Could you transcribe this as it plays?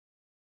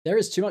There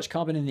is too much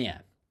carbon in the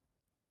air,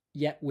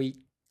 yet we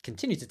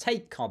continue to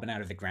take carbon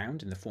out of the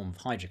ground in the form of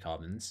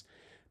hydrocarbons,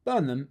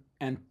 burn them,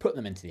 and put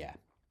them into the air.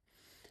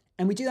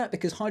 And we do that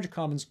because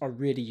hydrocarbons are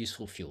really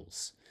useful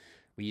fuels.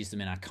 We use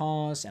them in our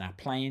cars, in our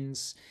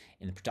planes,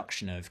 in the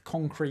production of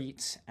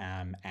concrete,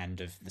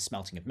 and of the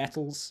smelting of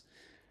metals.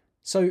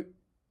 So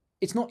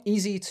it's not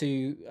easy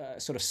to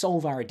sort of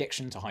solve our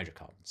addiction to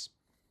hydrocarbons.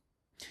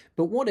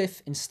 But what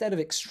if, instead of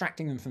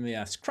extracting them from the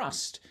Earth's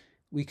crust,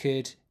 we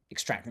could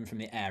extract them from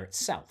the air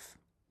itself?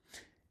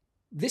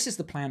 This is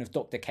the plan of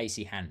Dr.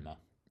 Casey Handmer.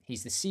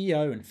 He's the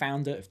CEO and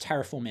founder of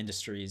Terraform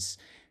Industries,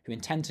 who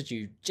intend to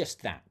do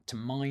just that, to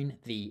mine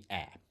the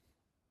air.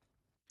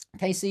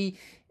 Casey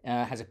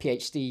has a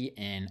PhD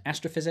in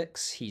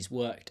astrophysics. He's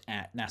worked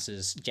at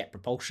NASA's Jet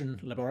Propulsion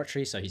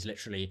Laboratory, so he's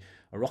literally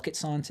a rocket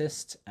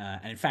scientist.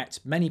 And in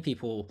fact, many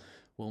people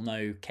will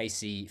know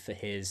Casey for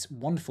his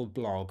wonderful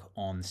blog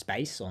on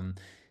space, on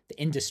the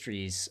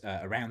industries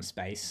around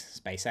space,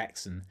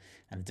 SpaceX, and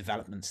the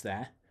developments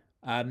there.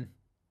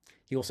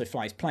 He also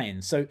flies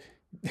planes. So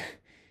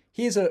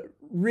he is a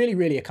really,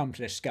 really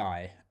accomplished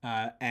guy.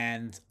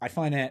 And I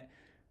find it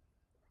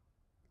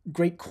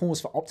great cause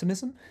for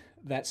optimism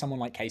that someone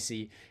like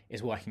Casey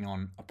is working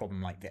on a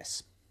problem like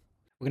this.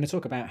 We're going to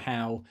talk about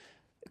how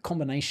a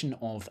combination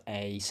of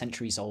a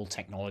centuries old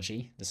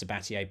technology, the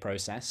Sabatier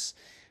process,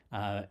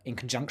 in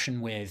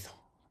conjunction with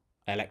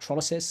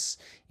electrolysis,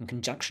 in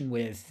conjunction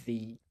with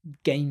the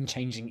game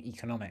changing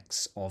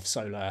economics of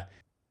solar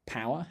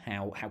power,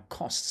 how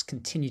costs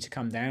continue to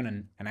come down,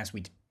 and as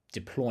we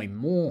deploy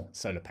more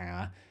solar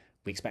power,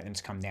 we expect them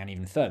to come down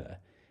even further.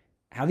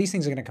 How these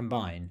things are going to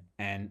combine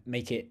and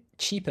make it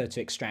cheaper to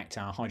extract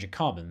our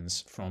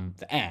hydrocarbons from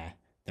the air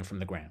than from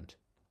the ground.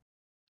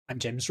 I'm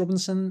James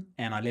Robinson,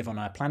 and I live on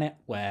a planet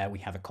where we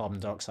have a carbon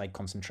dioxide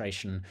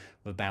concentration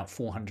of about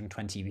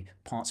 420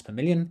 parts per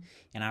million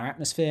in our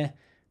atmosphere.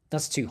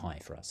 That's too high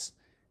for us.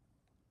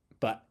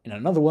 But in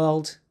another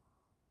world,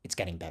 it's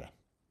getting better.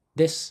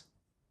 This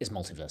is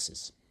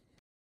Multiverses.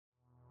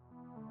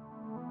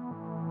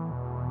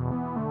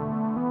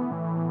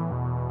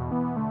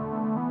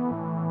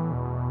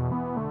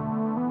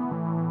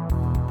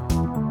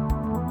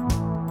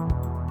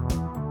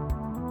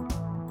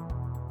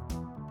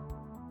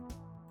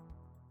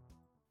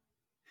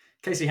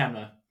 Casey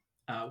Handmer,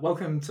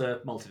 welcome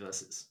to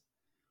Multiverses.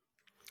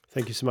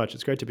 Thank you so much.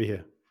 It's great to be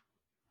here.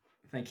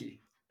 Thank you.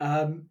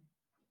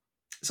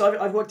 So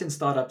I've worked in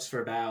startups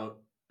for about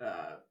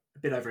a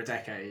bit over a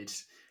decade,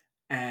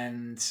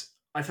 and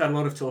I've heard a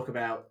lot of talk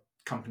about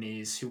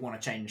companies who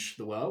want to change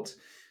the world,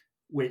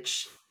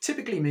 which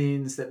typically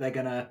means that they're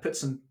going to put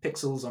some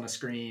pixels on a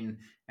screen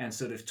and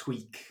sort of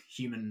tweak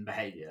human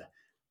behavior.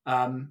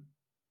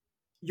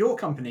 Your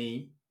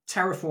company,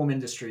 Terraform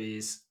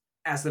Industries,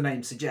 as the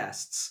name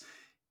suggests,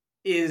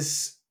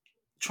 is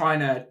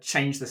trying to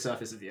change the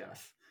surface of the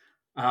Earth.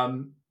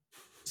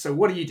 So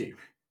what do you do?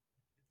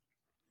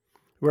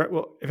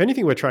 Well, if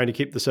anything, we're trying to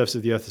keep the surface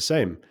of the Earth the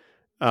same.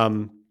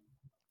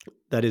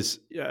 That is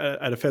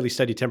at a fairly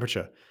steady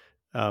temperature.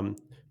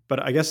 But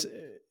I guess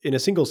in a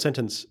single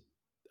sentence,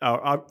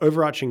 our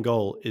overarching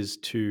goal is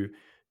to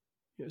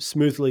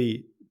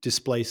smoothly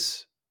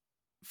displace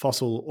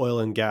fossil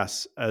oil and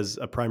gas as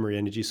a primary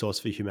energy source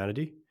for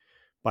humanity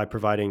by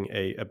providing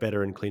a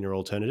better and cleaner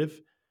alternative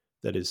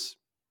that is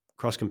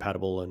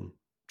cross-compatible and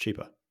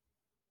cheaper.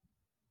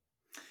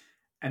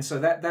 And so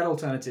that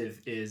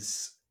alternative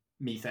is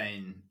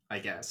methane, I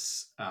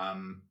guess,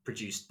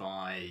 produced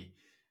by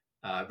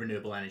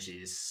renewable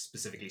energies,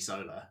 specifically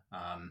solar.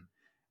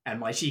 And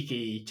my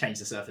cheeky change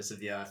the surface of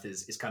the Earth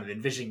is kind of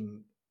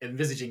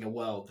envisaging a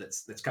world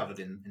that's covered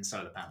in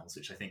solar panels,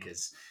 which I think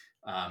is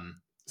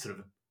sort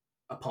of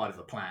a part of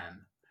the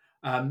plan.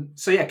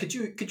 So yeah, could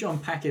you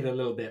unpack it a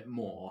little bit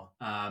more?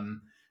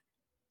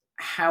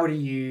 How do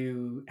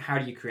you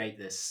create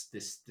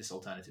this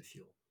alternative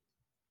fuel?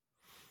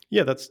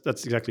 Yeah, that's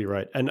exactly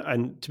right.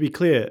 And to be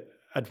clear,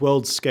 at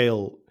world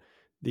scale,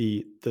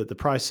 the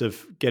price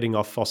of getting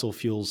off fossil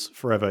fuels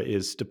forever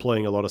is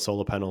deploying a lot of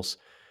solar panels,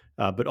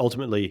 but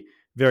ultimately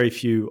very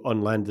few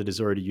on land that is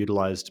already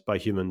utilized by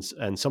humans,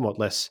 and somewhat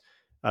less,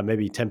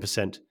 maybe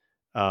 10%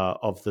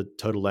 of the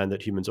total land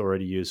that humans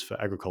already use for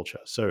agriculture.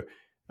 So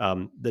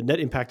the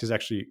net impact is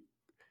actually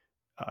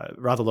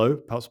rather low,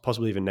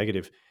 possibly even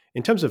negative.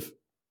 In terms of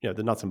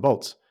the nuts and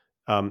bolts,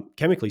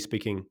 chemically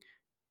speaking,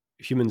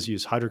 humans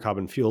use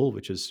hydrocarbon fuel,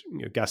 which is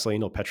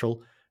gasoline or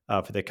petrol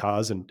for their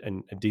cars,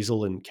 and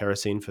diesel and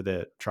kerosene for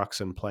their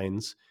trucks and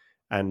planes,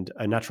 and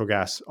natural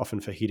gas often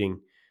for heating,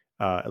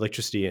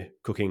 electricity,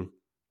 cooking,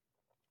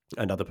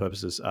 and other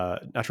purposes.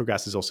 Natural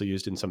gas is also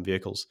used in some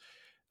vehicles.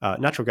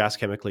 Natural gas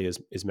chemically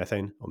is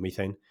methane or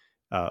methane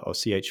or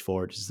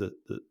CH4, which is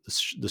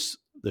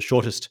the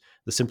shortest,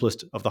 the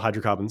simplest of the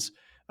hydrocarbons.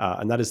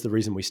 And that is the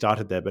reason we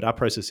started there. But our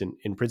process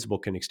in principle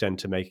can extend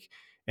to make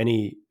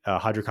any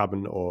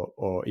hydrocarbon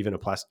or even a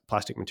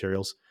plastic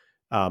materials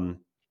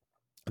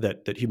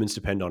that humans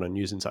depend on and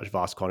use in such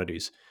vast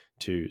quantities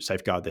to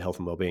safeguard their health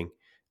and well-being.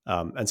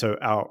 And so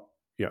our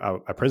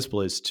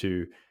principle is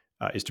to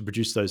is to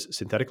produce those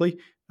synthetically.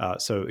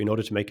 So in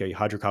order to make a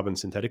hydrocarbon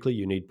synthetically,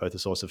 you need both a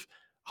source of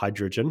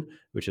hydrogen,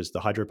 which is the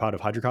hydro part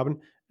of hydrocarbon,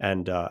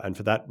 and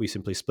for that we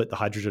simply split the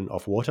hydrogen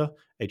off water,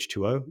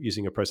 H2O,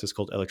 using a process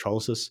called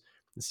electrolysis.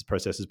 This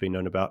process has been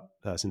known about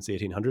since the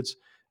 1800s,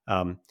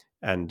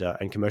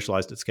 and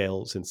commercialized at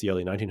scale since the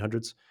early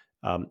 1900s.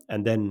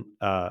 And then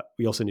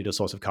we also need a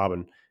source of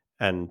carbon.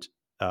 And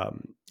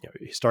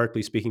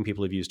historically speaking,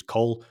 people have used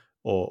coal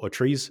or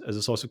trees as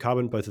a source of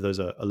carbon. Both of those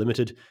are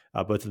limited.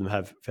 Both of them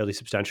have fairly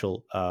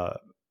substantial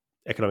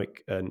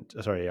economic and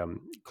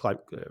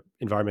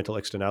environmental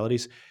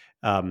externalities.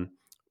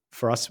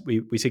 For us,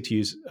 we seek to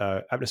use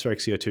atmospheric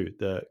CO2,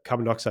 the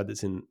carbon dioxide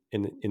that's in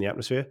the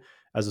atmosphere,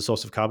 as a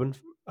source of carbon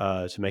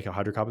to make our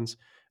hydrocarbons,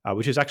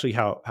 which is actually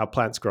how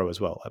plants grow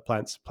as well.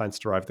 Plants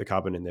derive the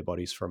carbon in their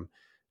bodies from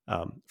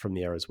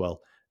the air as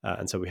well.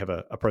 And so we have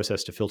a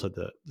process to filter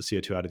the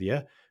CO2 out of the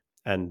air,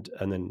 and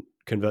then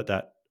convert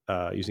that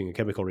using a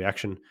chemical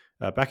reaction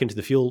back into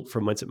the fuel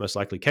from whence it most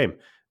likely came,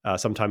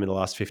 sometime in the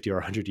last 50 or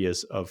 100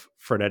 years of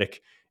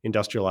frenetic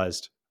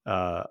industrialized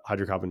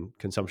hydrocarbon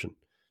consumption.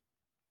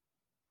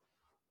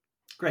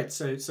 Great.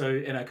 So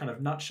in a kind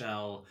of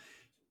nutshell,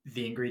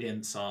 the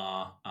ingredients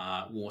are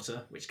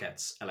water, which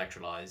gets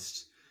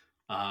electrolyzed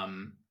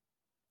um,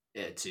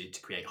 to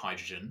create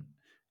hydrogen,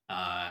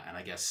 and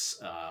I guess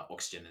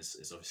oxygen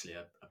is obviously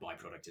a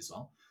byproduct as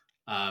well.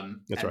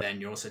 That's And right.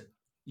 then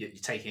you're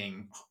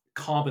taking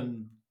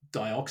carbon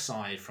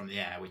dioxide from the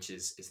air, which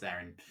is there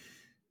in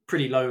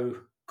pretty low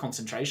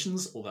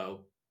concentrations,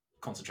 although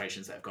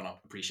concentrations that have gone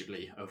up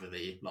appreciably over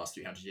the last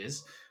 300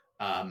 years,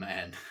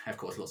 and have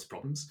caused lots of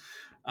problems.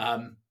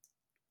 Um,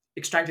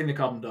 Extracting the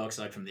carbon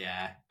dioxide from the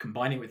air,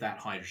 combining it with that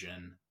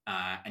hydrogen,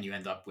 and you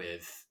end up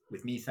with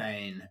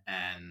methane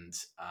and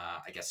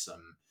I guess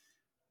some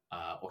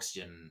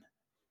oxygen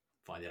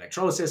via the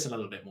electrolysis and a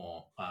little bit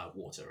more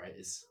water. Right?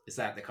 Is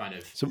that the kind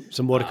of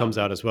Some water comes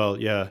um, out as well.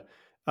 Yeah.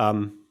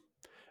 Um,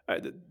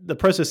 the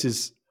process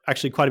is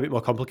actually quite a bit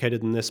more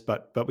complicated than this,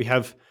 but we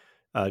have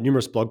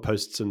numerous blog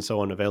posts and so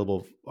on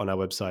available on our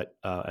website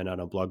and on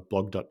our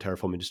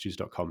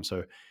blog.terraformindustries.com.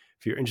 So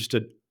if you're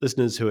interested,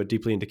 listeners who are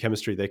deeply into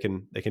chemistry, they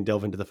can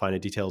delve into the finer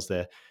details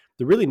there.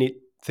 The really neat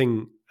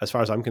thing, as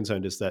far as I'm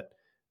concerned, is that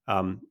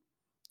um,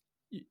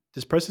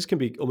 this process can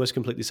be almost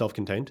completely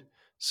self-contained.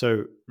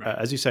 So right?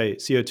 as you say,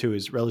 CO2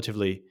 is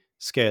relatively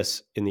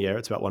scarce in the air.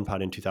 It's about 1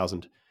 part in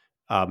 2,000.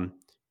 Um,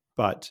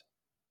 but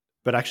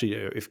actually,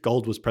 if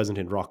gold was present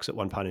in rocks at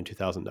 1 part in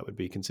 2,000, that would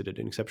be considered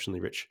an exceptionally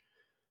rich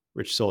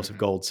source of Mm-hmm.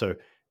 gold. So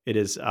it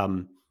is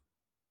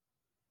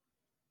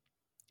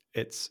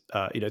it's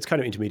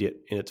kind of intermediate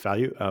in its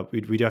value.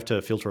 We do have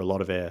to filter a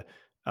lot of air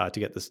to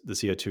get the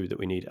CO2 that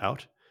we need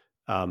out,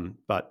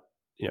 but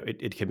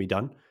it can be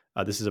done.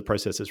 This is a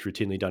process that's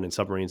routinely done in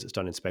submarines. It's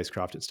done in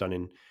spacecraft. It's done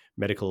in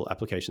medical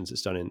applications.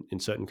 It's done in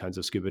certain kinds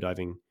of scuba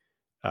diving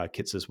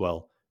kits as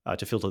well,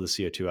 to filter the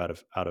CO2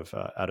 out of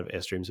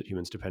airstreams that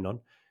humans depend on.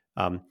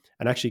 And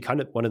actually,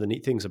 kind of one of the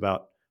neat things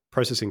about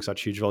processing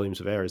such huge volumes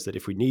of air is that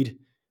if we need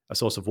a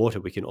source of water,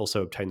 we can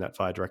also obtain that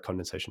via direct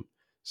condensation.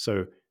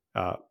 So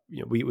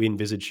we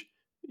envisage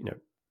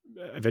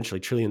eventually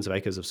trillions of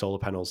acres of solar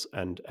panels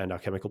and our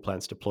chemical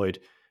plants deployed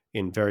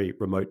in very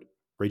remote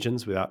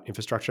regions without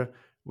infrastructure,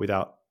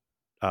 without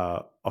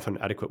often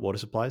adequate water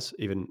supplies,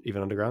 even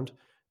underground.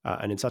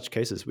 And in such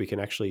cases, we can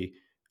actually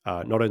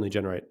not only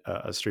generate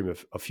a stream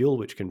of fuel,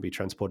 which can be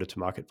transported to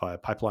market via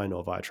pipeline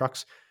or via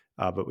trucks,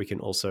 but we can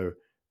also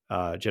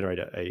generate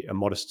a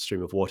modest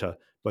stream of water,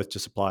 both to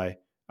supply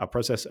our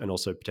process and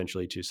also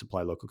potentially to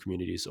supply local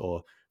communities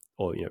or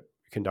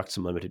conduct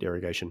some limited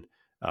irrigation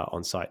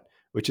on site,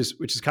 which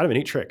is kind of a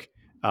neat trick.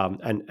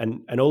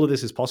 And all of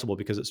this is possible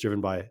because it's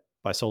driven by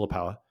solar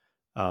power.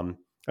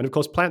 And of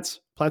course, plants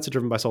are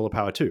driven by solar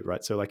power too,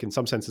 right? So, like in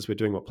some senses, we're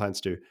doing what plants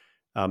do,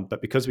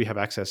 but because we have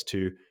access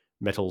to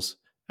metals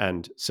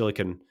and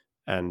silicon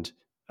and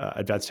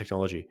advanced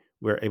technology,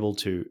 we're able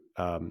to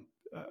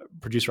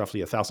produce roughly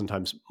 1,000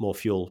 times more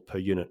fuel per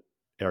unit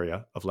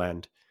area of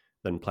land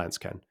than plants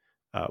can,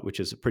 which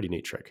is a pretty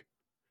neat trick.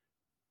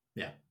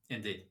 Yeah,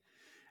 indeed.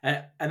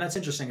 And that's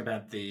interesting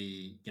about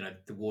the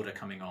water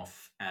coming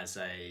off uh, as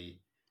a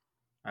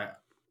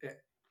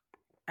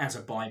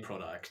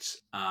byproduct.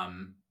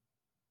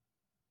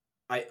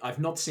 I've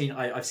not seen.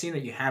 I've seen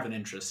that you have an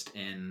interest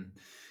in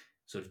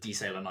sort of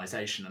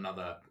desalinization and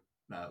other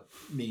uh,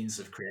 means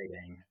of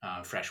creating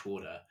fresh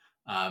water.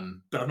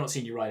 But I've not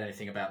seen you write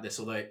anything about this,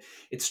 although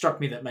it struck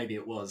me that maybe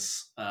it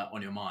was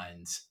on your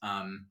mind.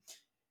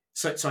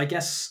 So I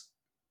guess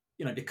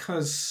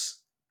because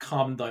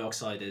carbon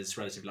dioxide is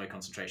relatively low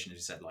concentration, as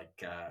you said,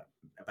 like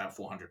about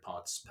 400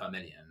 parts per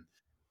million.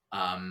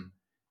 Um,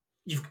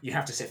 you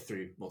have to sift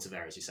through lots of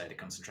air, as you say, to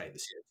concentrate the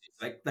CO2.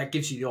 So that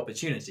gives you the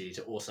opportunity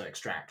to also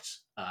extract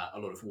a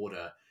lot of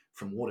water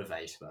from water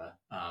vapor.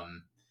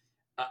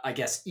 I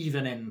guess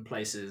even in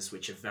places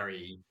which are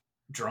very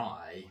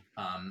dry,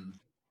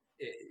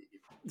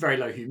 very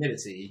low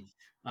humidity,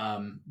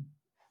 um,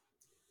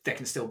 there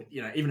can still,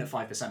 even at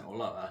 5% or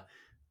lower,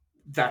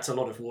 that's a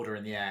lot of water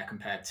in the air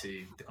compared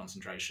to the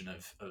concentration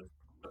of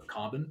of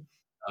carbon,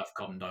 of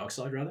carbon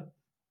dioxide rather.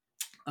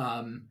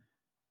 Um,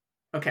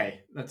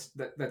 okay,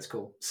 that's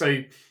cool.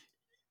 So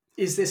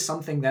is this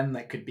something then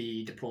that could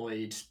be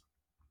deployed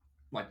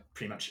like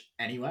pretty much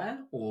anywhere,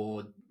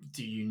 or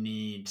do you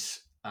need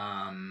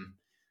um,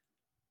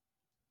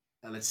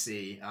 let's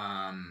see,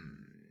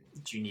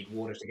 do you need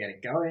water to get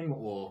it going,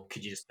 or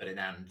could you just put it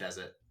down in the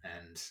desert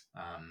and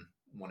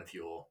one of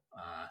your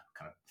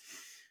kind of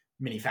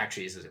mini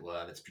factories, as it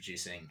were, that's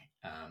producing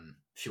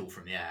fuel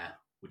from the air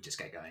would just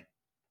get going?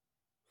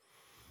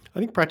 I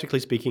think practically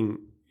speaking,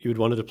 you would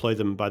want to deploy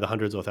them by the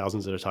hundreds or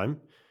thousands at a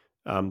time,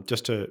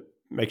 just to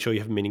make sure you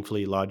have a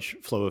meaningfully large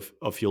flow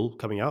of fuel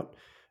coming out.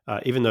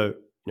 Even though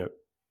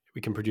we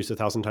can produce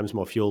 1,000 times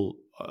more fuel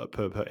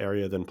per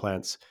area than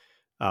plants,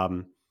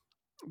 um,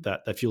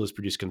 that fuel is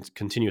produced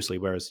continuously,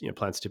 whereas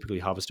plants typically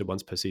harvested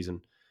once per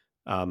season.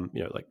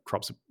 Like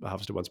crops are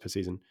harvested once per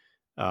season.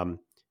 Um,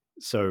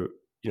 so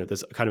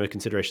there's kind of a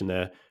consideration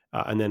there,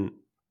 and then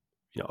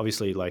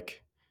obviously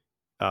like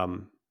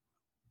um,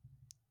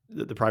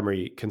 the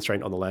primary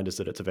constraint on the land is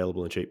that it's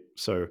available and cheap.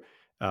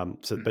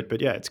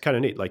 But yeah, it's kind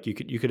of neat. Like you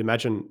could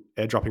imagine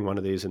airdropping one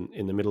of these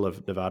in the middle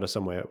of Nevada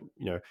somewhere.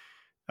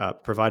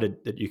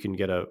 Provided that you can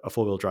get a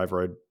 4-wheel drive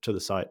road to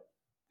the site,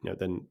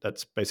 then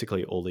that's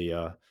basically all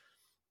the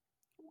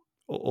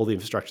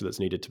infrastructure that's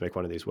needed to make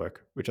one of these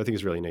work, which I think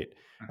is really neat.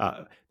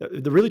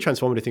 The really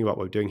transformative thing about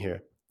what we're doing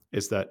here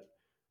is that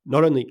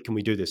not only can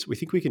we do this, we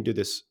think we can do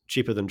this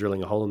cheaper than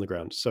drilling a hole in the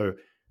ground. So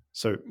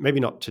maybe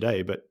not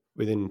today, but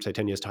within say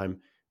 10 years time,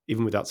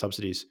 even without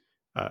subsidies,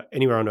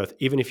 anywhere on earth,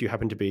 even if you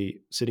happen to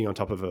be sitting on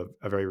top of a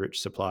very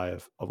rich supply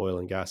of oil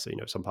and gas,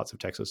 some parts of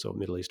Texas or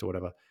Middle East or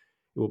whatever,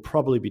 it will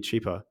probably be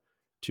cheaper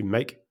to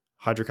make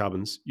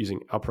hydrocarbons using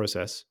our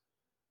process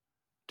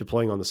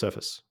deploying on the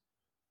surface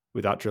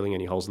without drilling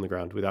any holes in the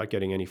ground, without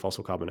getting any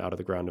fossil carbon out of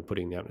the ground and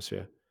putting in the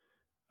atmosphere,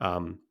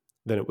 than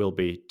it will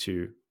be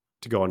to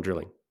go on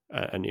drilling.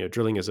 And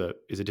drilling is a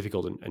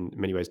difficult and in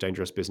many ways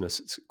dangerous business.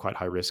 It's quite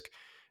high risk.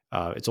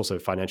 It's also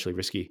financially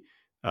risky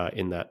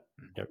in that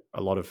an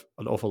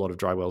awful lot of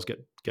dry wells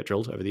get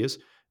drilled over the years.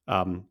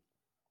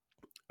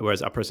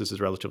 Whereas our process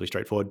is relatively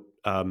straightforward.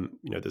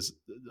 There's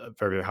a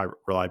very, very high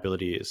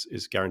reliability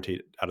is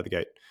guaranteed out of the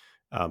gate,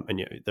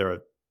 and there are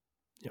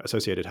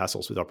associated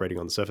hassles with operating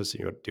on the surface.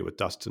 You got to deal with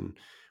dust and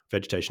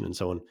vegetation and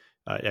so on.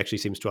 It actually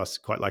seems to us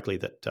quite likely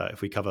that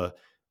if we cover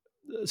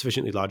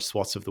sufficiently large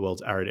swaths of the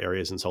world's arid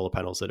areas and solar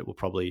panels, that it will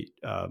probably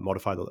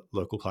modify the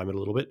local climate a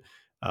little bit,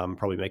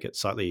 probably make it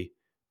slightly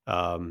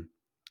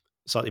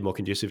more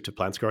conducive to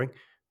plants growing,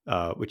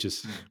 which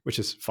is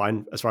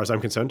fine as far as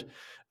I'm concerned.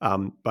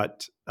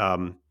 It's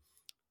an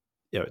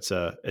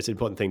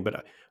important thing.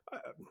 But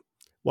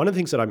one of the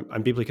things that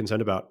I'm deeply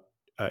concerned about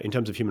in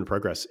terms of human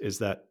progress is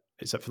that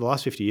for the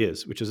last 50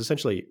 years, which is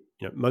essentially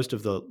most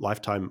of the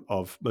lifetime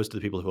of most of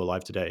the people who are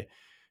alive today,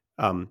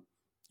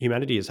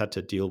 humanity has had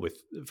to deal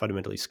with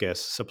fundamentally scarce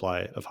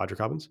supply of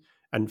hydrocarbons.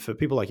 And for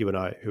people like you and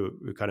I, who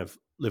kind of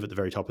live at the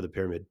very top of the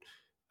pyramid,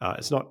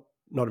 it's not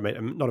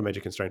a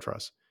major constraint for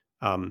us.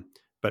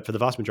 But for the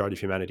vast majority of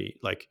humanity,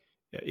 like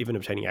even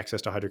obtaining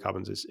access to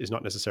hydrocarbons is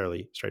not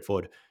necessarily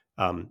straightforward.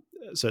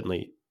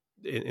 Certainly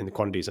in the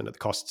quantities and at the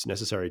costs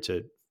necessary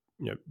to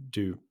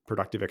do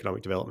productive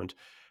economic development.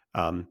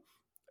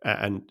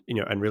 And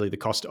really the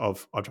cost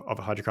of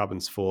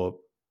hydrocarbons for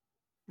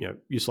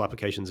useful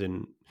applications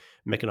in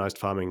mechanized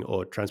farming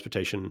or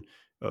transportation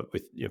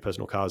with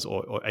personal cars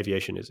or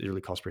aviation is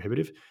really cost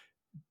prohibitive.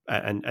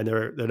 And there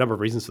are a number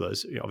of reasons for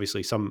those.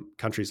 Obviously, some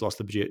countries lost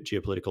the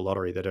geopolitical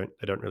lottery. They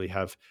don't really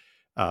have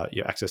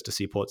access to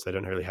seaports. They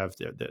don't really have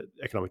the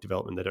economic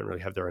development. They don't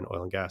really have their own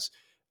oil and gas,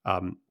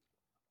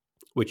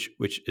 which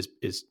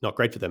is not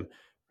great for them.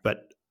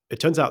 But it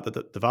turns out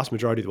that the vast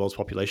majority of the world's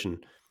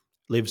population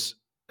lives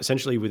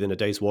essentially within a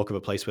day's walk of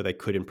a place where they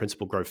could, in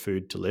principle, grow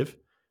food to live.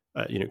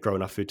 Grow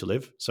enough food to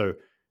live. So,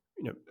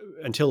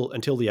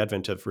 until the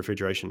advent of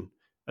refrigeration,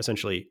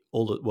 essentially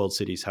all the world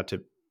cities had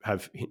to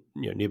have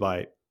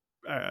nearby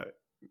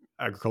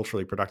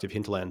agriculturally productive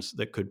hinterlands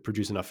that could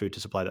produce enough food to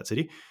supply that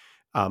city.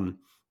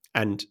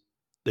 And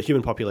the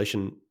human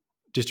population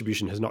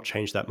distribution has not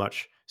changed that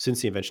much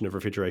since the invention of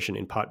refrigeration,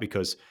 in part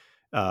because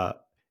the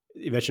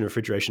invention of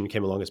refrigeration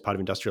came along as part of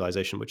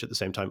industrialization, which at the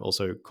same time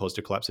also caused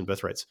a collapse in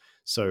birth rates.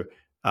 So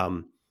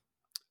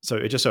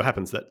it just so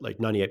happens that like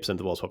 98% of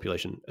the world's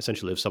population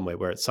essentially lives somewhere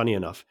where it's sunny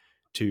enough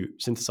to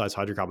synthesize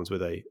hydrocarbons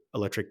with a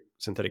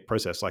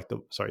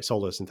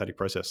solar synthetic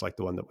process like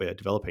the one that we're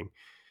developing,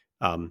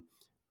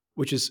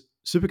 which is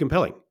super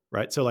compelling,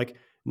 right? So like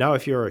now,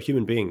 if you're a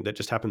human being that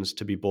just happens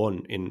to be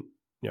born in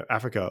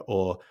Africa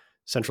or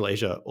Central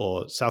Asia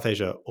or South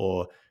Asia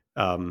or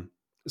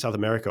South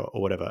America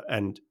or whatever,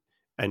 and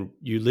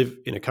you live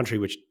in a country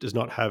which does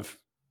not have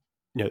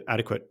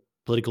adequate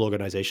political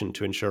organization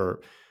to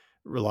ensure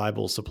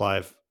reliable supply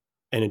of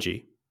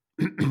energy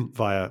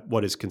via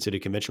what is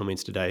considered conventional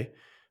means today,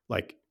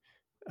 like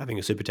having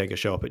a super tanker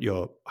show up at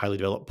your highly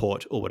developed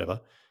port or whatever,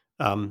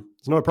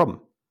 it's not a problem.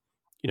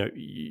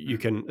 You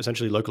can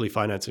essentially locally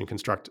finance and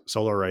construct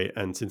solar array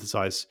and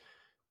synthesize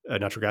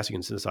natural gas. You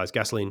can synthesize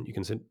gasoline. You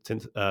can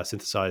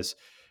synthesize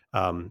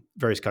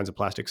various kinds of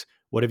plastics,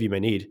 whatever you may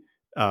need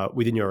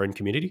within your own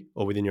community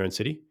or within your own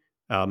city,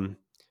 um,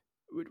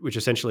 which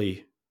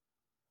essentially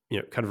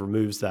kind of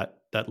removes that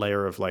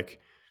layer of like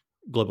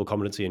global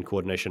competency and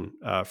coordination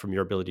from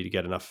your ability to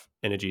get enough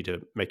energy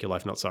to make your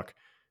life not suck.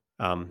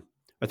 Um,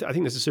 I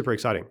think this is super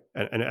exciting.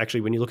 And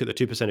actually, when you look at the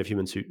 2% of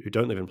humans who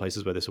don't live in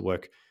places where this will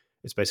work,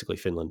 it's basically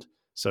Finland.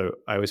 So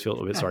I always feel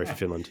a bit sorry for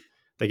Finland.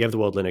 They gave the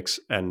world Linux,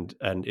 and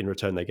in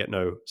return, they get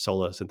no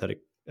solar synthetic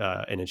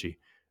energy.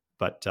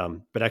 But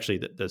actually,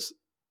 there's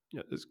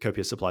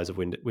copious supplies of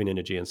wind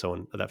energy and so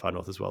on at that far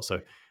north as well. So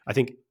I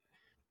think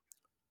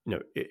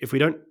if we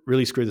don't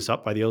really screw this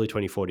up by the early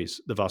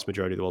 2040s, the vast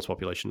majority of the world's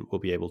population will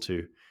be able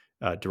to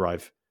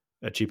derive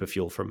a cheaper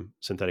fuel from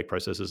synthetic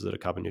processes that are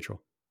carbon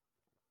neutral.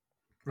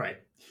 Right.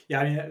 Yeah,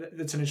 I mean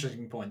that's an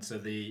interesting point. So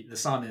the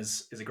sun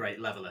is a great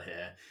leveler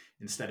here.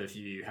 Instead of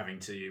you having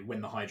to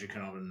win the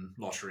hydrocarbon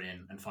lottery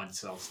and find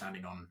yourself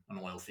standing on an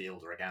oil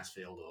field or a gas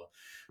field or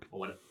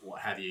what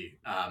have you,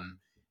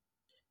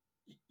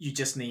 you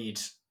just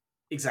need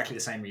exactly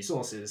the same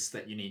resources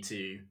that you need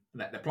to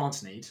that the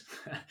plants need,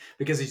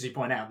 because as you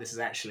point out, this is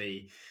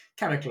actually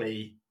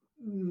chemically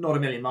not a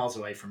million miles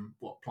away from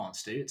what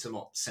plants do. It's a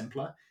lot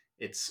simpler.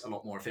 It's a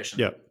lot more efficient.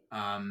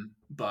 Yeah.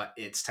 But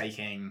it's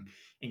taking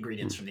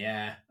ingredients from the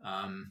air,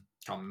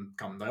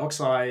 carbon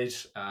dioxide,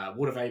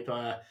 water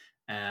vapor,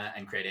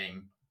 and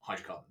creating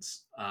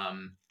hydrocarbons That's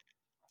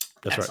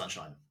and right.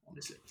 sunshine,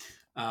 obviously.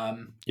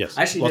 Yes.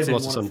 I actually Lots live and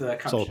in lots of one of the solar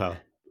countries. power.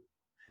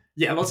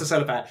 Yeah, lots of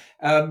solar power.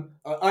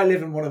 I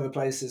live in one of the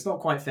places,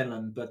 not quite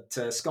Finland, but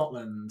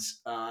Scotland.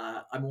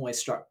 I'm always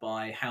struck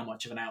by how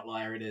much of an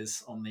outlier it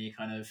is on the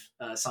kind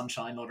of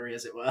sunshine lottery,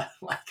 as it were.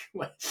 Like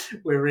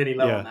we're really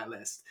low on Yeah. that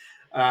list,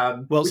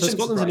 Well, which so shouldn't Scotland's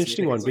an surprise me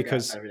interesting one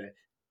because I go out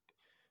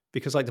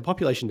because every day. like the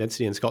population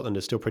density in Scotland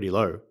is still pretty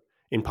low,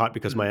 in part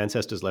because my Mm,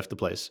 ancestors left the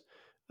place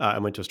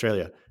and went to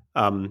Australia,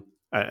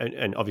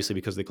 and obviously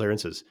because of the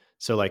clearances.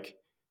 So like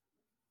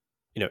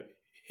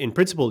in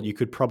principle, you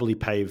could probably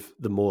pave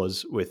the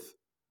moors with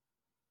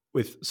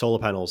solar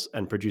panels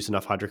and produce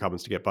enough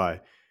hydrocarbons to get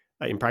by.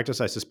 In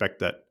practice, I suspect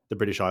that the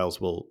British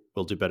Isles will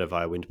do better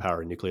via wind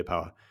power and nuclear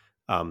power,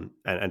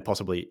 and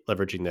possibly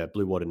leveraging their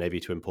blue water navy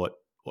to import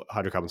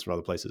hydrocarbons from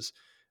other places.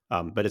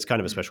 But it's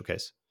kind of a mm, special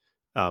case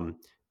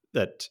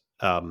that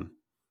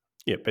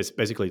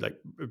basically like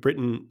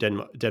Britain,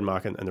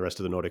 Denmark, and the rest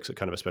of the Nordics are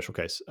kind of a special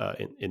case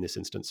in this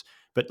instance.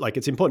 But like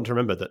it's important to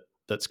remember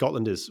that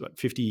Scotland is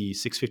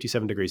 56,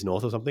 57 degrees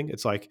north or something.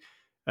 It's like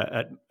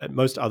at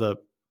most other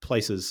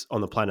places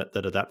on the planet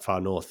that are that far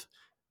north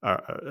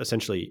are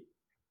essentially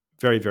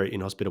very, very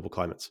inhospitable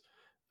climates.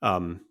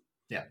 Um,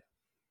 yeah,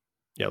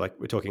 yeah, like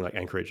we're talking like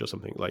Anchorage or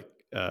something. Like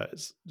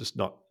it's just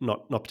not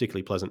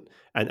particularly pleasant,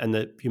 and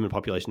the human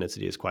population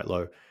density is quite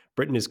low.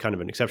 Britain is kind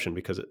of an exception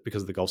because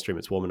of the Gulf Stream.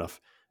 It's warm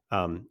enough,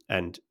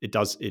 and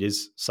it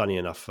is sunny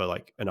enough for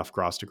like enough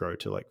grass to grow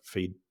to like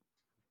feed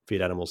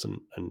animals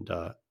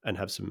and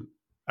have some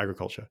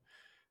agriculture.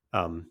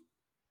 Um,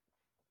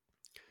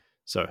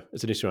 so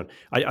it's an interesting one.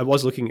 I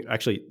was looking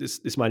actually.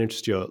 This might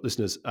interest your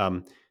listeners.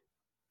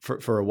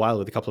 For a while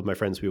with a couple of my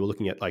friends, we were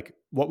looking at like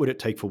what would it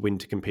take for wind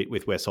to compete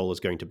with where solar is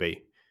going to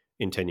be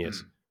in 10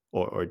 years mm,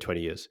 or in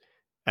 20 years.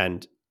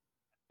 And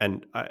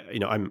I'm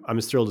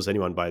as thrilled as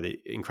anyone by the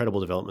incredible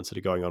developments that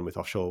are going on with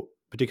offshore,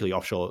 particularly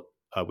offshore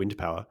wind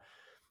power.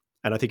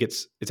 And I think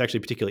it's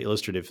actually particularly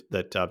illustrative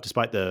that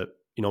despite the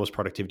enormous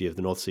productivity of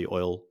the North Sea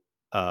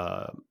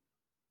uh,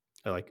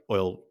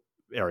 oil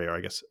area,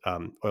 I guess,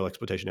 oil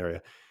exploitation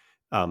area,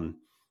 um,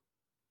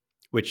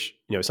 which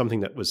is something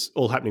that was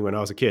all happening when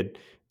I was a kid.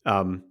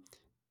 Um,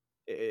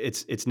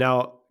 it's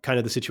now kind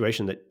of the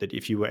situation that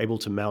if you were able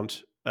to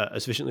mount a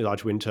sufficiently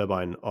large wind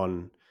turbine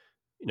on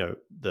you know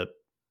the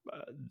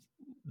uh,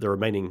 the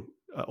remaining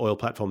oil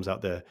platforms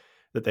out there,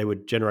 that they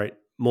would generate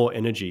more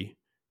energy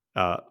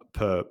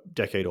per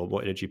decade or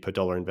more energy per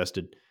dollar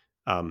invested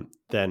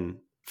than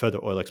further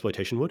oil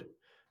exploitation would.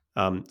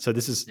 So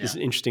this is yeah,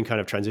 an interesting kind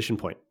of transition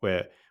point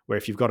where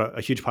if you've got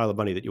a huge pile of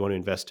money that you want to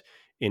invest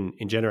in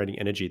generating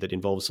energy that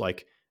involves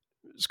like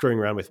screwing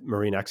around with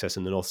marine access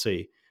in the North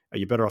Sea,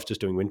 you're better off just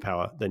doing wind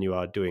power than you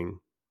are doing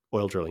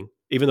oil drilling,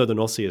 even though the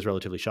North Sea is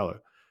relatively shallow.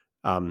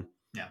 Um,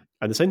 yeah,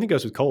 and the same thing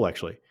goes with coal,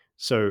 actually.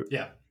 So,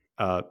 yeah.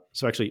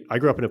 so actually, I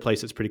grew up in a place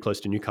that's pretty close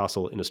to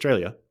Newcastle in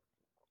Australia,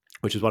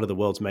 which is one of the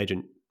world's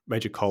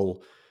major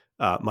coal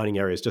mining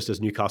areas, just as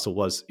Newcastle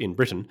was in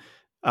Britain.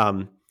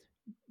 Um,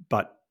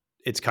 but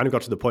it's kind of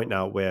got to the point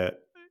now where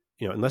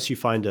unless you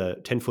find a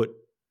 10-foot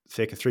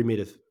thick, a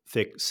 3-meter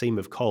thick seam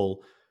of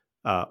coal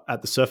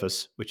at the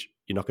surface, which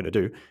you're not going to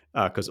do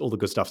because all the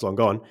good stuff's long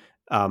gone,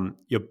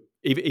 you're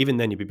even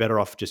then you'd be better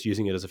off just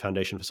using it as a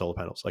foundation for solar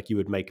panels. Like you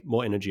would make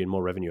more energy and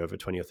more revenue over a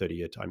 20 or 30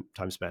 year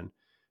time span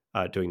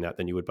doing that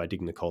than you would by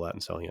digging the coal out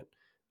and selling it.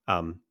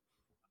 Um,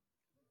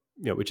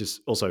 which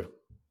is also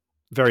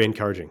very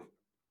encouraging.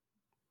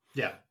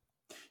 Yeah,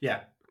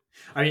 yeah.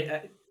 I mean,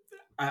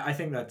 I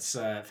think that's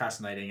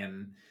fascinating,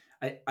 and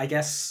I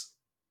guess,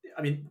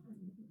 I mean,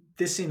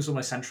 this seems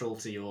almost central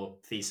to your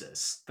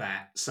thesis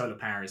that solar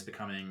power is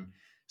becoming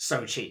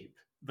so cheap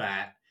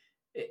that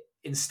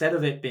instead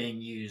of it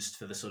being used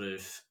for the sort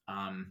of,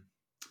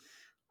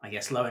 I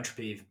guess, low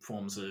entropy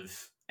forms of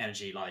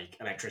energy like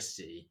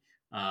electricity,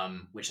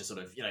 which are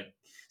sort of,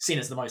 seen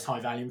as the most high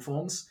volume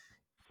forms,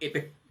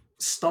 it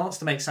starts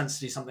to make sense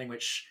to do something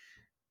which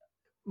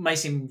may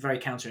seem very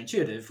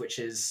counterintuitive, which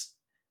is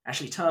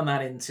actually turn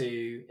that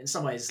into, in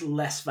some ways,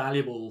 less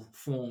valuable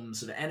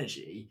forms of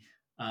energy,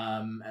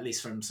 at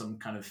least from some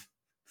kind of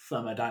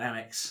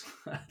thermodynamics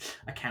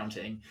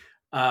accounting,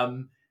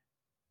 um,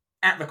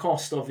 at the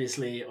cost,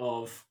 obviously,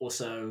 of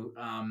also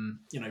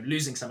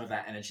losing some of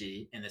that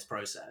energy in this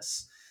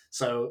process.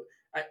 So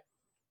I,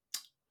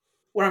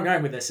 where I'm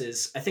going with this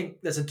is, I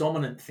think there's a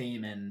dominant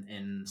theme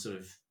in sort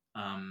of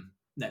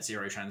net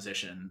zero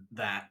transition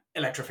that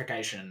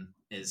electrification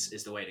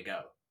is the way to go,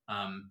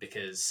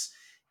 because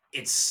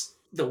it's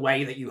the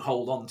way that you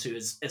hold on to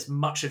as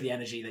much of the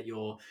energy that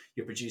you're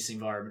producing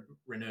via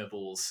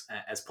renewables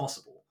as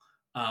possible.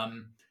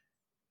 Um,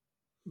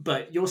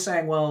 but you're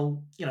saying,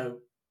 well,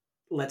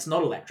 let's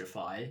not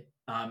electrify.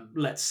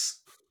 Let's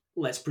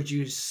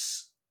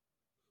produce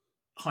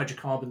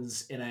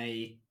hydrocarbons in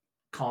a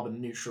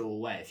carbon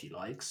neutral way, if you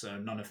like. So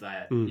none of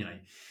that, Mm.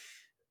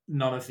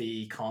 none of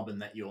the carbon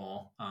that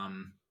you're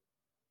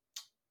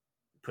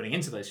putting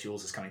into those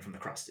fuels is coming from the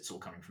crust. It's all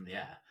coming from the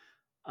air.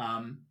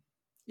 Um,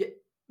 yeah,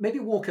 maybe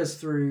walk us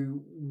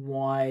through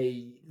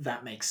why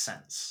that makes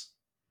sense.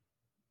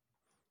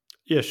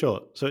 Yeah,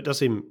 sure. So it does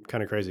seem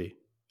kind of crazy.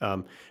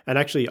 And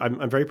actually,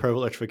 I'm very pro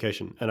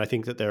electrification, and I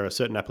think that there are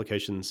certain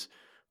applications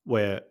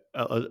where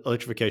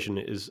electrification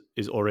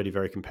is already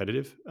very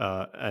competitive,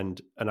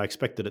 and I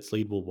expect that its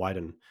lead will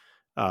widen.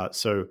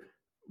 So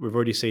we've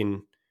already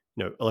seen,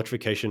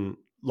 electrification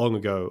long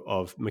ago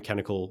of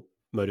mechanical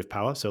motive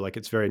power. So like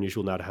it's very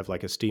unusual now to have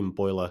like a steam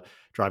boiler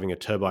driving a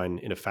turbine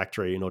in a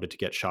factory in order to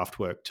get shaft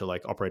work to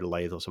like operate a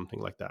lathe or something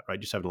like that, right?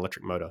 Just have an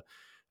electric motor,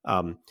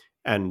 um,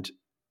 and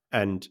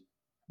and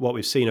what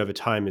we've seen over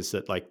time is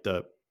that like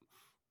the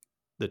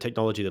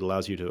technology that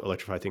allows you to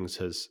electrify things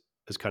has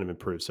kind of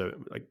improved. So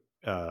like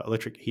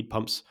electric heat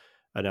pumps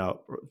are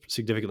now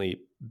significantly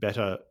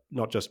better,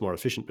 not just more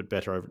efficient, but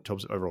better in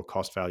terms of overall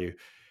cost value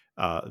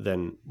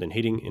than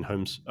heating in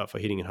homes for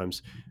heating in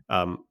homes.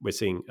 We're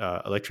seeing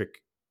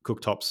electric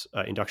cooktops,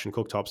 induction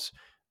cooktops.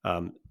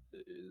 Um,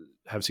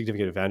 have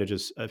significant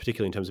advantages,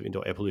 particularly in terms of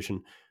indoor air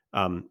pollution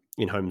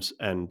in homes,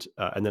 and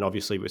then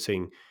obviously we're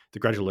seeing the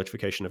gradual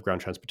electrification of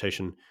ground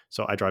transportation.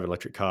 So I drive an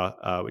electric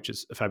car, which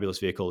is a fabulous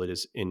vehicle. It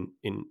is in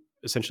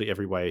essentially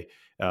every way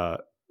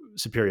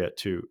superior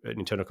to an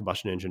internal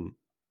combustion engine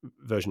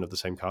version of the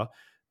same car.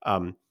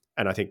 And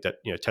I think that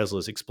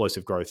Tesla's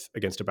explosive growth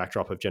against a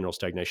backdrop of general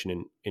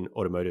stagnation in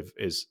automotive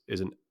is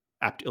an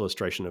apt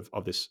illustration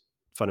of this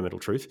fundamental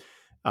truth.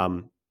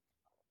 Um,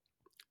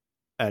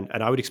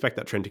 and I would expect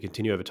that trend to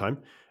continue over time.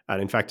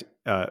 And in fact,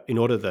 in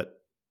order that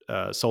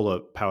solar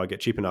power get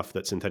cheap enough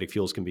that synthetic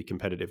fuels can be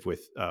competitive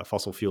with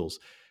fossil fuels,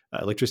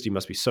 electricity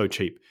must be so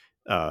cheap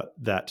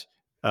that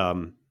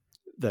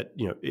that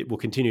it will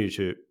continue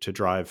to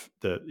drive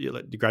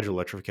the gradual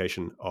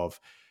electrification of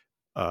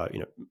you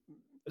know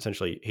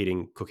essentially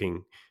heating,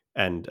 cooking,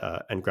 and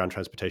ground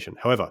transportation.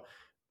 However,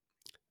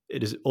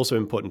 it is also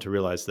important to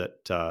realize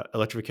that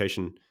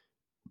electrification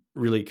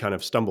really kind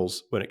of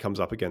stumbles when it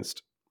comes up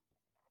against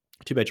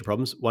two major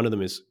problems. One of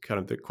them is kind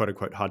of the quote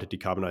unquote hard to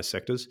decarbonize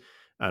sectors,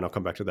 and I'll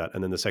come back to that.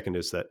 And then the second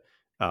is that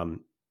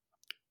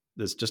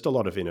there's just a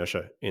lot of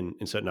inertia in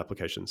certain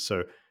applications.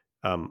 So,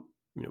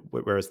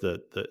 whereas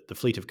the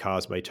fleet of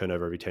cars may turn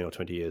over every 10 or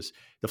 20 years,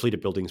 the fleet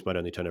of buildings might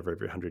only turn over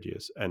every 100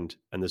 years. And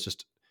there's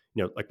just,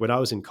 like when I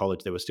was in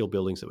college, there were still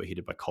buildings that were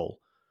heated by coal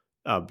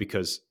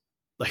because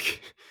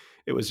like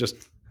it was just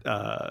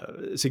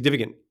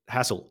significant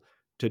hassle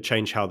to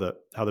change how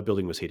the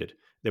building was heated.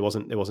 There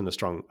wasn't a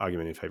strong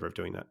argument in favor of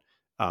doing that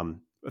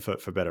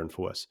for better and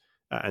for worse.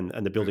 And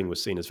the building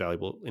was seen as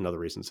valuable in other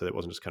reasons, so it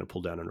wasn't just kind of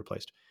pulled down and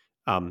replaced.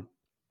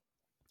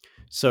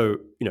 So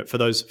for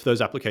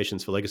those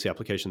applications, for legacy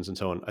applications and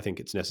so on, I think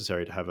it's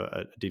necessary to have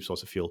a deep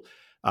source of fuel.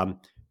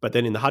 But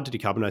then in the hard to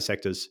decarbonize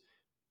sectors,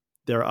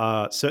 there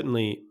are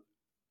certainly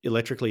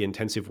electrically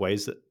intensive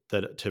ways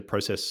that to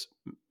process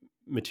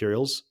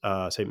materials,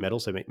 say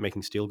metals, so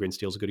making steel. Green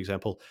steel is a good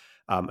example.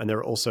 And there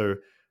are also,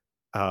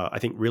 I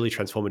think, really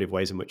transformative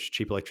ways in which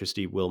cheap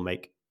electricity will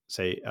make,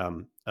 say,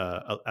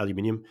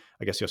 aluminium.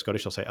 I guess you're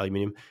Scottish, I'll say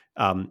aluminium,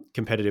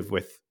 competitive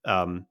with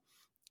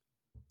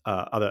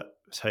other,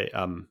 say,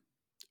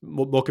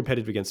 more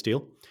competitive against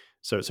steel.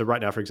 So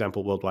right now, for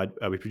example, worldwide,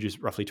 we produce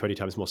roughly 20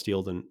 times more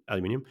steel than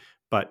aluminium.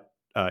 But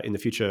in the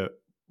future,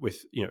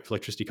 with if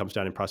electricity comes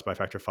down in price by a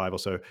factor of 5 or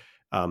so,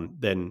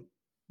 then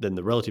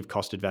the relative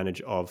cost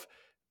advantage of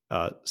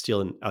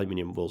steel and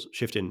aluminium will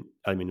shift in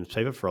aluminium's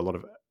favor for a lot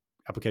of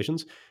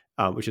applications,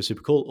 which is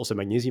super cool. Also,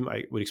 magnesium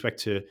I would expect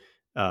to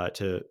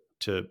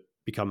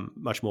become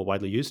much more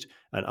widely used,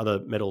 and other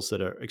metals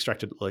that are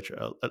extracted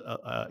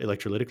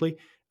electrolytically.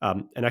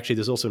 And actually,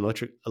 there's also an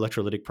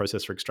electrolytic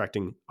process for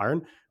extracting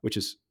iron, which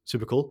is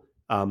super cool.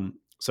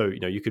 So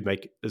you could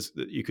make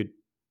you could,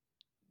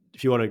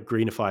 if you want to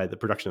greenify the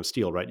production of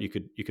steel, right? You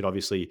could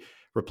obviously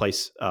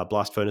replace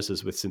blast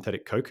furnaces with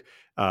synthetic coke.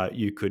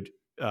 You could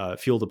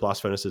fuel the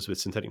blast furnaces with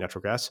synthetic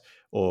natural gas,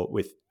 or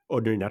with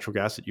ordinary natural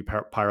gas that you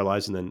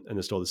pyrolyze and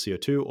then store the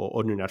CO2, or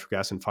ordinary natural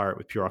gas and fire it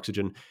with pure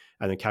oxygen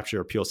and then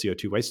capture a pure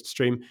CO2 waste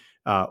stream.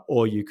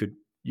 Or you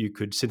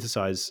could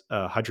synthesize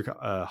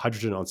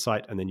hydrogen on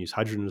site and then use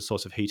hydrogen as a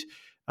source of heat,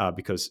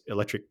 because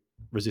electric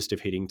resistive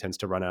heating tends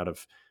to run out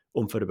of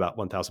oomph at about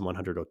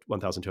 1,100 or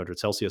 1,200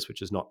 Celsius,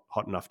 which is not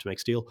hot enough to make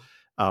steel.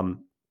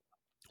 Um,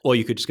 or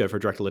you could just go for a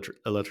direct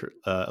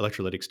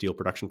electrolytic steel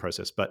production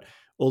process. But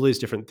all these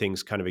different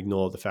things kind of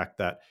ignore the fact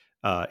that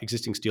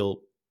existing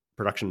steel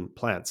production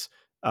plants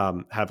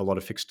have a lot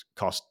of fixed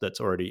cost that's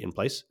already in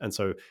place. And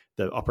so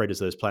the operators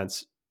of those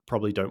plants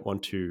probably don't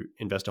want to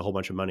invest a whole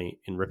bunch of money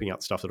in ripping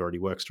out stuff that already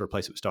works to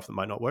replace it with stuff that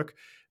might not work.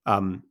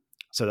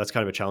 So that's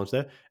kind of a challenge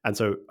there. And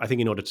so I think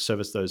in order to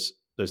service those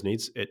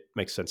needs, it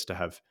makes sense to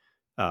have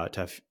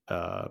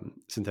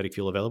synthetic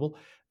fuel available.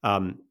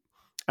 And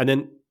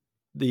then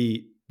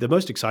the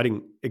most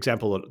exciting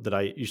example that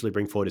I usually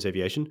bring forward is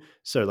aviation.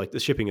 So like the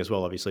shipping as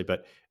well, obviously,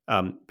 but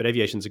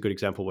aviation is a good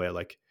example where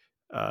like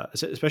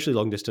especially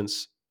long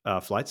distance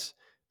flights.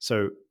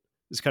 So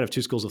there's kind of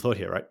two schools of thought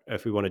here, right?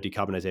 If we want to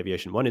decarbonize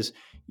aviation, one is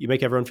you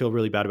make everyone feel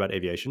really bad about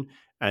aviation,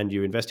 and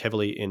you invest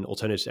heavily in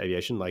alternatives to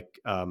aviation, like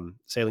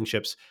sailing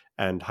ships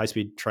and high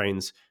speed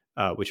trains,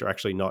 which are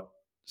actually not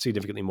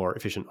significantly more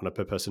efficient on a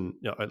per person,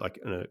 like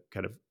in a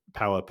kind of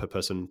power per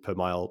person per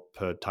mile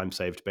per time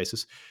saved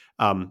basis.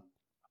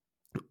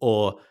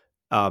 Or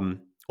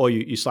or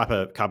you slap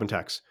a carbon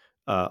tax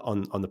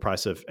on the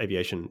price of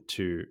aviation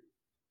to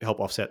help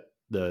offset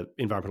the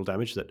environmental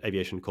damage that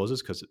aviation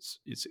causes, because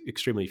it's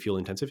extremely fuel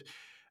intensive.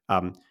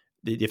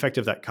 The effect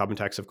of that carbon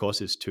tax, of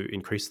course, is to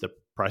increase the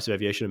price of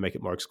aviation and make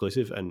it more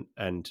exclusive,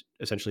 and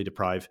essentially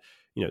deprive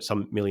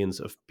some millions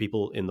of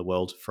people in the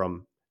world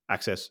from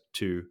access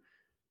to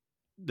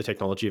the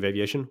technology of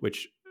aviation,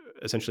 which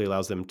essentially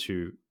allows them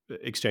to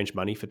exchange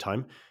money for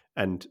time.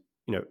 And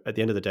at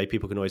the end of the day,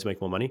 people can always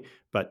make more money,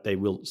 but they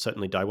will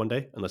certainly die one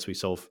day unless we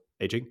solve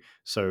aging.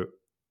 So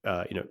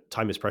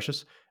time is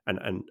precious,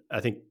 and I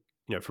think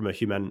from a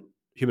human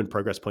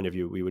progress point of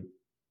view, we would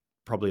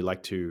probably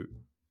like to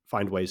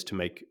find ways to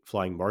make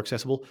flying more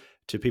accessible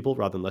to people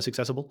rather than less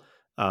accessible.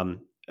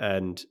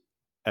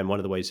 And one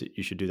of the ways that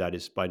you should do that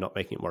is by not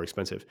making it more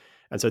expensive.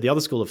 And so the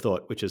other school of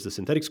thought, which is the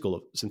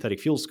synthetic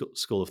fuel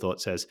school of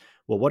thought, says,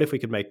 well, what if we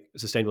could make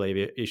sustainable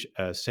aviation?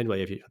 I'm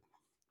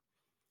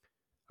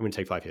going to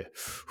take 5 here.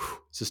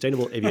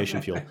 Sustainable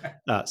aviation fuel,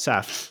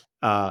 SAF.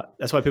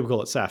 That's why people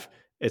call it SAF.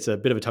 It's a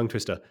bit of a tongue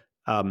twister.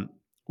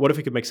 What if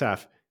we could make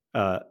SAF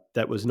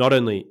that was not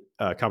only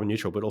carbon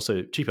neutral, but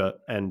also cheaper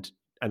and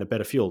a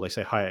better fuel, they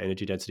say higher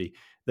energy density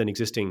than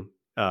existing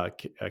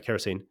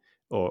kerosene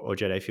or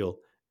Jet A fuel,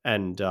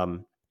 and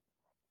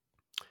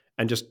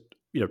just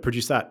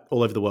produce that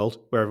all over the world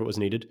wherever it was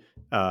needed,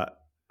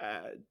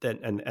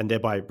 and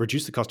thereby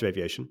reduce the cost of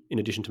aviation in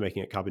addition to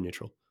making it carbon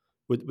neutral.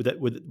 Would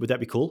that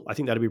be cool? I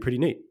think that'd be pretty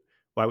neat.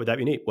 Why would that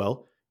be neat?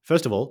 Well,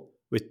 first of all,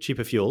 with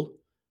cheaper fuel,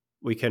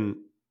 we can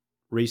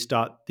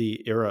restart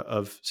the era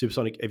of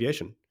supersonic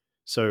aviation.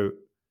 So,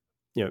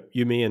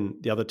 you, me, and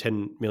the other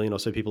 10 million or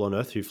so people on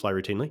Earth who fly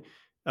routinely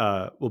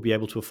will be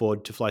able to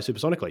afford to fly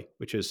supersonically,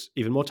 which is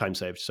even more time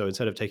saved. So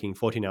instead of taking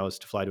 14 hours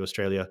to fly to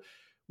Australia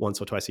once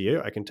or twice a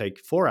year, I can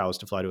take 4 hours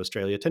to fly to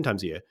Australia 10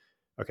 times a year.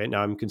 Okay,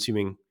 now I'm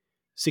consuming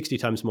 60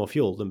 times more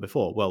fuel than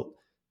before. Well,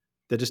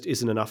 there just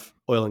isn't enough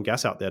oil and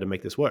gas out there to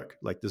make this work.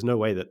 Like, there's no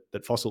way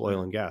that fossil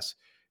oil and gas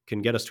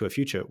can get us to a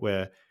future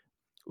where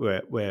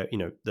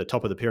the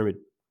top of the pyramid,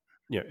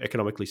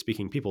 economically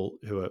speaking, people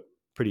who are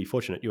pretty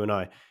fortunate, you and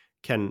I,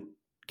 can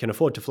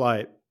afford to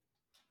fly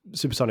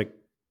supersonic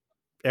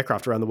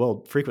aircraft around the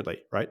world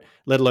frequently, right?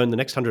 Let alone the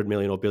next 100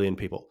 million or billion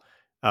people.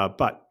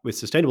 But with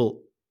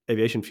sustainable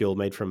aviation fuel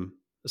made from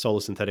a solar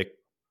synthetic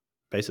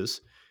basis,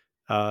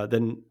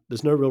 then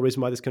there's no real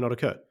reason why this cannot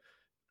occur.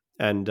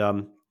 And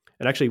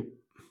actually,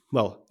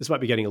 well, this might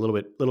be getting a little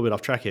bit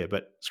off track here,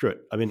 but screw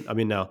it. I'm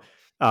in now.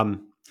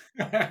 In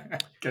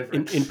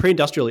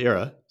pre-industrial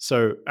era,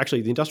 so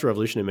actually the Industrial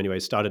Revolution in many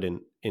ways started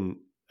in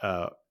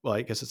well,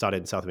 I guess it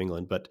started in south of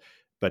England, but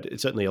it,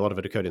 certainly a lot of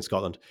it occurred in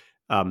Scotland.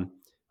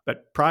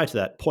 But prior to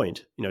that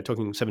point,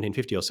 talking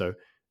 1750 or so,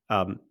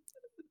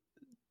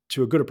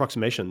 to a good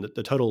approximation, that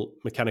the total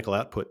mechanical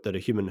output that a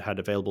human had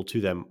available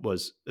to them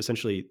was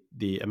essentially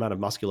the amount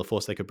of muscular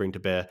force they could bring to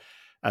bear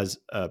as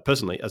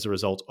personally as a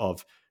result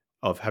of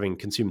having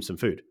consumed some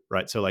food,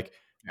 right? So like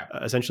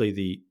essentially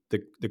the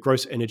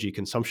gross energy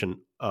consumption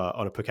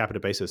on a per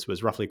capita basis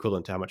was roughly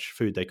equivalent to how much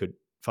food they could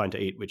find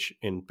to eat, which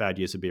in bad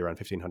years would be around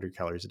 1,500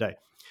 calories a day.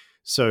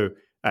 So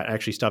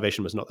actually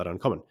starvation was not that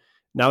uncommon.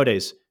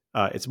 Nowadays,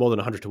 it's more than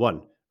 100 to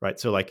 1, right?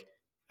 So like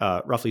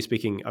roughly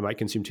speaking, I might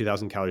consume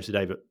 2,000 calories a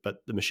day, but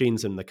the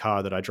machines in the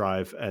car that I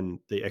drive and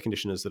the air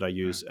conditioners that I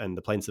use and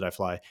the planes that I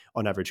fly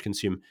on average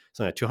consume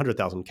something like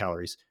 200,000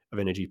 calories of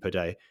energy per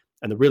day.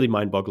 And the really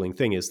mind-boggling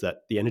thing is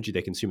that the energy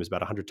they consume is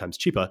about 100 times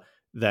cheaper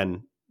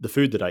than the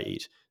food that I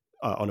eat.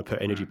 on a per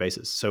energy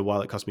basis. So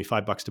while it costs me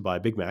 $5 to buy a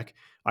Big Mac,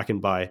 I can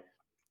buy,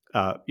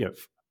 for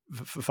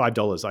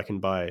 $5, I can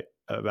buy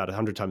about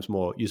 100 times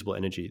more usable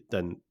energy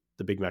than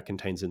the Big Mac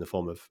contains in the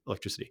form of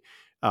electricity,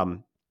 or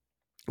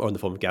in the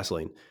form of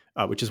gasoline,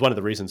 which is one of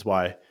the reasons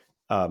why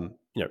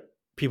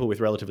people with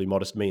relatively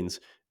modest means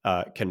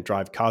can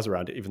drive cars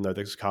around, even though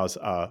those cars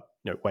are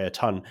weigh a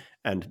ton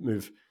and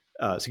move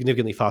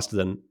significantly faster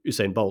than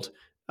Usain Bolt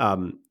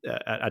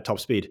at top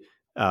speed,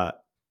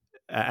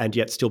 and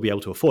yet still be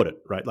able to afford it,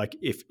 right? Like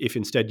if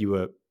instead you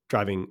were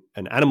driving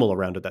an animal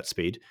around at that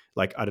speed,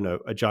 like I don't know,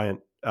 a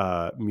giant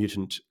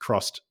mutant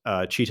crossed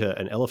cheetah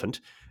and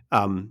elephant,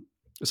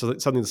 so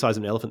something the size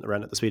of an elephant that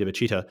ran at the speed of a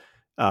cheetah,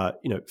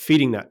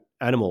 feeding that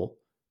animal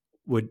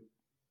would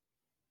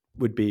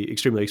be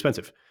extremely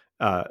expensive,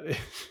 uh,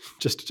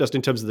 just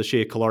in terms of the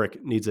sheer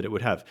caloric needs that it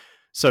would have.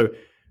 So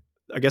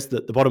I guess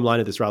the bottom line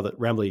of this rather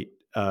rambly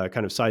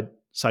kind of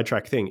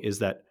sidetrack thing is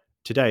that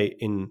today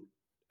in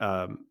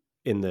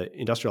the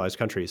industrialized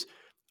countries,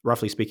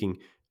 roughly speaking,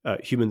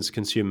 humans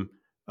consume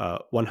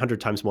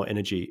 100 times more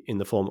energy in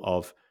the form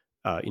of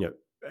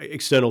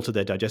external to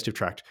their digestive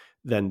tract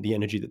than the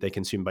energy that they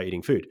consume by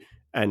eating food.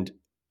 And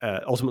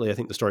ultimately, I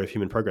think the story of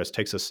human progress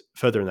takes us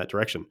further in that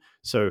direction.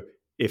 So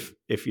if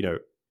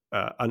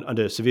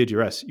under severe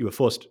duress, you were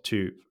forced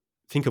to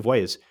think of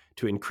ways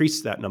to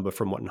increase that number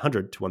from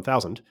 100 to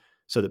 1,000,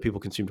 so that people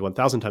consumed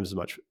 1,000 times as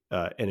much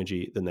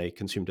energy than they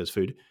consumed as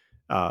food.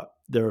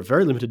 There are a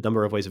very limited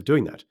number of ways of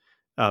doing that.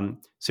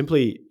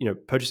 Simply,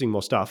 purchasing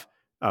more stuff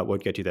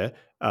won't get you there.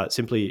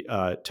 Simply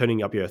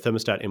turning up your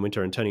thermostat in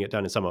winter and turning it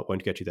down in summer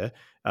won't get you there.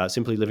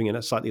 Simply living in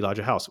a slightly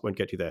larger house won't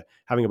get you there.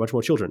 Having a bunch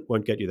more children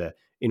won't get you there.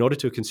 In order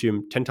to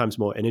consume 10 times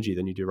more energy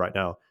than you do right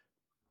now,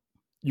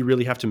 you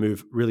really have to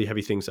move really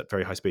heavy things at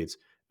very high speeds.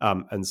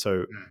 And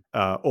so,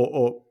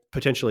 or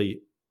potentially,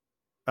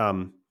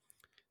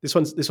 this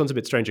one's a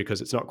bit stranger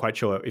because it's not quite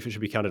sure if it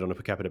should be counted on a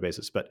per capita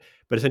basis. But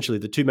essentially,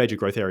 the two major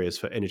growth areas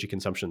for energy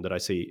consumption that I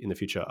see in the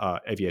future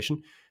are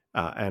aviation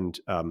and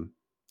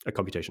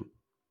computation.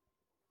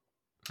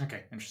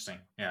 Okay, interesting.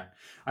 Yeah,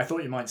 I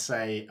thought you might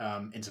say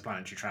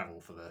interplanetary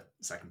travel for the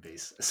second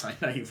piece. So I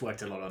know you've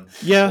worked a lot on,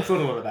 Yeah. thought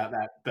a lot about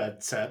that,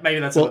 but maybe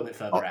that's a little bit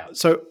further out.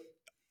 So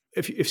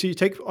if you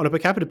take on a per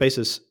capita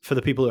basis for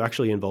the people who are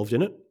actually involved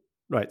in it,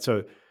 right?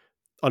 So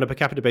on a per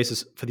capita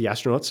basis for the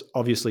astronauts,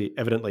 obviously,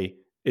 evidently,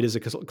 it is a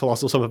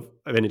colossal sum of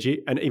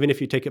energy. And even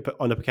if you take it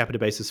on a per capita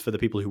basis for the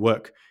people who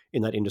work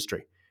in that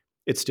industry,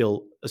 it's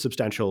still a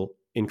substantial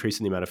increase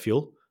in the amount of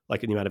fuel,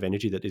 like in the amount of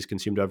energy that is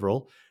consumed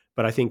overall.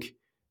 But I think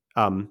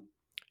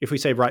if we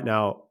say right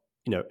now,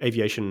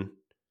 aviation's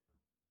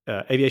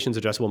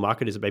addressable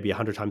market is maybe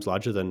 100 times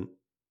larger than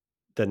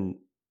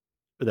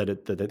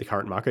the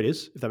current market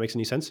is, if that makes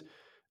any sense.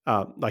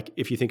 Like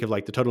if you think of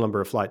like the total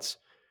number of flights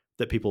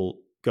that people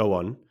go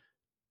on,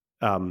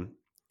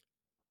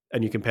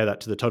 and you compare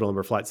that to the total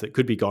number of flights that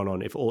could be gone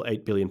on if all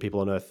 8 billion people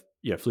on Earth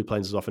flew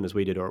planes as often as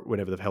we did or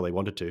whenever the hell they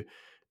wanted to,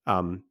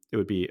 it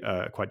would be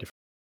quite different.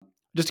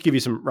 Just to give you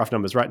some rough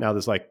numbers, right now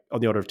there's like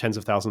on the order of tens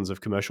of thousands of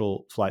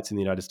commercial flights in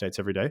the United States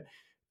every day.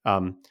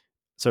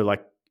 So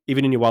like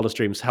even in your wildest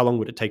dreams, how long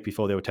would it take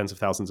before there were tens of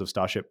thousands of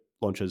Starship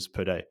launches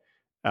per day?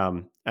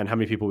 And how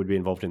many people would be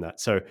involved in that?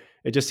 So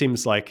it just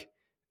seems like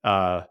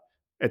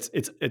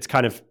it's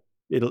kind of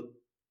it'll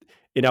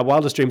in our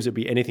wildest dreams it'd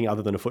be anything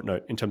other than a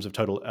footnote in terms of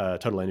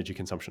total energy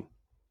consumption.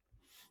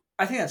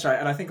 I think that's right,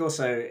 and I think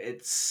also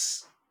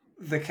it's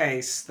the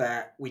case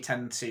that we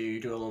tend to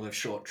do a lot of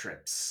short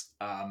trips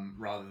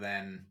rather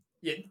than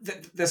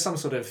there's some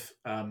sort of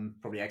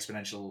probably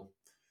exponential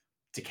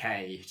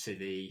decay to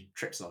the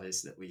trip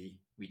size that we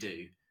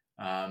do.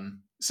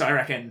 So I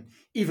reckon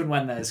even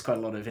when there's quite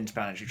a lot of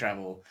interplanetary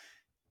travel,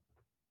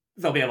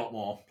 there'll be a lot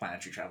more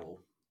planetary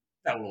travel.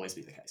 That will always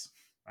be the case,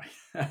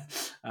 right?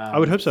 I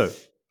would hope so.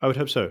 I would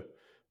hope so.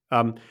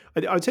 I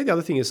would say the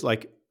other thing is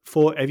like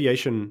for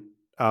aviation,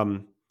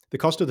 the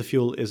cost of the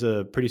fuel is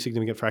a pretty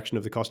significant fraction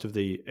of the cost of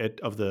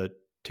the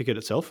ticket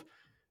itself,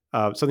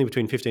 something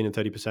between 15 and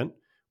 30%.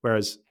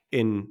 Whereas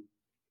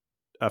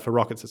for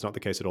rockets, that's not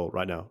the case at all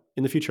right now.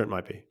 In the future, it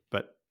might be,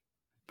 but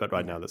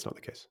right now, that's not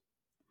the case.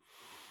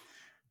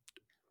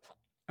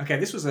 Okay,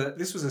 this was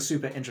a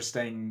super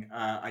interesting,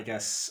 I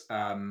guess,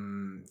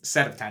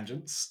 set of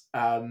tangents.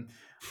 I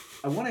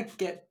want to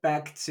get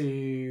back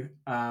to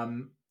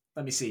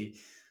let me see.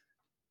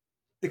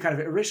 The kind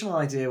of original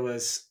idea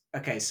was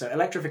okay. So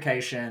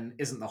electrification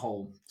isn't the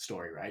whole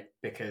story, right?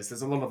 Because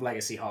there's a lot of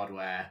legacy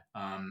hardware,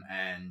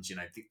 and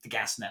the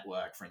gas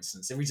network, for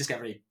instance. If we just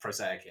get really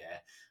prosaic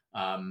here,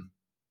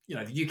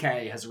 the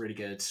UK has a really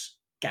good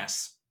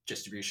gas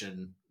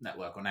distribution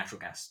network or natural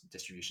gas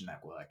distribution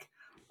network.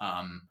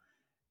 Um,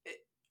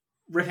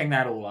 Ripping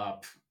that all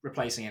up,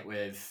 replacing it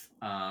with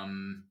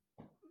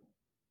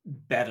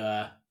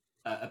better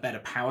a better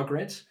power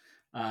grid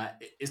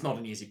is not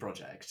an easy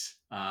project,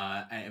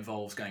 and it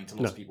involves going to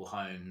lots of people's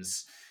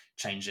homes,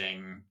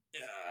 changing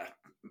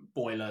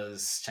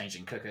boilers,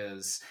 changing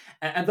cookers,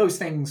 and those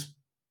things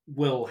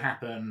will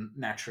happen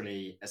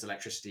naturally as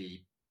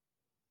electricity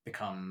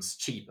becomes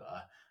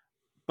cheaper.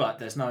 But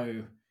there's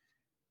no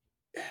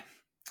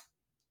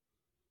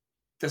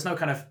there's no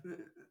kind of,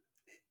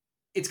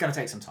 it's going to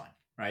take some time,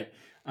 right?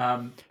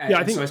 Yeah, I So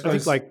I think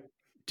suppose, like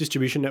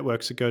distribution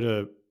networks that go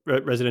to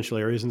residential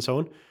areas and so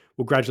on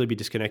will gradually be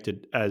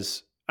disconnected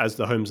as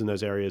the homes in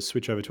those areas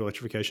switch over to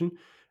electrification,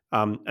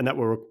 and that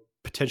will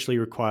potentially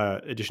require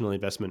additional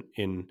investment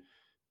in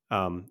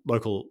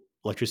local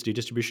electricity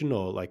distribution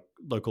or like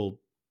local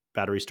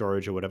battery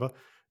storage or whatever.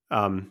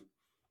 Um,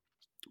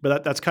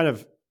 but that's kind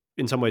of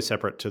in some ways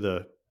separate to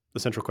the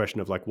central question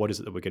of like what is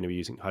it that we're going to be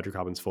using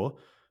hydrocarbons for,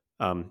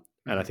 and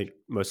I mhm, think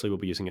mostly we'll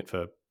be using it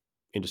for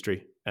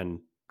industry and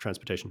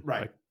transportation.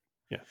 right. Like,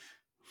 yeah.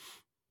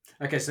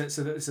 Okay, so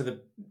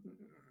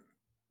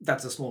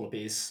that's a smaller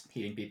piece,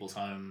 heating people's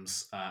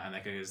homes, and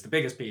that goes. The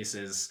biggest piece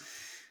is,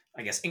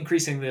 I guess,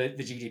 increasing the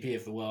GDP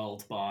of the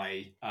world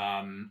by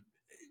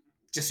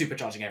just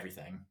supercharging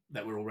everything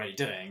that we're already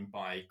doing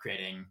by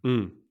creating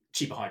Mm.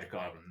 cheaper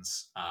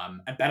hydrocarbons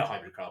and better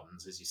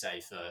hydrocarbons, as you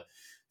say, for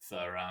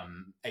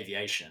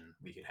aviation.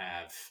 We could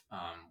have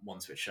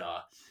ones which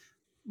are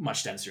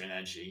much denser in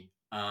energy.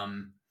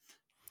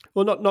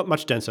 Well, not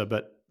much denser,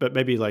 but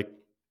maybe like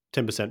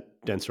 10%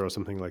 denser or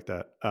something like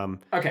that.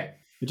 Okay.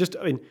 It just,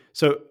 I mean,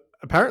 so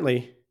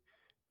apparently,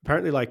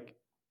 like,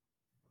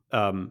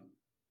 um,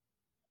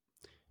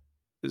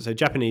 so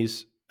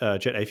Japanese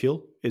jet A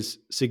fuel is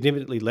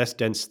significantly less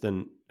dense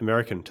than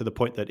American, to the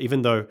point that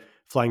even though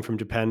flying from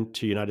Japan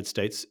to United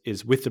States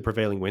is with the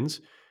prevailing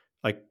winds,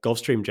 like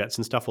Gulfstream jets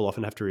and stuff will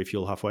often have to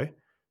refuel halfway,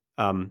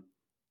 um,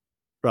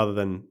 rather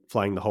than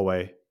flying the whole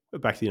way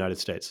back to the United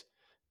States.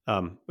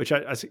 Which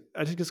I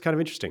think is kind of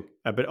interesting.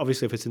 But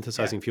obviously, if it's Yeah.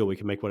 synthesizing fuel, we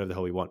can make whatever the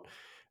hell we want.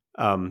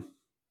 Um,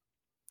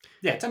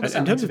 Yeah. ten and in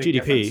percent terms makes a of big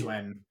difference GDP,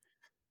 when.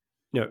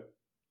 you know,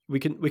 we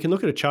can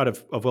look at a chart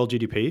of world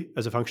GDP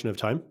as a function of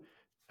time,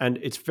 and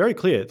it's very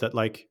clear that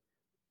like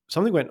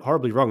something went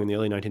horribly wrong in the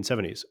early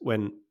 1970s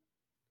when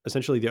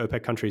essentially the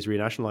OPEC countries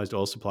renationalized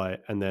oil supply,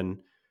 and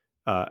then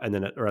at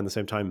around the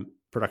same time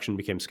production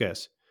became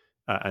scarce,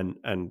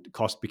 and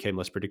cost became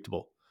less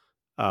predictable.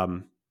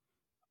 Um,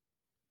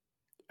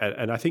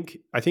 and I think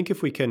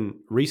if we can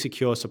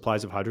resecure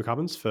supplies of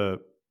hydrocarbons for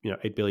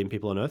 8 billion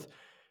people on Earth,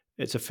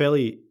 it's a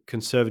fairly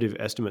conservative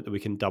estimate that we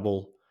can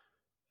double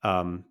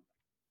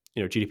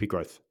GDP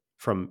growth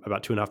from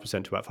about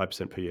 2.5% to about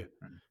 5% per year,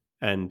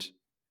 and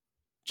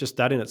just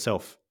that in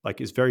itself like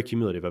is very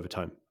cumulative over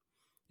time.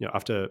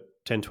 After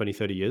 10, 20,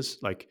 30 years,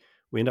 like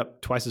we end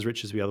up twice as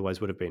rich as we otherwise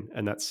would have been,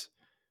 and that's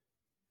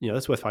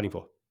worth fighting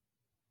for.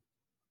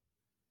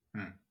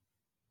 Hmm.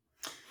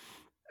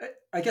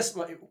 I guess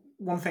like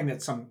one thing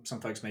that some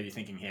folks may be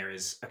thinking here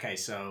is okay,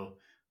 so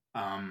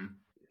um,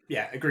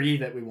 yeah, agree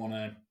that we want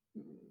to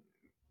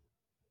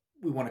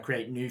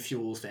create new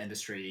fuels for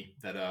industry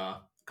that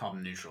are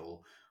carbon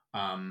neutral.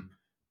 Um,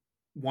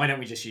 why don't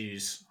we just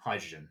use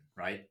hydrogen,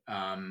 right?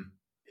 And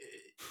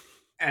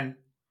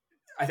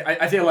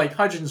I feel like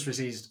hydrogen's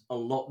received a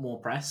lot more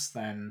press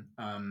than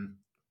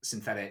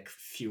synthetic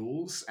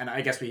fuels, and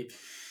I guess uh,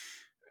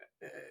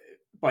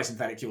 by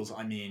synthetic fuels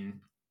I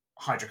mean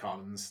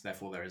hydrocarbons.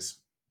 Therefore, there is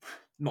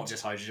not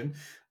just hydrogen.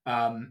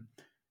 Um,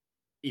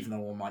 Even though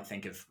one might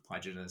think of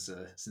hydrogen as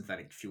a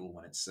synthetic fuel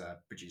when it's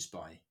produced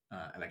by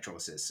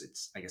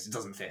electrolysis, I guess it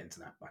doesn't fit into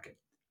that bucket.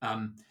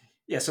 Um,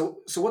 yeah. So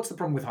what's the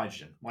problem with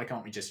hydrogen? Why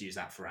can't we just use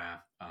that for our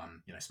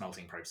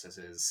smelting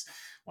processes?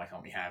 Why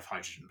can't we have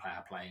hydrogen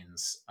power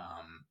planes,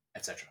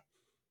 etc.?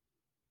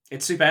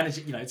 It's super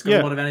energy. It's got a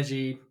Yeah, lot of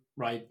energy,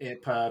 right?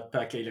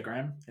 Per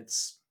kilogram.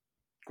 It's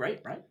great,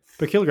 right?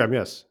 per kilogram,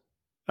 yes.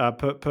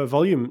 Per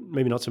volume,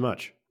 maybe not so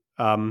much.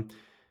 Um,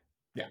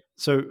 Yeah.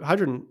 so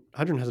hydrogen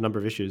has a number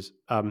of issues.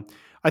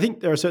 I think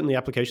there are certainly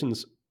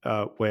applications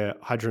where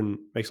hydrogen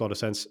makes a lot of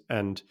sense,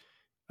 and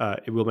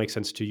it will make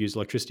sense to use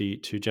electricity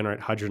to generate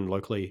hydrogen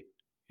locally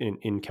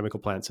in chemical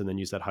plants, and then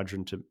use that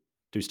hydrogen to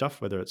do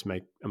stuff, whether it's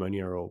make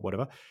ammonia or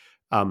whatever.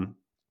 Um,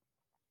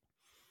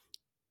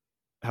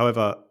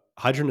 However,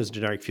 hydrogen as a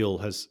generic fuel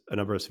has a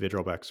number of severe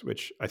drawbacks,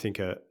 which I think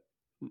are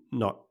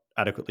not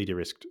adequately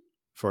de-risked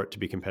for it to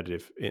be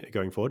competitive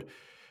going forward.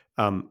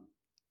 Um,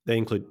 they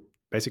include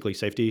basically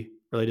safety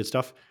related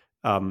stuff.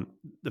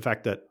 The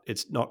fact that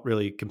it's not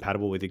really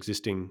compatible with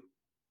existing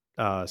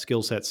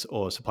skill sets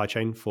or supply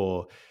chain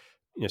for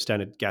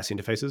standard gas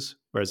interfaces.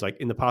 Whereas like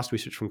in the past, we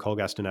switched from coal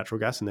gas to natural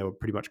gas, and they were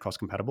pretty much cost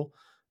compatible.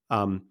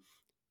 Um,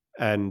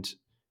 and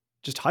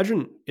just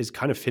hydrogen is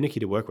kind of finicky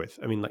to work with.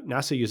 I mean, like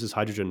NASA uses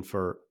hydrogen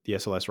for the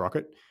SLS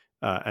rocket,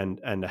 and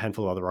a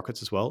handful of other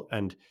rockets as well.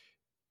 And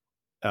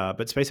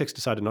but SpaceX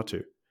decided not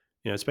to.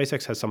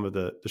 SpaceX has some of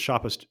the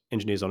sharpest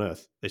engineers on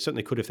Earth. They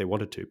certainly could if they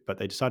wanted to, but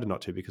they decided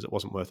not to because it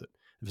wasn't worth it.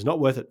 If it's not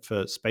worth it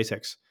for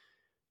SpaceX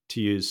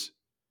to use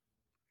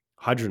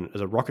hydrogen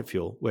as a rocket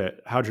fuel, where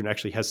hydrogen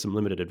actually has some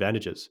limited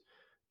advantages,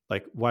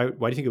 like why do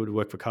you think it would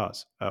work for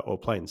cars or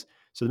planes?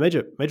 So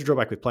the major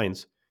drawback with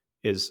planes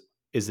is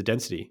the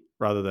density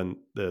rather than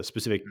the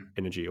specific Mm.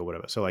 energy or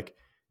whatever. So like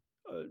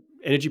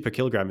energy per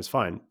kilogram is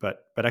fine,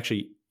 but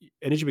actually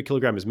energy per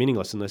kilogram is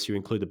meaningless unless you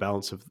include the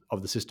balance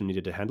of the system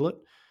needed to handle it.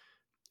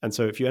 And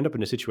so if you end up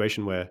in a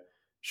situation where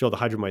sure, the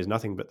hydrogen weighs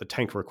nothing, but the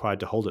tank required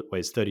to hold it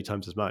weighs 30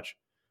 times as much.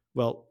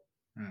 Well,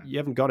 Mm. you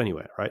haven't got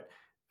anywhere, right?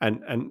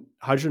 And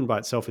hydrogen by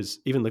itself is,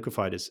 even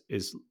liquefied,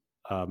 is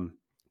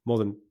more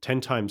than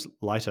 10 times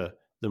lighter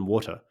than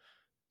water.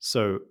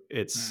 So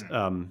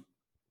Mm.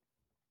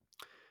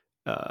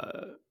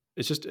 uh,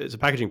 it's a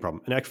packaging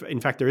problem. And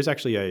in fact, there is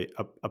actually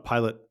a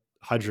pilot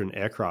hydrogen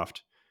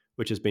aircraft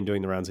which has been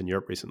doing the rounds in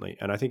Europe recently,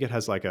 and I think it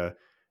has like a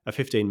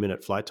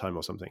 15-minute flight time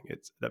or something.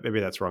 It's that maybe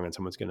that's wrong, and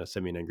someone's going to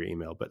send me an angry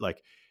email. But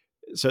like,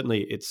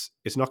 certainly, it's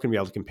not going to be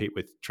able to compete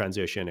with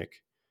transoceanic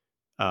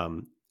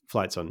um,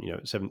 flights on,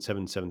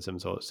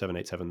 777s or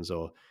 787s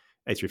or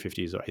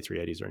A350s or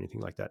A380s or anything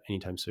like that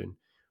anytime soon.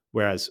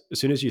 Whereas as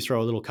soon as you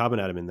throw a little carbon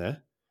atom in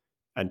there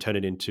and turn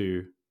it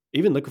into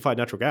even liquefied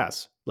natural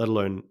gas, let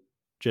alone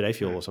jet A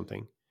fuel or Mm.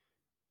 something,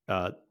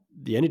 uh,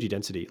 the energy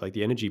density, like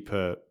the energy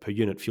per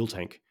unit fuel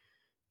tank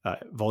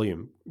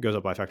volume, goes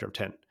up by a factor of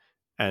 10.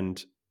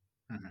 And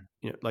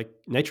Mm. like,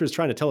 nature is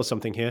trying to tell us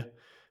something here.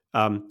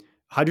 Um,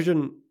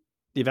 Hydrogen,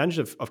 the advantage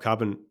of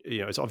carbon,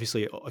 it's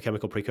obviously a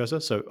chemical precursor.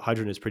 So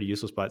hydrogen is pretty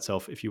useless by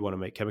itself if you want to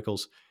make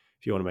chemicals,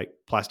 if you want to make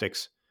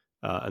plastics,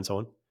 and so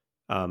on.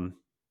 Um,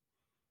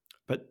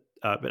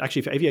 but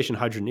actually, for aviation,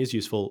 hydrogen is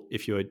useful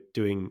if you're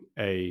doing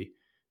a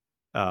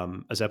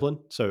Zeppelin.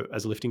 So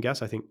as a lifting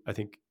gas, I think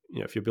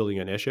if you're building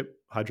an airship,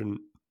 hydrogen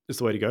is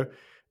the way to go.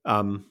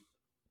 Um,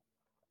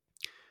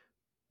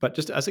 but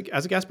just as a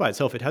gas by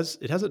itself, it has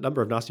a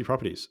number of nasty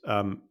properties.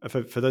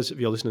 For those of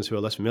your listeners who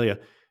are less familiar,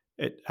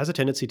 it has a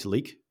tendency to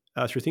leak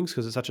through things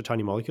because it's such a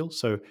tiny molecule.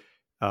 So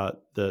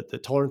the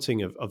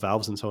tolerancing of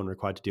valves and so on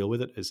required to deal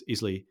with it is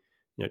easily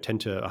 10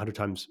 to 100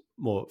 times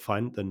more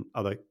fine than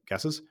other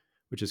gases,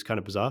 which is kind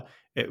of bizarre.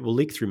 It will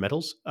leak through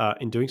metals.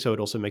 In doing so, it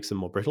also makes them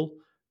more brittle.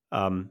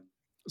 Um,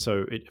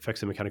 so it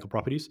affects their mechanical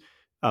properties.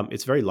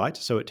 It's very light,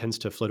 so it tends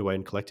to float away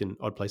and collect in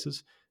odd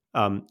places.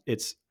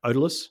 It's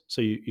odorless,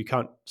 so you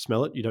can't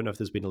smell it. You don't know if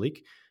there's been a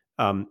leak.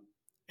 Um,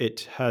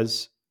 it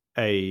has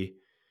a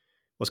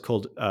what's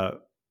called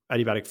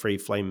adiabatic-free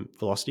flame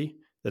velocity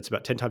that's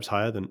about 10 times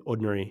higher than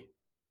ordinary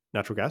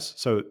natural gas.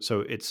 So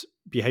its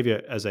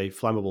behavior as a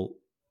flammable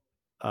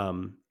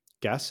um,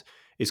 gas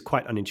is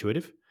quite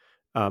unintuitive.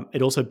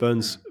 It also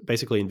burns Mm.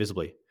 basically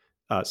invisibly.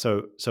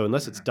 So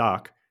unless it's Mm.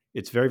 dark,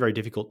 it's very, very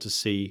difficult to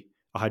see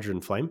a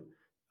hydrogen flame.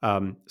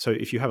 So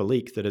if you have a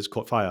leak that has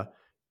caught fire,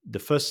 the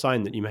first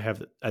sign that you may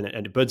have, and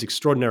it burns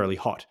extraordinarily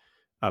hot,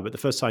 but the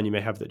first sign you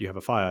may have that you have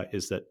a fire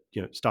is that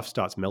stuff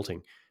starts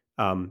melting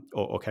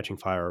or catching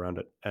fire around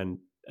it, and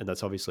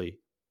that's obviously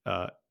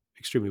uh,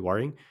 extremely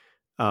worrying.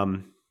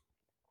 Um,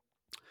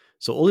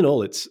 so all in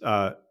all, it's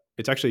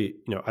actually,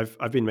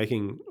 I've been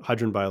making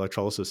hydrogen by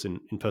electrolysis in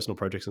personal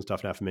projects and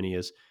stuff now for many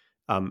years,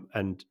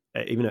 and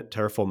even at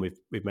Terraform,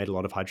 we've made a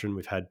lot of hydrogen.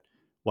 We've had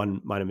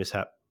one minor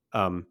mishap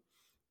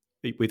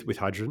with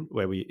hydrogen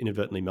where we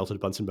inadvertently melted a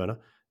Bunsen burner,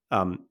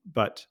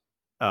 but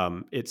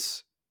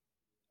it's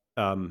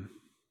um,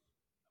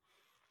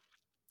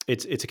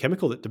 it's a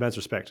chemical that demands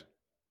respect,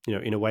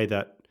 in a way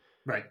that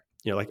Right.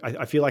 like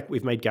I feel like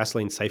we've made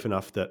gasoline safe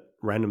enough that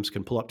randoms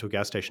can pull up to a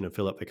gas station and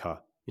fill up their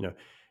car,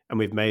 and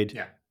we've made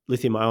Yeah.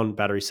 lithium ion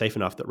batteries safe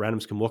enough that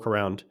randoms can walk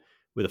around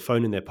with a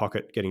phone in their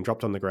pocket getting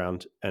dropped on the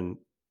ground, and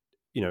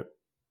you know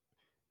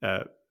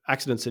uh,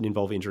 accidents that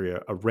involve injury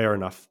are rare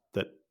enough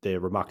that they're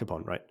remarked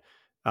upon, right?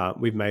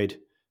 We've made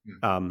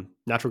Mm.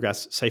 natural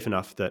gas safe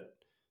enough that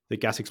the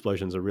gas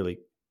explosions are really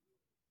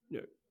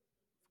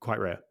quite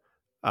rare.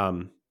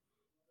 Um,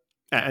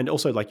 and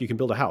also, like, you can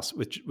build a house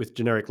with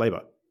generic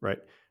labor, right?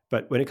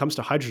 But when it comes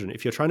to hydrogen,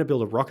 if you're trying to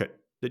build a rocket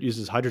that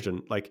uses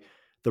hydrogen, like,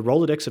 the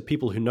Rolodex of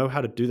people who know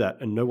how to do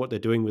that and know what they're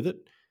doing with it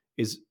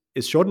is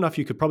short enough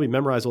you could probably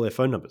memorize all their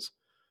phone numbers.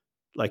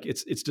 Like,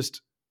 it's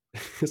just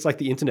it's like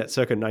the internet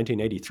circa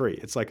 1983.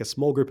 It's like a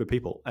small group of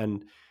people,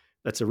 and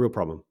that's a real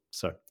problem.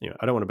 So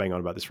I don't want to bang on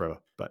about this forever,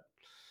 but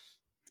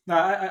No,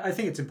 I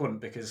think it's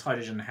important because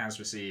hydrogen has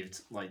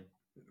received like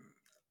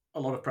a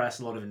lot of press,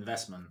 a lot of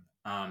investment,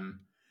 and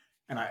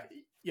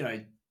you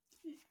know,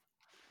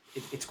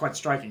 it's quite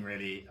striking,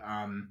 really.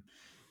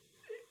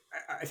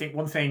 I think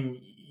one thing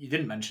you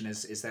didn't mention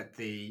is that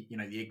the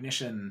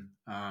ignition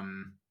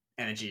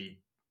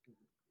energy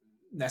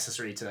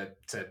necessary to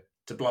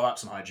blow up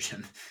some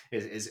hydrogen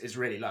is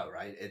really low,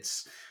 right?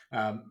 It's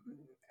um,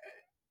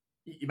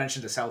 you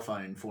mentioned a cell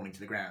phone falling to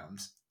the ground.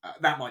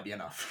 That might be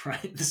enough,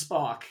 right? The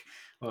spark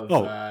of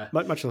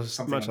much less,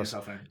 something much on your less.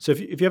 cell phone. So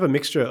if you have a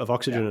mixture of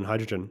oxygen Yeah. and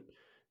hydrogen,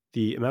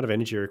 the amount of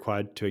energy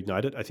required to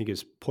ignite it, I think,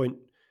 is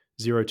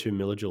 0.02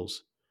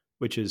 millijoules,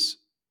 which is,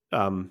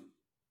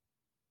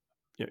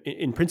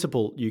 in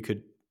principle, you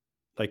could,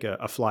 like,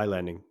 a fly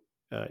landing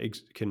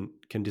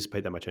can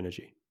dissipate that much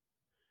energy,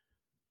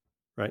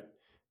 right?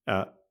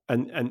 Uh,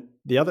 and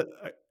the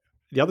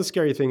other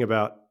scary thing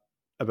about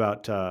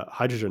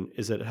hydrogen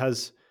is that it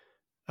has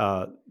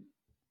uh,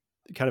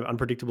 kind of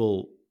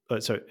unpredictable.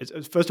 First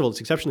of all, it's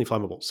exceptionally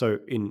flammable. So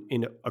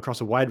in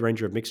across a wide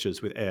range of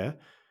mixtures with air,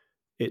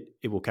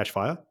 it will catch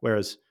fire,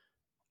 whereas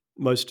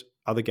most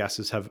other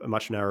gases have a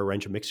much narrower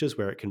range of mixtures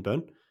where it can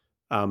burn.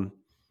 Um,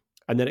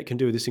 and then it can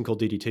do this thing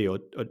called DDT,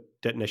 or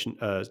detonation,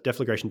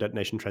 deflagration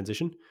detonation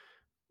transition,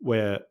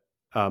 where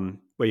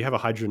you have a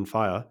hydrogen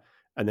fire,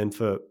 and then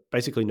for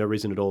basically no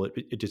reason at all,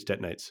 it just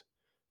detonates,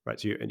 right?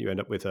 So you end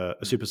up with a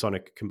Mm.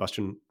 supersonic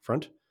combustion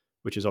front,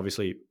 which is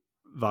obviously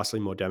vastly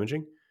more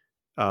damaging.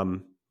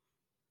 Um,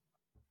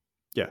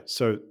 yeah,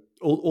 so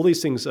all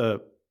these things are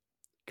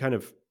kind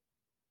of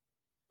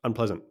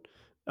unpleasant,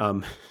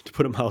 to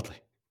put it mildly.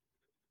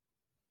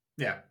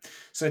 Yeah.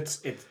 So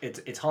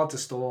it's hard to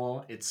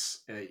store.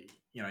 It's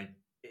you know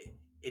it,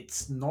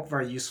 it's not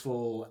very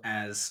useful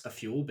as a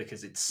fuel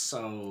because it's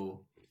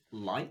so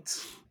light.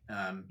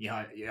 You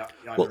Well, either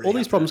all really these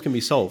have to problems can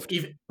be solved,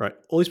 even right?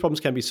 All these problems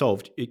can be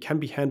solved. It can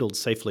be handled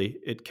safely.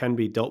 It can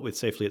be dealt with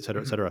safely, et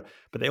cetera, et Mhm. cetera.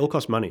 But they all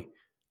cost money,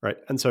 right?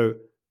 And so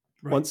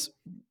Right. once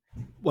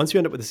once you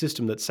end up with a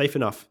system that's safe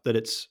enough that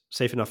it's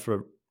safe enough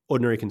for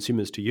ordinary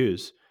consumers to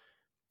use,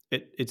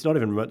 it's not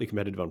even remotely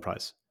competitive on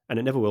price, and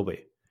it never will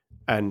be.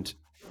 And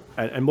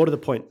and more to the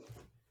point,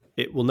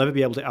 it will never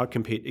be able to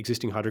outcompete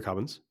existing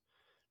hydrocarbons,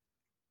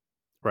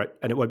 right?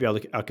 And it won't be able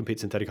to outcompete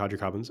synthetic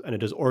hydrocarbons. And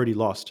it has already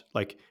lost.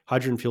 Like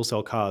hydrogen fuel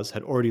cell cars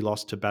had already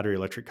lost to battery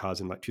electric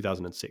cars in like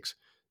 2006.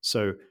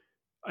 So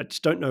I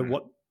just don't know Mm.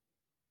 what.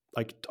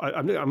 Like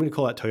I'm going to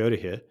call out Toyota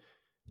here.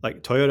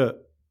 Like Toyota,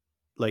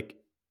 like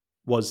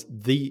was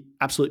the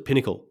absolute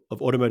pinnacle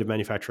of automotive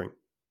manufacturing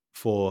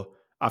for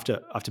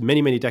after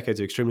many decades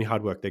of extremely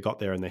hard work. They got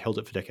there and they held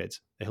it for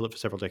decades. They held it for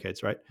several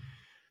decades, right?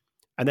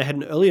 And they had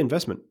an early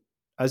investment,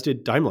 as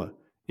did Daimler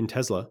in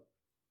Tesla,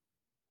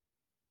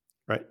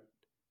 right?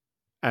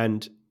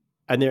 And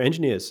their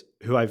engineers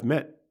who I've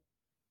met,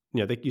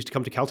 they used to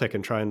come to Caltech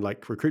and try and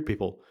like recruit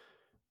people,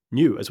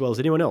 knew as well as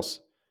anyone else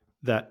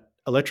that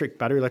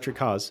battery electric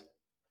cars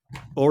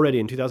already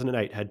in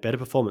 2008 had better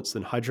performance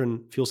than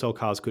hydrogen fuel cell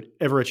cars could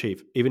ever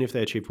achieve, even if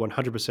they achieved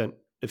 100%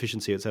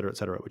 efficiency, et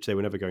cetera, which they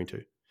were never going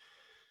to.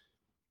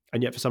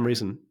 And yet, for some Mhm.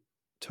 reason,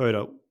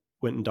 Toyota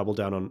went and doubled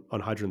down on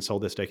hydrogen,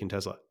 sold their stake in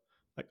Tesla.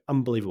 Like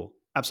unbelievable,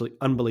 absolutely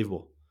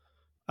unbelievable.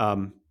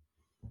 Um,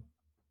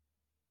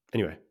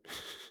 anyway,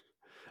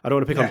 I don't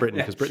want to pick on Yeah. Britain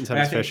Yeah. because Britain's I had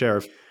mean, I its fair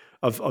think share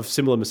of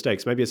similar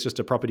mistakes. Maybe it's just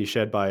a property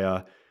shared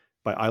by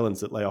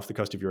islands that lay off the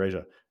coast of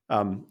Eurasia.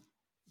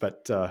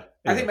 But I think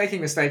anyway,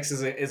 making mistakes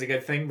is a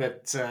good thing,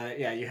 but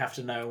yeah, you have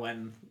to know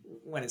when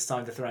it's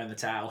time to throw in the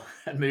towel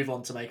and move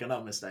on to make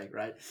another mistake,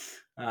 right?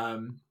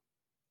 Um,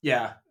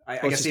 yeah, I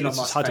well, guess Elon it's just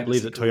Musk hard to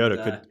believe famously that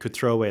called Toyota could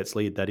throw away its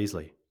lead that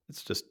easily.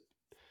 It's just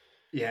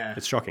yeah.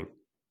 it's shocking.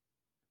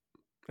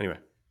 Anyway,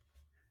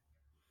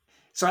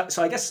 So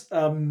I guess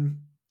I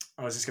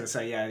was just going to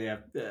say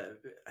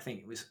I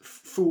think it was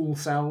fuel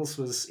cells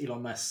was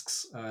Elon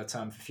Musk's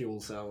term for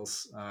fuel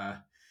cells,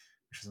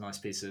 which was a nice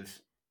piece of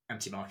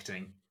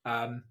anti-marketing.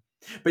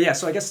 But yeah,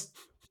 so I guess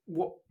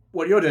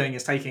what you're doing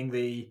is taking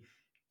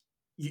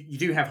you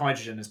do have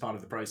hydrogen as part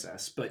of the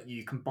process, but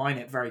you combine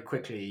it very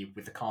quickly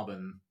with the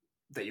carbon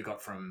that you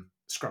got from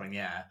scrubbing the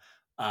air,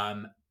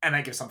 and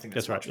that gives something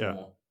that's that's right. much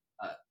Yeah. more,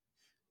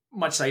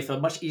 much safer,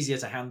 much easier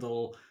to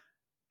handle.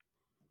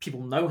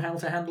 People know how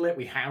to handle it.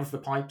 We have the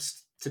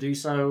pipes to do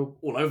so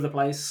all over the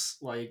place.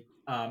 Like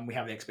we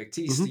have the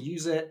expertise to Hmm.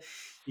 use it.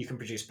 You can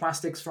produce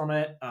plastics from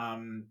it.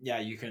 Yeah,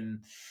 you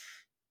can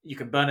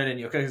burn it in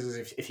your cookers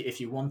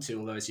if you want to.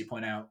 Although, as you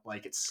point out,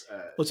 like it's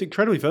Well, it's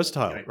incredibly you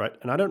versatile, know right?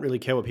 And I don't really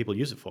care what people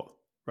use it for,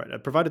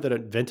 right? Provided they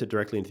don't vent it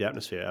directly into the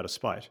atmosphere out of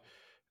spite,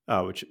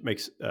 which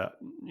makes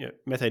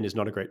methane is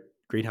not a great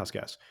greenhouse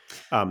gas.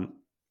 Um,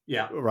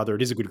 yeah or rather,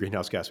 it is a good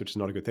greenhouse gas, which is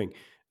not a good thing.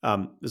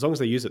 As long as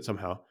they use it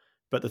somehow.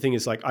 But the thing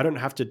is, like, I don't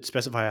have to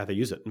specify how they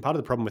use it. And part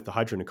of the problem with the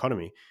hydrogen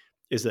economy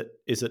is that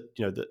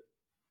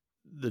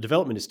the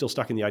development is still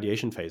stuck in the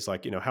ideation phase.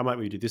 Like, how might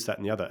we do this, that,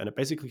 and the other? And it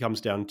basically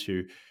comes down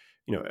to,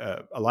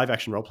 a live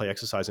action role play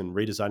exercise in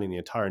redesigning the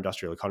entire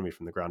industrial economy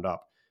from the ground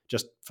up,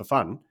 just for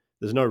fun.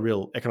 There's no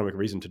real economic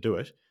reason to do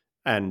it,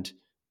 and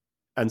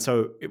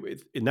so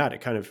in that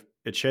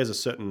it shares a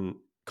certain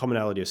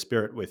commonality of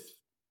spirit with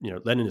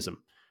Leninism,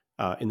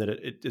 in that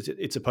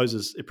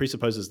it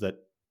presupposes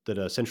that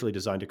a centrally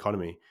designed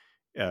economy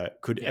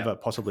could yeah ever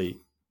possibly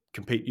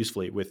compete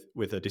usefully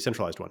with a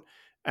decentralized one,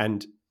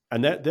 and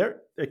that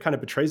there it kind of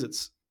betrays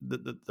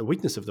the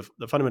weakness of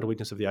the fundamental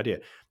weakness of the idea.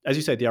 As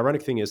you say, the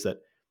ironic thing is that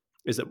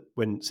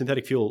when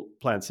synthetic fuel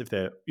plants, if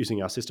they're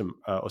using our system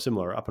or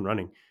similar, are up and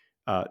running,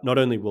 not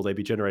only will they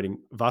be generating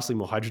vastly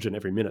more hydrogen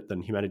every minute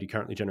than humanity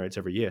currently generates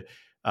every year,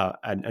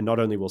 and not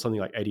only will something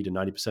like 80 to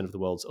 90% of the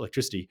world's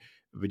electricity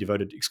be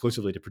devoted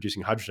exclusively to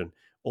producing hydrogen,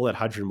 all that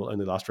hydrogen will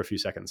only last for a few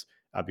seconds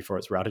before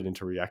it's routed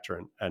into a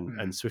reactor and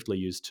mm, swiftly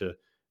used to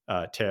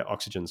tear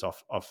oxygens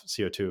off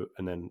CO2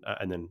 and then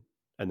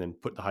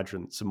put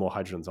some more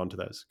hydrogens onto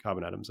those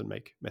carbon atoms and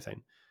make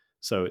methane.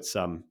 So it's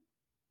an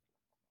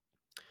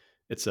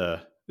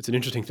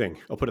interesting thing.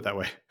 I'll put it that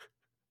way.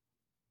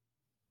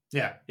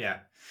 yeah.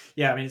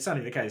 I mean, it's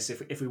certainly the case.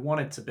 If we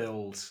wanted to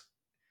build,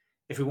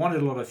 if we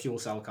wanted a lot of fuel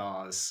cell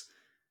cars,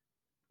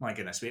 my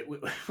goodness, we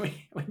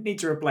need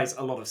to replace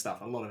a lot of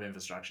stuff, a lot of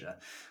infrastructure,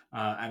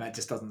 and that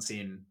just doesn't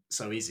seem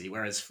so easy.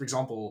 Whereas, for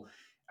example,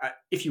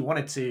 if you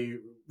wanted to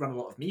run a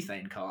lot of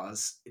methane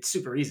cars, it's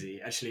super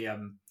easy. Actually,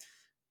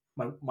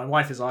 my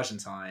wife is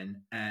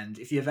Argentine, and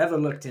if you've ever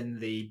looked in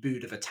the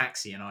boot of a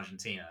taxi in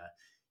Argentina,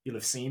 you'll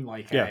have seen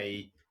like Yeah.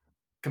 a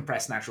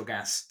compressed natural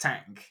gas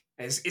tank.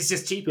 It's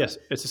just cheaper. Yes,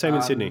 it's the same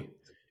in Sydney. Um,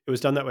 It was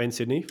done that way in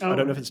Sydney. I oh,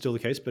 don't know if it's right. still the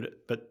case,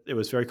 but it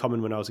was very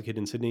common when I was a kid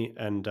in Sydney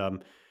and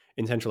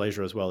in Central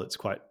Asia as well. It's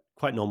quite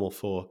normal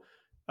for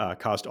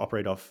cars to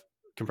operate off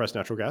compressed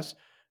natural gas.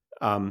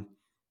 Um,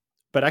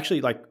 but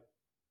actually, like,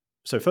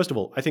 so first of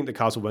all, I think the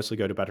cars will mostly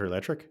go to battery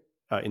electric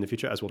in the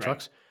future, as will Right.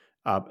 trucks.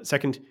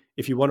 Second,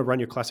 if you want to run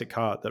your classic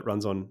car that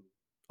runs on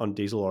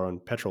diesel or on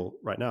petrol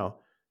right now,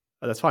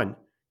 that's fine.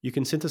 You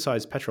can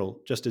synthesize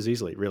petrol just as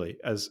easily, really,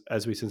 as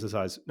we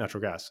synthesize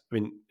natural gas. I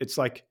mean, it's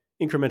like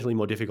incrementally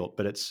more difficult,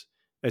 but it's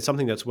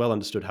something that's well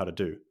understood how to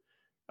do.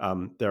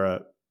 There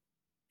are,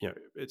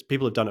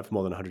 people have done it for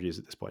more than 100 years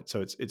at this point,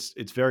 so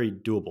it's very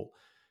doable.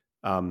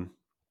 Um,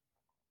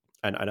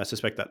 and I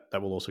suspect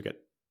that will also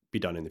be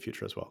done in the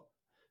future as well.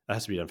 That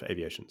has to be done for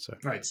aviation, so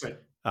Right. So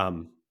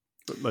um,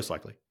 most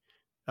likely.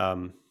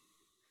 Um,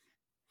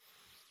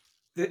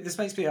 this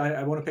makes me.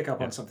 I want to pick up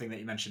yeah. on something that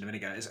you mentioned a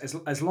minute ago.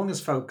 As long as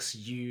folks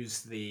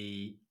use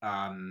the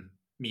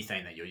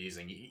methane that you're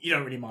using, you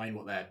don't really mind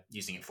what they're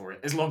using it for,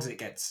 as long as it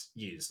gets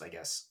used. I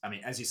guess. I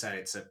mean, as you say,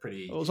 it's a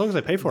pretty Well, as long as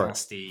they pay for it.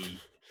 nasty.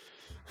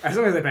 As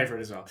long as they pay for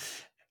it as well.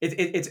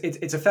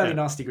 It's a fairly Yeah.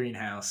 nasty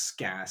greenhouse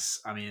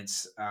gas. I mean,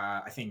 it's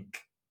I think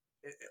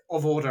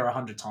of order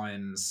 100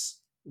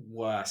 times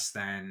worse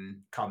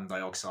than carbon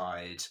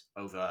dioxide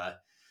over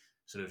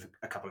sort of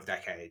a couple of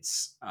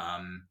decades.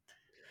 Yeah.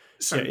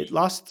 So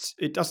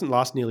It doesn't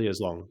last nearly as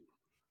long.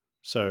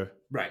 So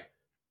right,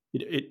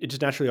 it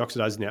just naturally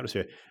oxidizes in the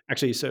atmosphere.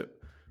 Actually, so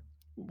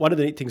one of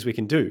the neat things we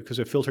can do, because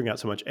we're filtering out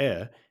so much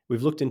air,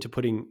 we've looked into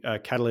putting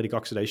catalytic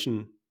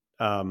oxidation,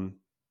 um,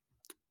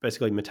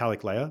 basically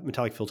metallic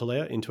filter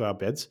layer into our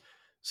beds,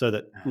 so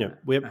that uh-huh,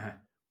 uh-huh.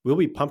 we'll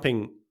be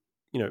pumping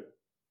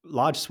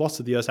large swaths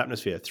of the Earth's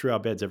atmosphere through our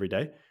beds every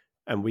day,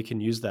 and we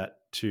can use that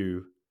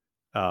to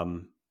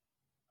um,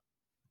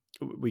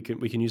 we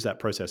can use that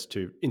process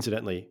to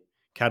incidentally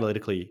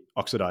catalytically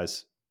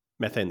oxidize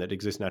methane that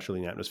exists naturally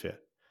in the atmosphere,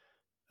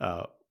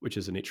 which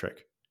is a neat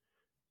trick.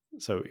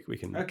 So we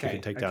can Okay,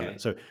 take down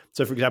that. okay,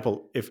 So for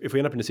example, if we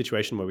end up in a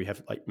situation where we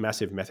have like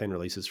massive methane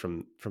releases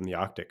from the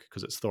Arctic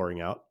because it's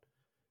thawing out,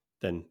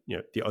 then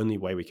the only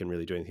way we can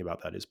really do anything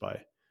about that is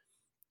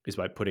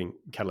by putting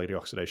catalytic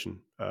oxidation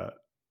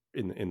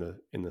in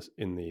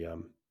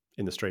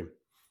the stream,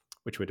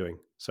 which we're doing.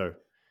 So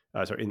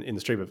sorry, in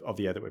the stream of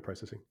the air that we're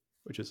processing,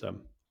 which is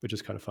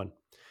kind of fun.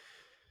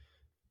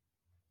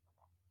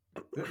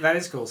 that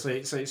is cool. So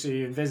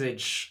you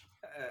envisage,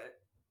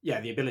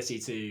 yeah, the ability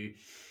to.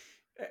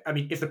 I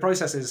mean, if the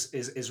process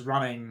is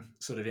running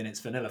sort of in its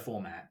vanilla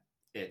format,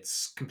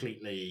 it's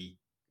completely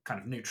kind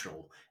of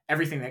neutral.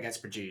 Everything that gets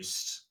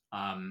produced,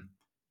 at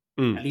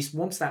Mm. least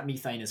once that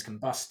methane is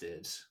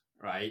combusted,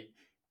 right,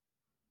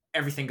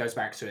 everything goes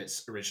back to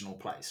its original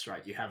place,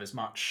 right? You have as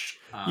much,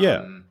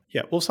 Yeah,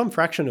 yeah. Well, some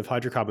fraction of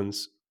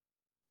hydrocarbons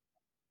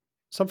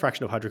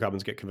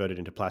get converted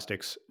into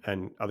plastics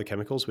and other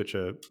chemicals, which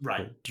are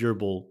right?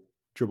 durable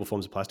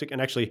forms of plastic.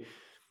 And actually,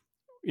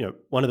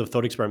 one of the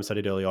thought experiments I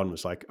did early on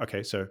was like,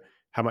 okay, so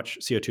how much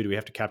CO2 do we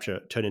have to capture,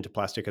 turn into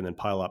plastic, and then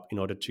pile up in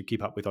order to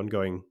keep up with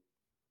ongoing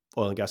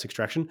oil and gas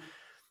extraction?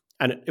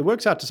 And it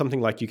works out to something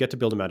like you get to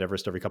build a Mount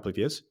Everest every couple of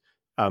years.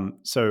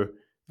 So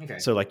Okay,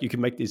 so like you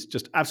can make these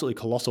just absolutely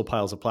colossal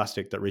piles of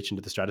plastic that reach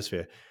into the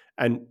stratosphere.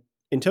 And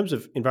in terms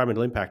of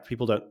environmental impact,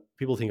 people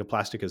think of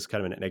plastic as kind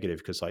of a net negative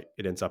because like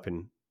it ends up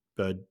in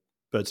bird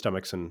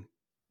stomachs and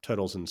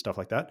turtles and stuff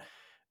like that.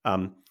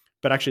 Um,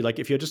 but actually, like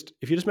if you're just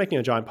making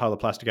a giant pile of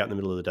plastic out in the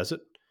middle of the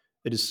desert,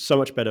 it is so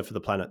much better for the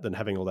planet than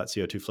having all that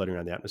CO2 floating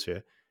around the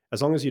atmosphere.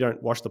 As long as you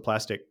don't wash the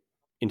plastic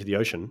into the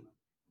ocean,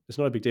 it's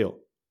not a big deal,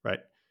 right?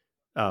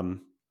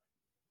 Um,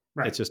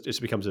 right. it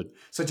just becomes a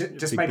So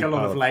just big make a lot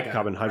pile of of Lego,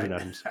 carbon hydrogen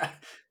right? atoms.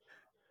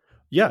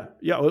 Yeah,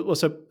 yeah. Well,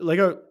 so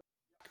Lego,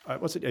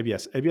 what's it?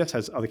 ABS. ABS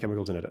has other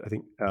chemicals in it. I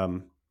think.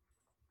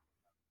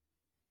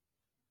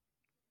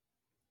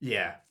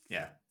 Yeah,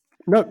 yeah.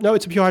 No, no,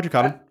 it's a pure Uh,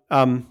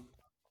 hydrocarbon.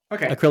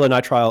 okay,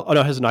 Acrylonitrile. Oh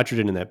no, it has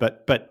nitrogen in there.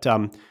 But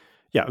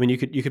yeah. I mean, you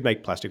could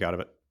make plastic out of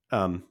it.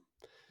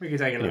 we could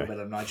take a little Anyway, bit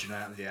of nitrogen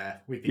out of the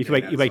air. We've been you can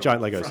doing make that you as make well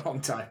giant for Legos. a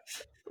long time.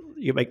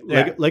 You make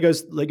Yeah,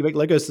 Legos. You make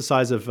Legos the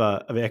size of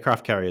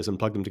aircraft carriers and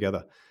plug them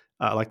together.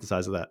 I like the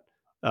size of that.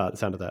 The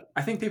sound of that.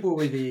 I think people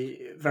will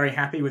be very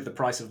happy with the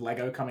price of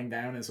Lego coming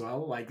down as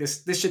well. Like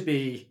this should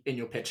be in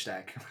your pitch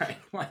deck, right?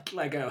 Like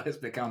Lego has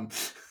become.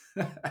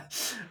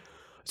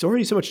 It's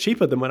already so much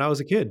cheaper than when I was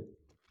a kid.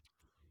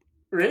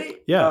 Really?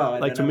 Yeah, Oh, I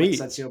like don't for know what me,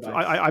 sets you're buying.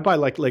 I buy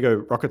like Lego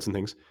rockets and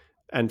things,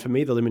 and for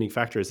me, the limiting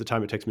factor is the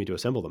time it takes me to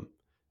assemble them.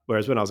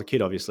 Whereas when I was a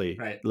kid, obviously,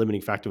 Right. the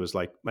limiting factor was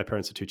like my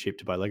parents are too cheap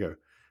to buy Lego.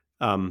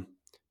 Um,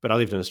 but I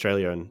lived in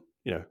Australia, and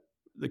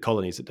the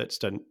colonies that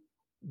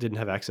didn't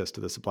have access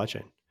to the supply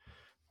chain.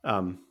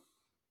 Um,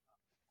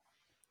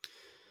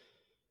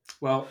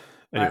 Well,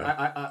 anyway,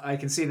 I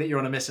can see that you're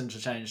on a mission to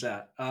change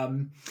that.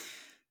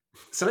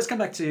 So let's come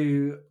back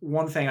to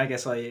one thing I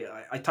guess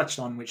I touched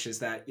on, which is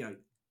that,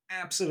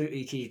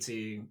 absolutely key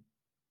to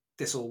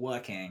this all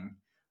working,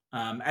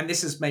 and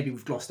this is maybe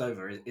we've glossed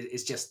over,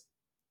 is just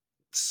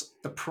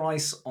the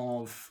price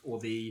of, or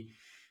the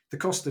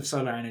cost of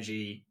solar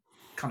energy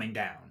coming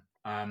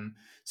down.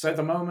 So at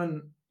the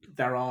moment,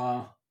 there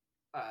are,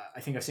 I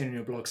think I've seen in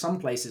your blog, some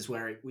places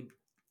where it would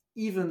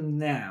even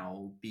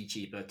now be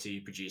cheaper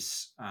to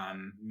produce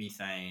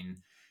methane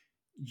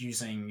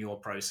using your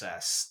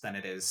process than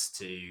it is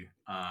to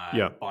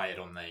Yeah. buy it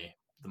on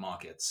the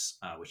markets,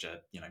 which are,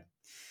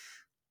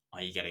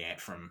 are you getting it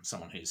from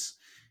someone who's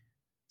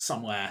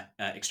somewhere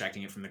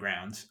extracting it from the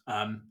ground?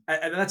 And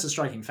that's a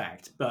striking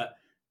fact. But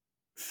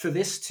for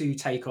this to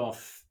take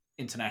off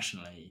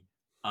internationally,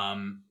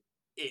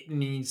 it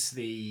needs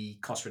the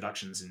cost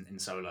reductions in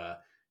solar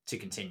to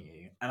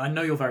continue. And I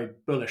know you're very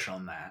bullish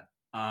on that.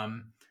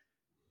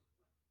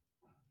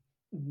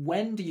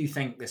 When do you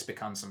think this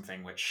becomes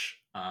something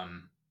which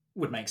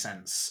would make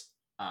sense?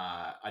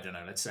 I don't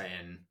know, let's say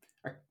in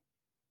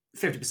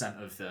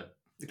 50% of the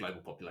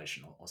global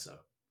population or so.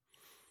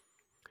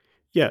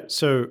 Yeah.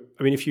 So,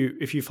 I mean, if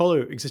you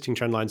follow existing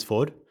trend lines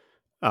forward,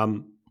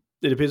 um,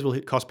 it appears we'll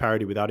hit cost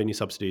parity without any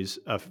subsidies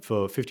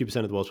for 50%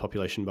 of the world's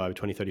population by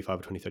 2035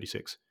 or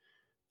 2036,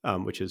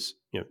 which is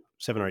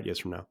 7 or 8 years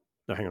from now.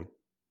 No, hang on,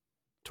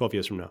 12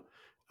 years from now.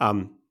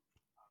 Um,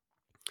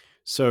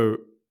 so,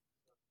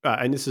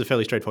 and this is a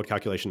fairly straightforward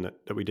calculation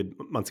that we did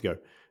months ago,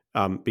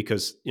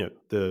 because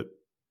the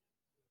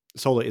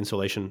solar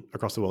installation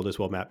across the world is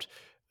well mapped.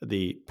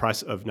 The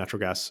price of natural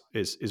gas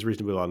is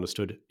reasonably well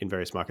understood in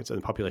various markets, and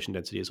the population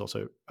density is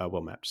also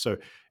well mapped. So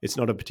it's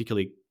not a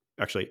particularly,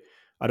 actually,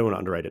 I don't want to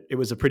underrate it. It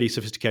was a pretty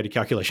sophisticated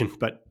calculation,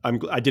 but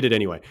I did it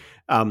anyway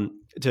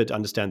to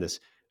understand this.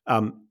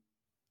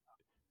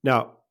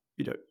 Now,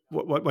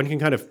 one can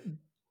kind of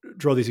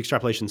draw these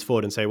extrapolations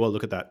forward and say, well,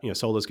 look at that.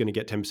 Solar is going to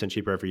get 10%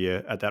 cheaper every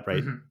year at that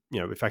rate.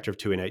 Mm-hmm. A factor of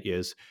 2 in 8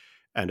 years,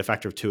 and a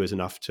factor of 2 is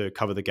enough to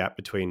cover the gap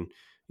between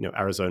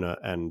Arizona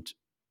and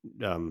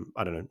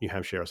I don't know, New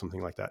Hampshire or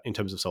something like that in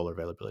terms of solar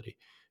availability.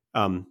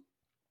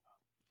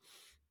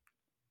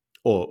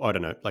 Or I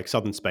don't know, like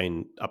southern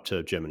Spain up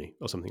to Germany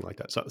or something like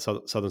that.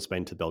 So, southern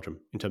Spain to Belgium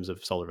in terms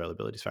of solar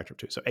availability is factor of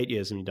 2. So 8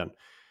 years and you're done.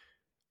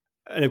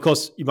 And of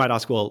course, you might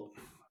ask, well,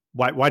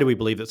 why do we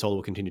believe that solar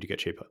will continue to get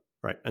cheaper,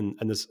 right? And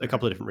there's a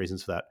couple of different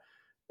reasons for that.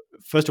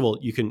 First of all,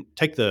 you can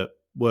take the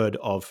word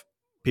of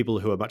people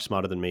who are much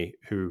smarter than me,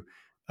 who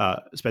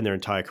spend their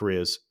entire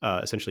careers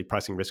essentially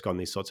pricing risk on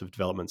these sorts of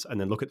developments, and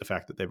then look at the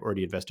fact that they've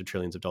already invested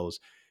trillions of dollars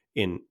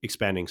in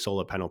expanding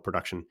solar panel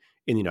production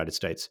in the United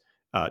States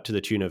to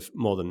the tune of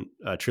more than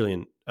a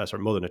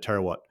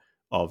terawatt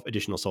of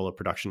additional solar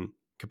production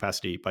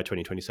capacity by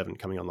 2027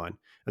 coming online.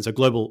 And so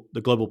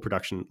the global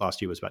production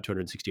last year was about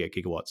 268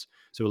 gigawatts.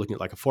 So we're looking at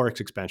like a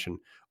 4x expansion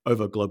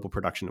over global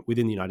production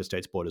within the United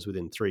States borders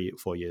within 3 or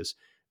 4 years,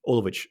 all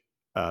of which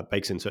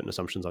bakes in certain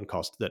assumptions on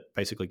cost that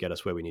basically get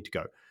us where we need to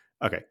go.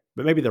 Okay,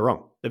 but maybe they're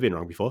wrong. They've been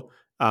wrong before.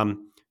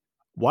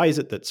 Why is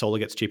it that solar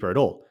gets cheaper at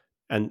all?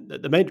 And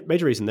the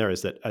major reason there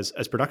is that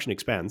as production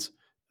expands,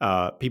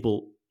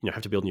 people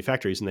have to build new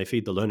factories, and they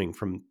feed the learning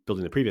from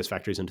building the previous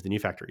factories into the new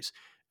factories.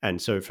 And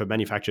so for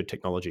manufactured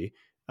technology,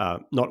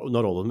 not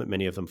all of them, but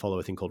many of them follow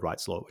a thing called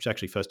Wright's law, which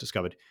actually first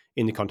discovered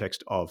in the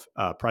context of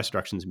price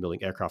reductions in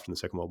building aircraft in the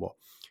Second World War.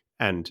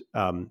 And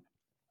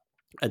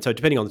so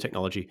depending on the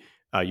technology,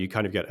 you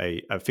kind of get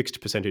a fixed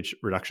percentage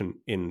reduction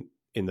in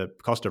the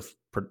cost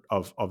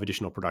of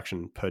additional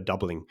production per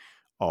doubling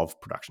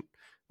of production.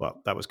 Well,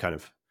 that was kind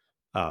of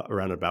a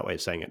roundabout way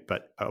of saying it,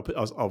 but I'll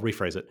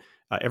rephrase it.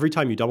 Every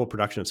time you double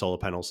production of solar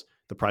panels,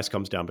 the price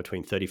comes down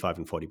between 35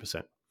 and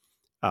 40%.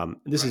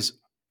 This Right. is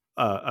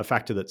a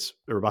factor that's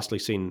robustly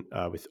seen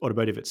with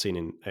automotive. It's seen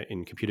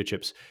in computer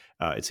chips.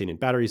 It's seen in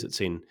batteries. It's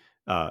seen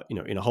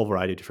in a whole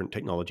variety of different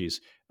technologies.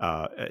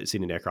 It's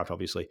seen in aircraft,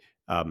 obviously.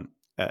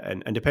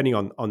 And depending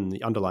on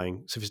the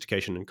underlying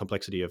sophistication and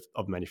complexity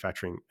of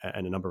manufacturing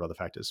and a number of other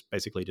factors,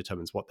 basically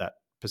determines what that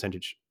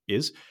percentage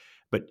is.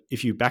 But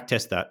if you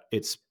backtest that,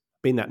 it's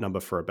been that number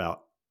for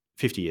about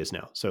 50 years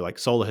now. So like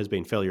solar has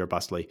been fairly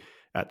robustly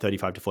at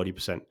 35 to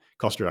 40%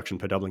 cost reduction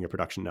per doubling of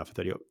production now for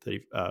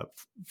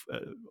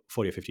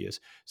 40 or 50 years.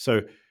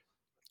 So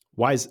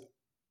why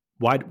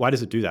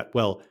does it do that?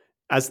 Well,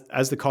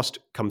 as the cost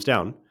comes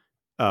down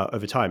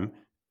over time,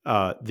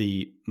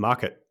 the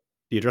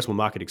addressable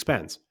market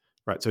expands,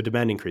 right? So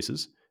demand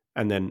increases,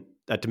 and then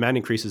that demand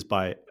increases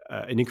by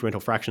an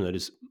incremental fraction that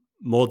is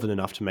more than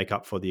enough to make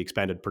up for the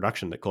expanded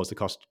production that caused the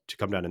cost to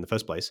come down in the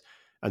first place.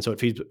 And so it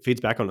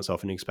feeds back on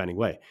itself in an expanding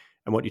way.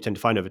 And what you tend to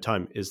find over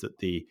time is that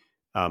the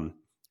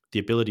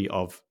ability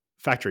of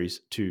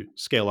factories to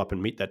scale up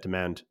and meet that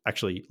demand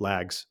actually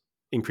lags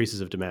increases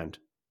of demand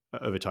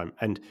over time.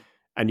 And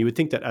you would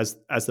think that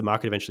as the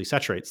market eventually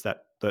saturates,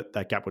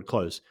 that gap would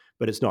close,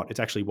 but it's not. It's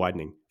actually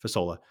widening for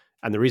solar.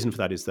 And the reason for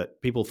that is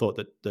that people thought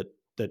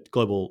that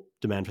global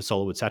demand for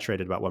solar would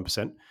saturate at about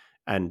 1%,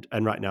 and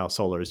right now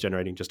solar is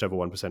generating just over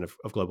 1%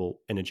 of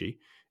global energy.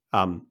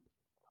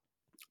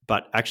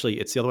 But actually,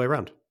 it's the other way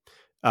around.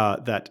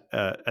 that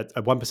at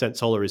 1%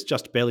 solar is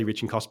just barely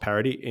reaching cost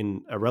parity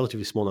in a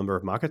relatively small number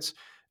of markets,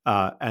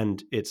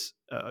 and its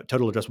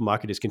total addressable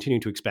market is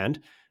continuing to expand.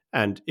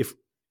 And if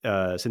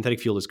synthetic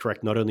fuel is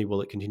correct, not only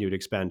will it continue to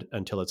expand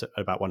until it's at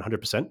about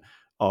 100%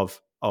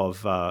 of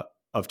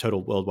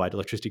total worldwide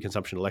electricity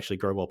consumption, it'll actually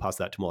grow well past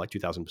that to more like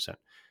 2,000%,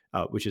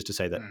 which is to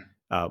say that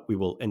we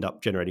will end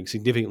up generating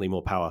significantly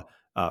more power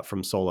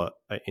from solar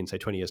in, say,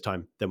 20 years'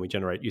 time than we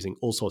generate using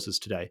all sources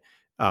today,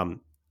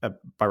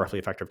 by roughly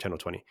a factor of 10 or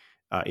 20,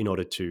 in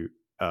order to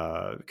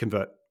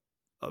convert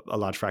a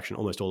large fraction,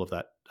 almost all of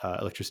that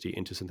electricity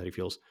into synthetic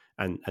fuels,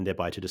 and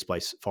thereby to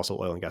displace fossil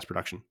oil and gas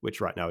production, which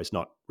right now is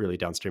not really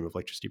downstream of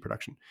electricity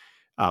production.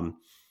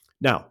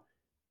 Now,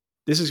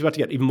 this is about to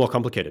get even more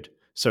complicated.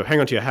 So hang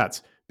on to your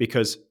hats,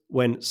 because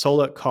when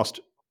solar cost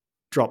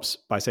drops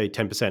by, say,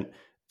 10%,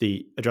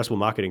 the addressable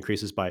market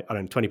increases by, I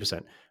don't know,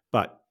 20%.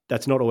 But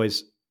that's not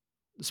always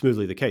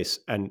smoothly the case.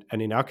 And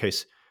in our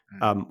case,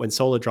 when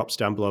solar drops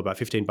down below about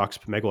 $15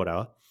 per megawatt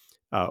hour,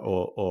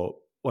 or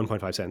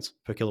 1.5 cents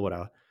per kilowatt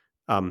hour,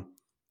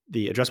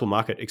 the addressable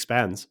market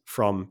expands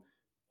from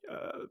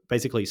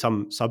basically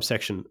some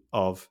subsection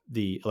of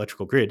the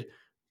electrical grid,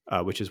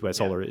 which is where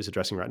solar is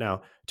addressing right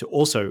now, to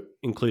also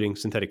including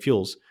synthetic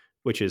fuels,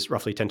 which is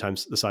roughly 10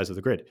 times the size of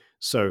the grid.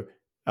 So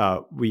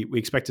we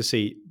expect to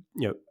see,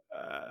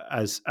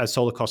 as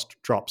solar cost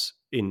drops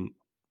in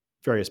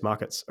various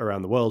markets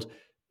around the world,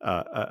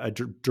 a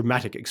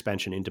dramatic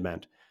expansion in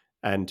demand.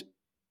 And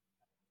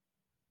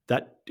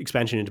that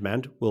expansion in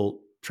demand will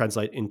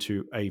translate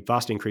into a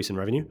vast increase in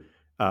revenue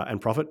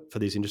and profit for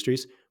these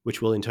industries,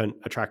 which will in turn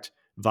attract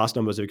vast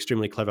numbers of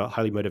extremely clever,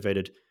 highly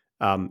motivated,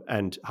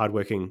 and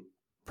hardworking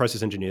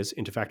process engineers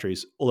into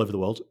factories all over the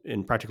world,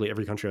 in practically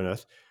every country on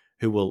Earth,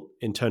 who will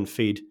in turn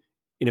feed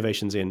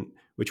innovations in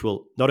which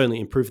will not only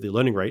improve the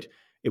learning rate,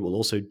 it will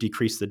also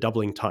decrease the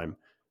doubling time.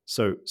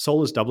 So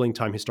solar's doubling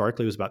time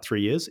historically was about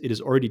 3 years. It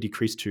has already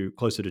decreased to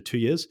closer to 2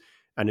 years,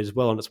 and is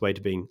well on its way to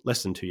being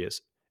less than 2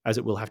 years, as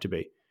it will have to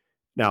be.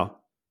 Now,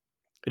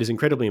 it is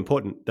incredibly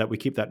important that we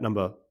keep that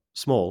number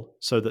small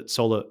so that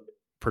solar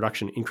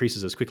production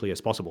increases as quickly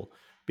as possible.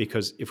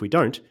 Because if we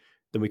don't,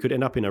 then we could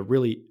end up in a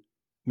really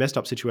messed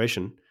up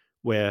situation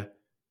where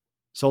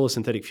solar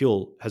synthetic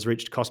fuel has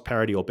reached cost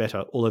parity or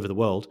better all over the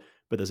world,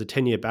 but there's a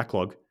 10-year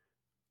backlog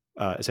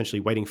essentially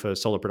waiting for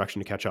solar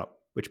production to catch up,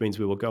 which means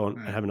we will go on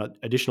and have an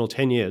additional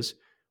 10 years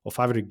or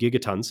 500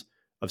 gigatons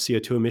of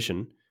CO2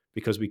 emission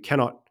because we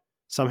cannot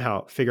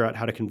somehow figure out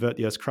how to convert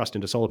the Earth's crust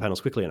into solar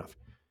panels quickly enough.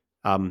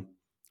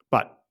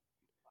 But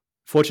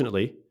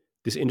fortunately,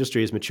 this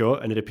industry is mature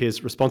and it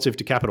appears responsive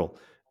to capital.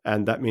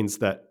 And that means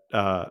that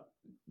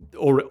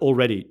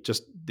already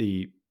just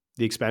the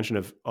expansion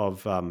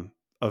of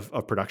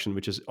production,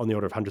 which is on the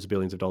order of hundreds of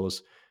billions of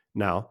dollars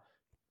now,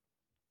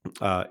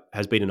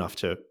 has been enough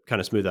to kind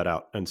of smooth that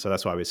out. And so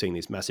that's why we're seeing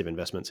these massive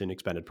investments in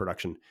expanded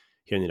production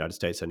here in the United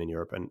States and in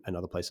Europe and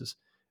other places.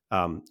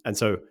 And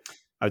so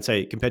I would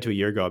say compared to a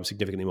year ago, I'm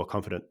significantly more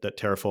confident that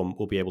Terraform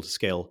will be able to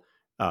scale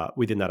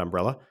within that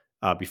umbrella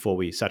before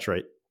we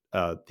saturate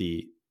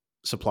the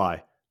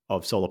supply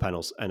of solar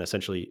panels and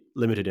essentially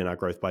limited in our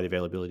growth by the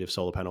availability of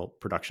solar panel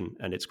production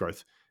and its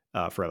growth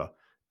forever.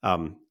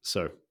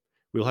 So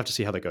we'll have to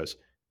see how that goes.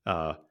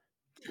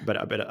 But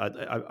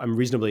I'm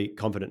reasonably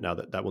confident now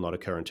that will not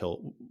occur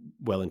until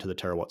well into the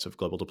terawatts of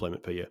global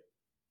deployment per year.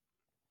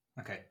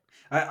 Okay.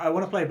 I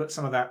want to play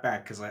some of that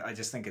back because I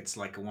just think it's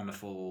like a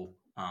wonderful,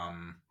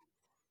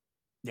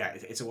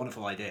 it's a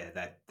wonderful idea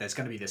that there's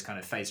going to be this kind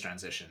of phase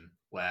transition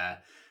where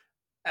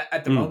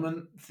at the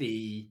moment,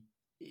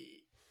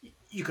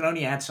 you can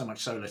only add so much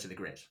solar to the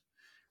grid,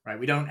 right?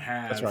 We don't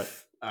have, that's right.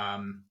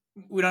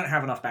 We don't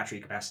have enough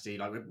battery capacity.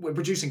 Like we're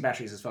producing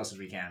batteries as fast as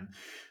we can,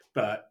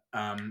 but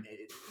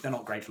they're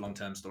not great for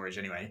long-term storage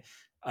anyway.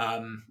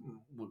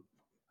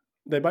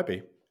 They might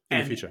be in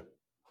the future.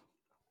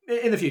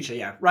 In the future,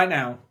 yeah. Right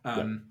now,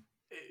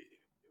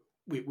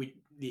 the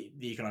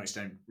economics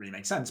don't really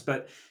make sense,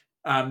 but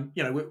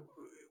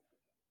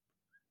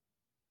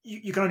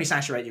you can only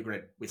saturate your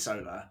grid with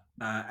solar,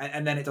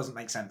 and then it doesn't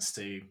make sense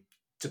to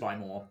buy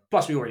more.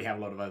 Plus, we already have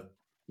a lot of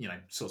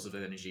source of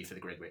energy for the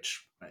grid,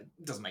 which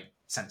doesn't make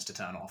sense to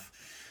turn off.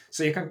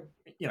 So you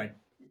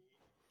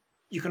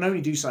can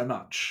only do so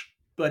much.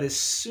 But as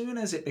soon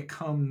as it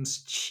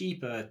becomes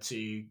cheaper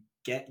to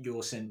get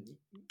your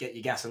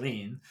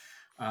gasoline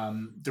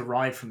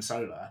derived from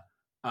solar,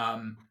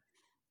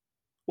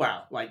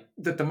 like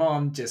the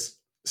demand just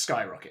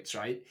skyrockets,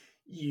 right?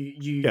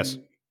 Yes.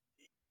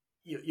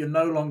 You're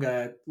no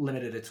longer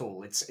limited at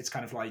all. It's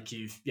kind of like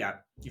you've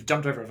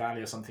jumped over a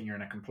valley or something. You're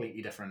in a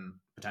completely different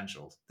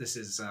potential. This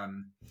is,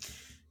 and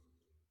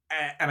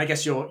I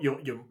guess your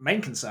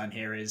main concern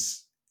here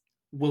is,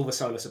 will the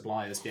solar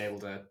suppliers be able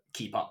to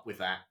keep up with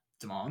that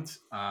demand?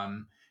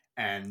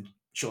 And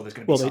sure, there's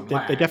going to be some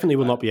lag. They definitely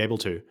will not be able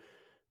to.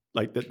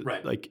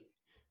 Right.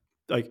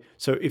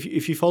 So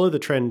if you follow the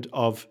trend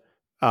of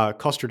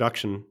cost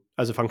reduction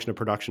as a function of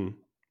production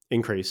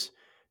increase,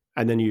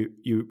 and then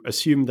you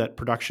assume that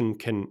production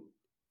can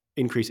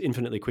increase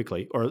infinitely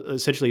quickly, or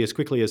essentially as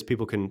quickly as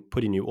people can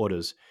put in new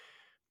orders,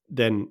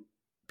 then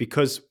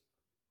because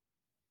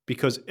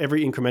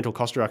every incremental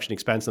cost reduction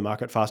expands the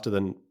market faster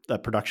than the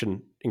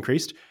production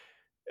increased,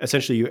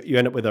 essentially you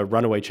end up with a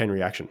runaway chain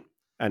reaction.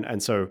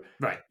 And so,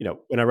 Right.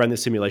 when I ran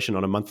this simulation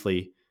on a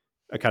monthly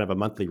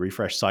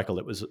refresh cycle,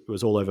 it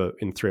was all over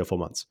in 3 or 4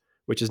 months,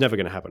 which is never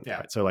going to happen. Yeah.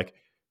 Right. So like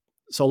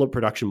solar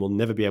production will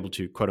never be able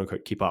to quote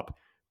unquote keep up.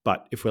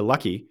 But if we're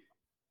lucky,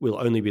 we'll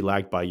only be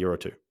lagged by a year or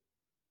two.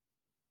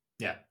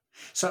 Yeah.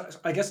 So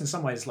I guess in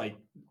some ways, like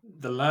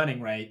the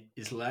learning rate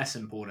is less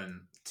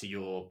important to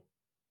your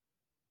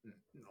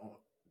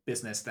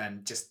business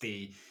than just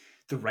the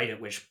rate at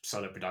which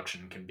solar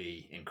production can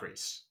be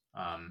increased.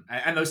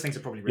 And those things are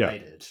probably Yeah.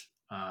 related.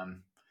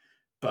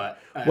 But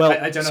Well,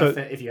 I don't know so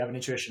if you have an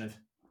intuition of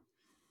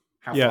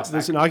how yeah, fast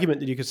there's that an could go. argument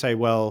that you could say,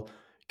 well,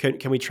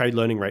 can we trade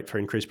learning rate for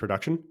increased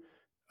production?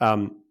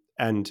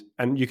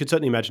 And you could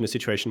certainly imagine a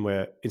situation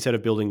where instead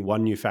of building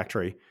one new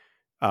factory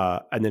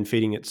and then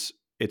feeding its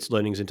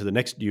learnings into the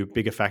next new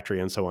bigger factory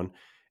and so on,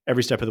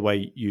 every step of the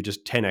way you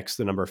just 10x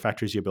the number of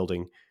factories you're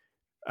building,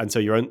 and so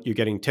you're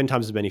getting 10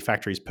 times as many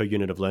factories per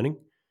unit of learning,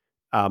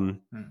 Hmm.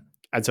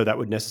 and so that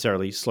would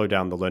necessarily slow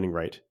down the learning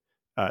rate,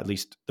 at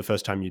least the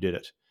first time you did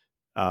it.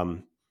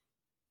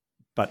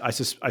 But I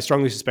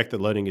strongly suspect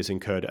that learning is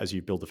incurred as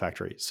you build the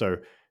factory. So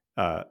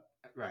uh,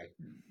 Right.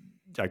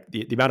 like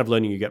the amount of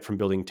learning you get from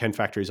building 10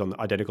 factories on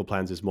identical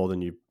plans is more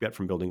than you get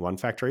from building one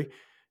factory,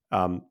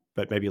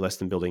 but maybe less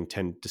than building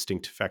 10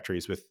 distinct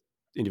factories with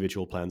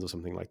individual plans or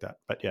something like that.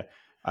 But yeah,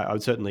 I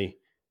would certainly,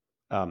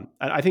 and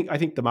I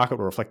think the market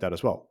will reflect that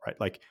as well, right?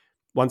 Like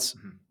once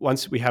Mhm.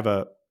 once we have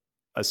a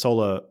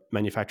solar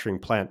manufacturing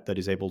plant that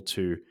is able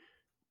to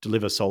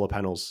deliver solar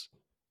panels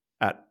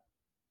at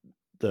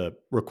the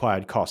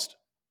required cost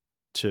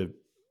to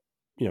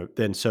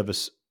then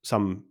service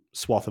some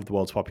swath of the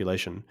world's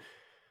population,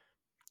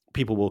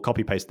 people will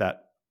copy paste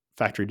that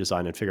factory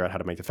design and figure out how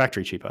to make the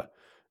factory cheaper,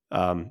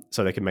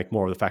 so they can make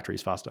more of the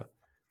factories faster,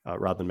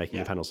 rather than making the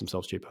Yeah. panels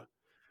themselves cheaper.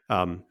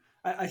 Um,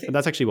 I and think.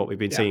 that's actually what we've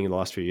been Yeah. seeing in the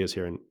last few years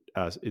here,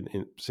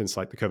 since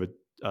like the COVID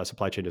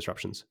supply chain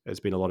disruptions.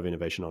 There's been a lot of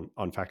innovation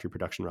on factory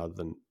production rather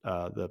than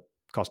the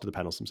cost of the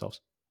panels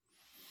themselves.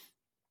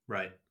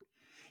 Right.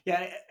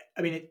 Yeah.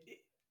 I mean,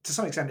 to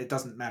some extent, it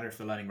doesn't matter if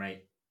the learning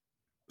rate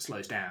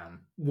slows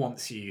down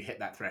once you hit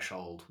that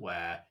threshold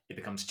where it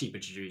becomes cheaper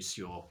to produce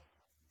your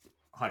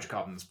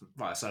hydrocarbons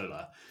via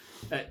solar.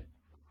 Uh,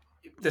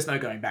 there's no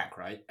going back,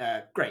 right?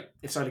 Great.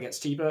 If solar gets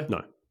cheaper,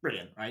 No.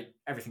 brilliant, right?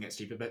 Everything gets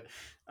cheaper. But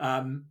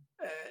um,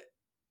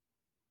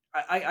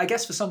 I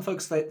guess for some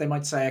folks, they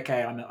might say,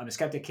 okay, I'm a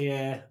skeptic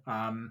here.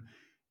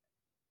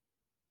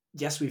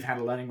 Yes, we've had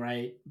a learning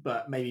rate,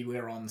 but maybe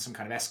we're on some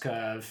kind of S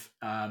curve.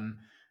 And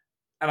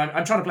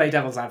I'm trying to play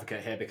devil's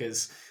advocate here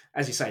because,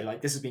 as you say,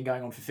 like this has been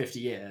going on for 50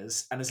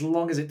 years, and as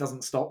long as it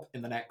doesn't stop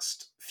in the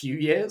next few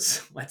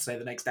years, let's say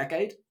the next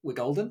decade, we're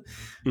golden.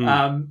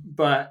 Mm.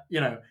 But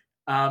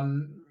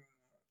um,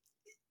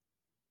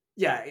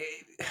 yeah,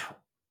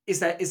 is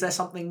there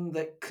something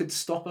that could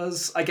stop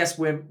us? I guess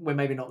we're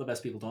maybe not the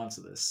best people to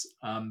answer this,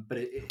 but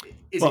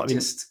is Well, it I mean,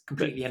 just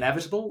completely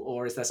inevitable,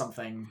 or is there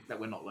something that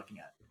we're not looking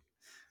at?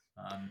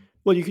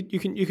 well, you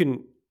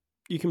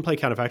can play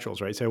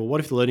counterfactuals, right? Say, well,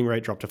 what if the learning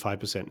rate dropped to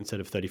 5% instead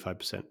of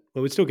 35%?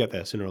 Well, we'd still get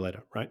there sooner or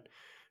later, right?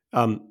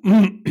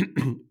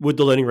 Would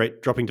the learning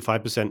rate dropping to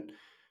 5%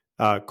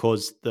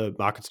 cause the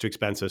markets to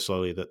expand so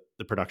slowly that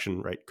the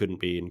production rate couldn't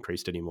be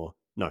increased anymore?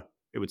 No,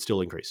 it would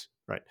still increase,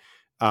 right?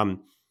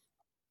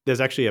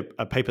 There's actually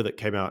a paper that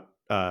came out,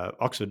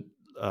 Oxford,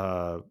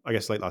 I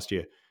guess late last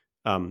year,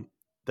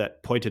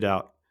 that pointed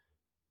out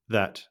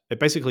that it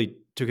basically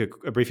took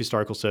a brief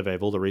historical survey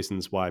of all the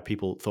reasons why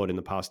people thought in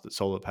the past that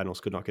solar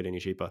panels could not get any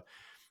cheaper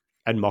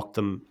and mocked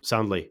them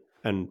soundly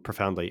and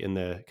profoundly in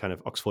their kind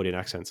of Oxfordian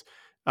accents.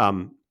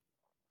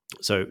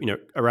 So,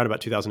 around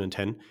about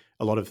 2010,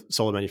 a lot of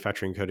solar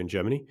manufacturing occurred in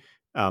Germany,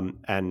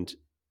 and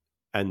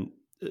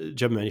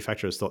German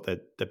manufacturers thought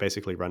that they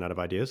basically run out of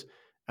ideas,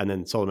 and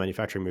then solar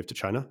manufacturing moved to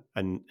China,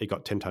 and it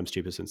got 10 times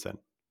cheaper since then.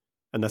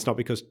 And that's not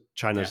because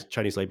Yeah.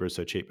 Chinese labor is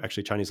so cheap.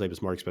 Actually, Chinese labor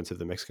is more expensive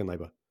than Mexican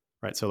labor,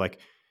 right? So, like,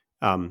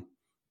 um,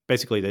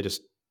 basically, they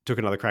just took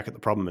another crack at the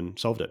problem and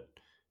solved it.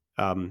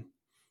 Um,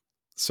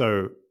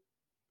 so,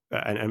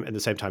 and at the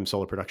same time,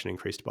 solar production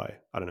increased by,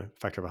 I don't know, a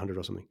factor of 100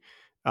 or something.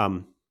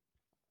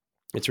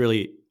 It's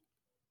really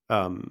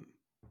um,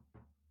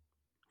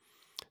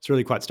 it's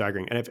really quite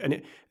staggering.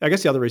 I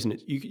guess the other reason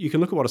you can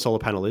look at what a solar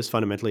panel is.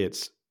 Fundamentally,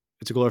 it's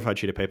a glorified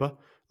sheet of paper.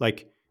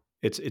 Like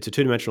it's a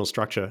two-dimensional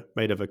structure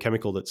made of a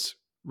chemical that's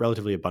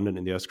relatively abundant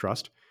in the Earth's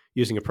crust,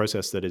 using a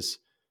process that is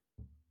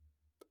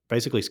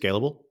basically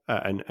scalable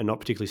and not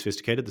particularly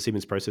sophisticated. The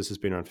Siemens process has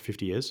been around for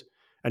 50 years,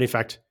 and in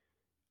fact,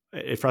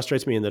 it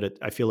frustrates me in that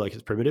I feel like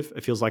it's primitive.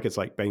 It feels like it's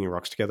like banging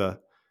rocks together,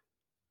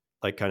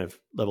 like kind of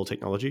level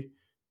technology.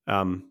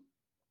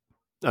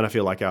 And I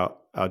feel like our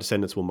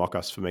descendants will mock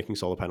us for making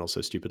solar panels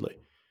so stupidly.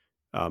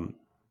 Um,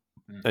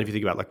 Mm. and if you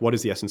think about like what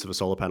is the essence of a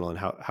solar panel and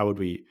how would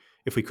we,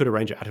 if we could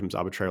arrange atoms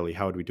arbitrarily,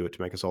 how would we do it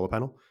to make a solar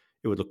panel?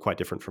 It would look quite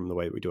different from the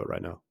way we do it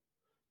right now.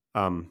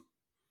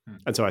 Hmm.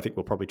 And so I think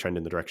we'll probably trend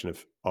in the direction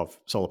of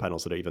solar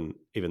panels that are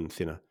even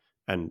thinner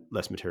and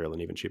less material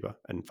and even cheaper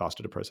and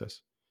faster to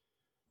process.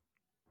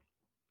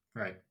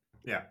 Right.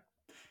 Yeah.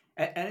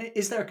 And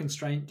is there a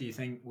constraint, do you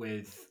think,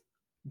 with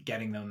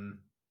getting them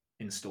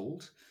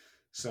installed?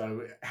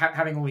 So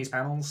having all these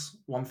panels,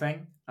 one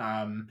thing.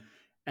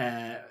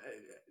 Uh,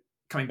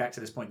 Coming back to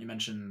this point, you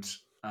mentioned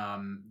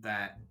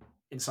that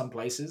in some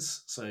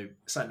places, so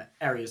certain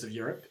areas of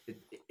Europe,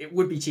 it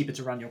would be cheaper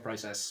to run your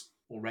process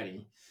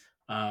already,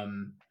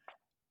 um,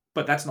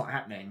 but that's not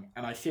happening.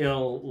 And I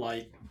feel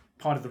like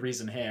part of the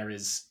reason here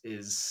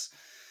is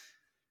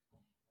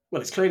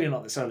well, it's clearly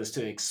not that solar's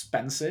too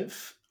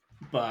expensive,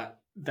 but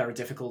there are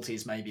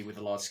difficulties maybe with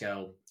the large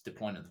scale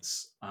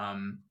deployments.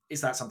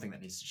 Is that something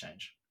that needs to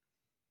change?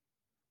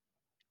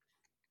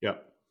 Yeah.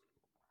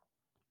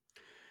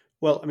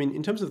 Well, I mean,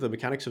 in terms of the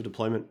mechanics of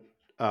deployment,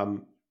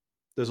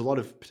 there's a lot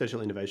of potential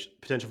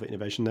for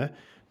innovation there,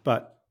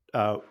 but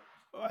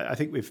I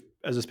think we've,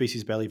 as a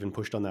species, barely even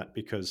pushed on that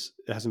because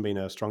there hasn't been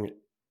a strong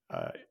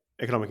uh,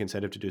 economic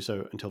incentive to do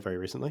so until very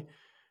recently.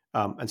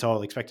 And so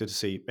I'll expect to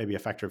see maybe a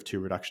factor of 2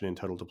 reduction in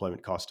total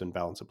deployment cost and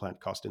balance of plant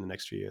cost in the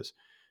next few years.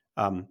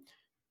 Um,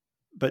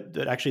 but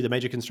actually, the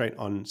major constraint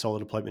on solar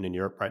deployment in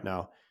Europe right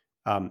now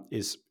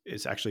is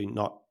actually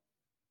not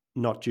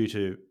due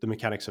to the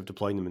mechanics of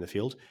deploying them in the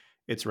field.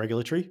 It's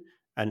regulatory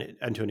and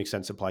to an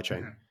extent supply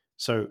chain. Mm-hmm.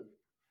 So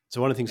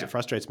one of the things that Yeah.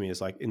 frustrates me is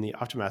like in the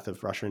aftermath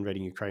of Russia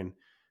invading Ukraine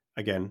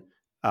again,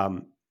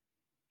 um,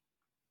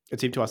 it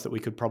seemed to us that we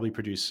could probably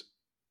produce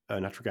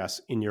natural gas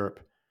in Europe.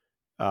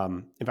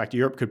 In fact,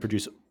 Europe could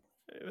produce.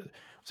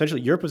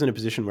 Essentially, Europe was in a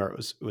position where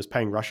it was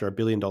paying Russia $1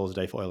 billion a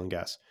day for oil and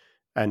gas,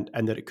 and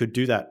that it could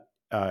do that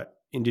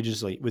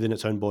indigenously within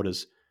its own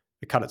borders.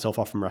 It cut itself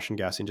off from Russian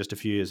gas in just a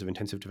few years of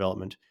intensive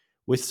development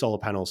with solar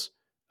panels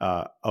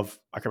of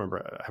I can't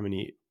remember how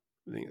many,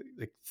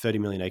 like 30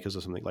 million acres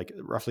or something, like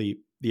roughly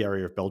the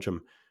area of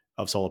Belgium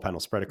of solar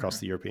panels spread across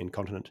Mm-hmm. the European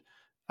continent.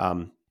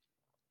 Um,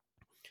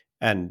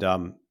 and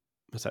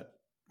what's that?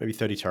 Maybe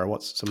 30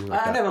 terawatts, something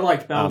like I that. never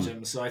liked Um,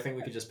 Belgium, so I think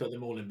we could just put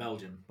them all in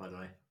Belgium, by the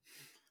way.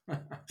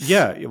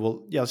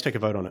 well, yeah, let's take a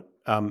vote on it.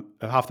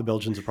 Half the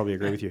Belgians will probably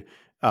agree with you.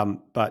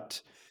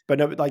 But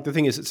no, like the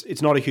thing is,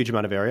 it's not a huge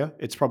amount of area.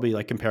 It's probably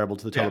like comparable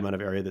to the total Yeah. amount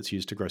of area that's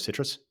used to grow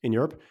citrus in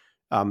Europe.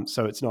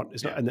 So it's not,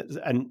 Yeah.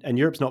 and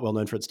Europe's not well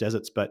known for its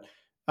deserts,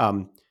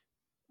 um,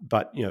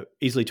 but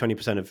easily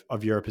 20%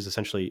 of Europe is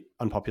essentially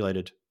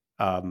unpopulated,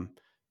 um,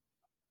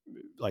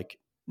 like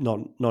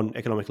non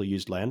economically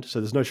used land. So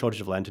there's no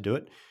shortage of land to do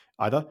it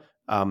either.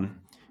 Um, Mm.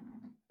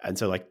 and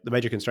so like the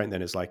major constraint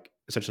then is like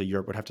essentially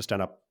Europe would have to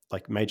stand up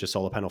like major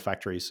solar panel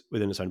factories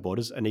within its own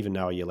borders. And even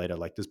now, a year later,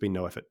 like there's been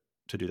no effort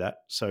to do that.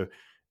 So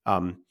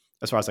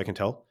as far as I can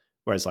tell,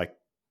 whereas like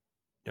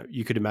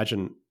you could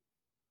imagine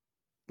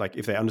like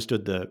if they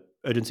understood the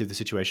urgency of the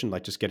situation,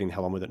 like just getting the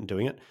hell on with it and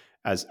doing it,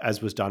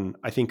 as was done,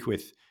 I think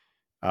with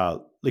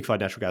liquefied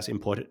natural gas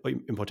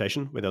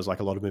importation, where there was like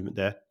a lot of movement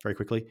there very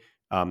quickly,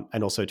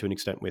 and also to an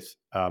extent with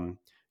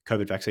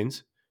COVID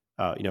vaccines.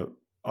 You know, Mm.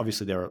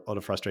 obviously there are a lot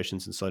of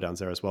frustrations and slowdowns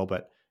there as well,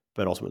 but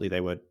ultimately they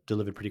were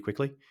delivered pretty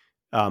quickly.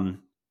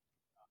 Um,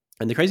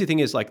 and the crazy thing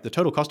is, like the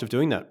total cost of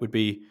doing that would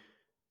be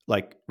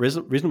like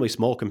reasonably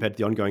small compared to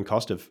the ongoing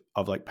cost of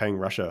like paying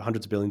Russia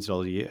hundreds of billions of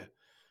dollars a year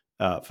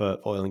for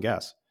oil and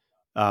gas.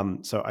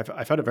 So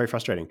I found it very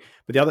frustrating.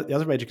 But the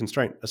other major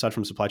constraint, aside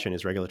from supply chain,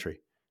 is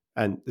regulatory,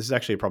 and this is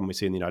actually a problem we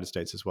see in the United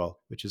States as well,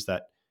 which is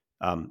that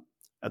um,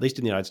 at least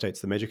in the United States,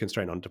 the major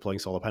constraint on deploying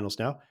solar panels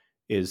now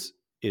is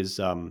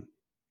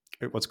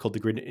what's called the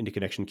grid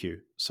interconnection queue.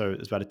 So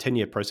it's about a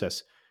 10-year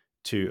process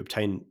to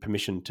obtain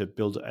permission to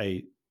build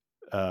a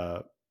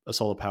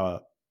solar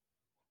power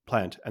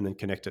plant and then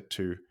connect it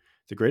to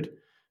the grid,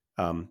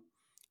 um,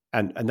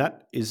 and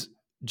that is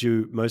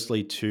due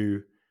mostly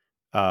to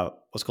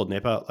what's called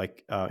NEPA,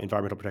 like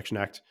Environmental Protection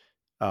Act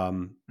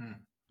um, Mm.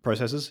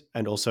 processes,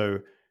 and also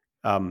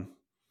um,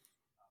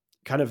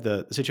 kind of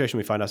the situation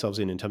we find ourselves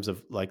in terms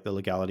of like the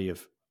legality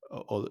of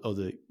or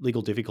the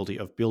legal difficulty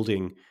of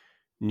building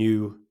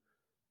new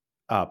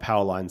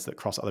power lines that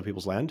cross other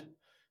people's land,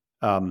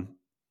 um,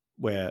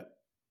 where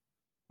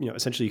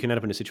essentially you can end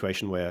up in a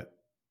situation where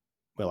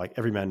like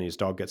every man and his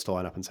dog gets to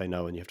line up and say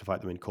no, and you have to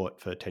fight them in court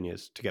for 10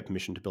 years to get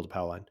permission to build a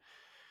power line,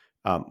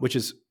 which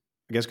is,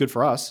 I guess, good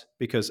for us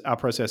because our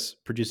process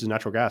produces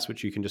natural gas,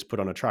 which you can just put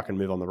on a truck and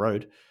move on the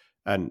road,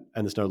 and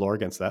there's no law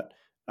against that.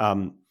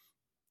 Um,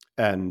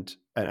 and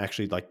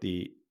actually, like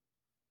the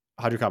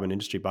hydrocarbon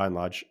industry, by and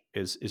large,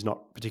 is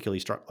not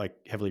particularly like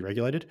heavily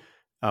regulated,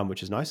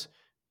 which is nice.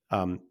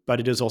 But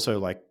it is also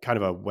like kind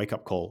of a wake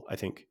up call, I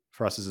think,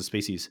 for us as a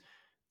species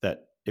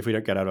that if we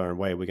don't get out of our own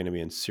way, we're going to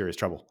be in serious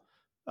trouble.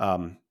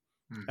 Um,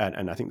 Mm.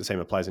 and I think the same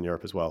applies in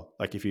Europe as well.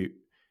 Like if you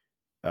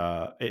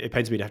it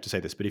pains me to have to say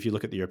this, but if you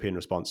look at the European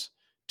response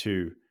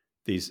to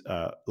these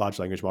large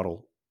language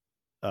model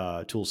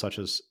tools such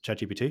as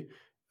ChatGPT,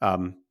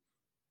 um,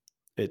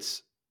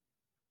 it's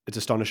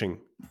astonishing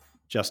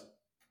just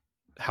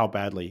how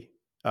badly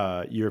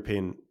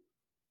European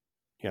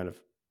kind of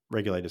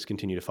regulators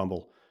continue to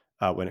fumble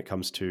when it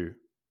comes to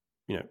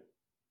you know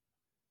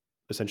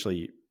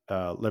essentially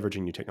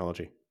leveraging new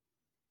technology.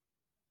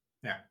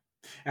 Yeah.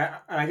 And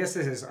I guess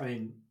this is, I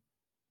mean,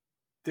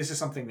 this is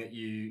something that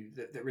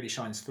that really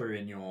shines through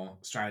in your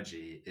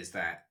strategy is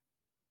that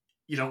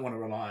you don't want to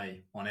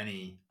rely on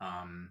any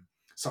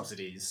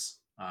subsidies.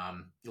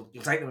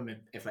 You'll take them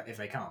if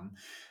they come.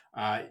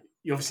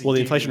 You obviously Well, the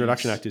do Inflation need.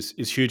 Reduction Act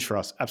is huge for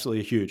us,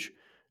 absolutely huge.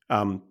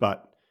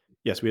 But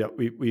yes,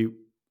 we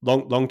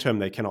long term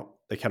they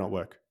cannot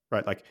work,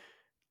 right?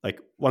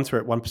 Like once we're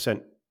at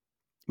 1%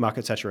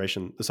 market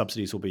saturation, the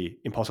subsidies will be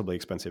impossibly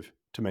expensive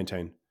to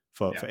maintain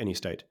Yeah, for any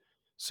state.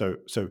 So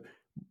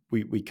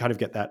we kind of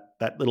get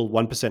that little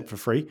 1% for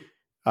free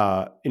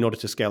in order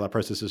to scale our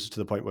processes to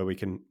the point where we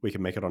can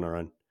make it on our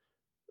own.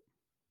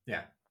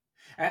 yeah,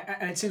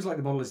 and it seems like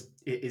the model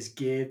is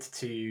geared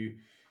to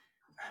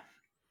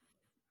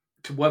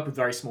work with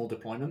very small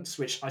deployments,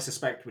 which I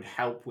suspect would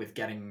help with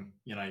getting,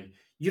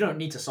 you don't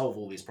need to solve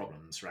all these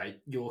problems, right?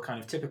 Your kind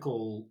of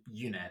typical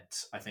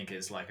unit, I think,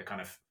 is like a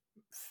kind of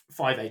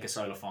 5 acre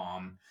solar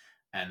farm,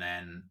 and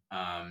then,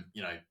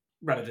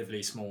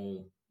 relatively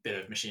small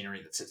bit of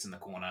machinery that sits in the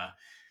corner,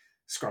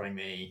 scrubbing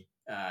the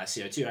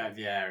CO2 out of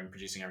the air and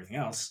producing everything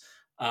else.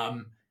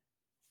 And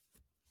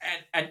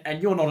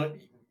you're not,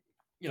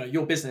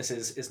 your business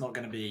is not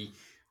going to be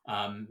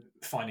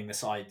finding the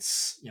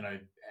sites,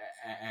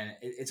 and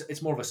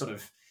it's more of a sort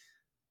of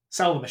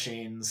sell the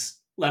machines,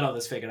 let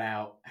others figure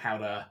out how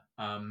to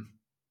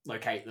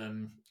locate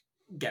them,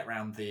 get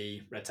around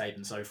the red tape,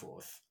 and so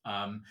forth.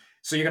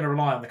 So you're going to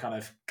rely on the kind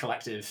of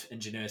collective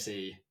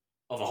ingenuity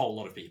of a whole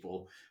lot of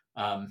people,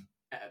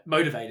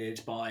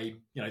 motivated by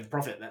the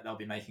profit that they'll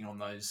be making on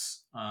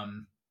those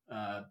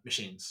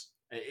machines.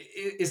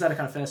 Is that a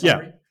kind of fair Yeah.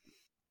 summary?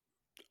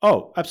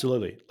 Oh,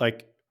 absolutely.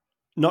 Like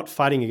not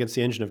fighting against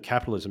the engine of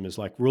capitalism is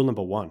like rule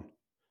number one,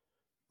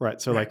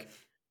 right? So Right.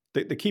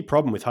 like the key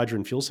problem with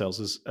hydrogen fuel cells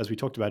is, as we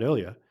talked about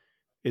earlier,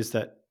 is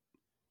that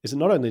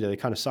not only do they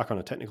kind of suck on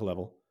a technical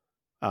level,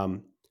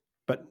 um,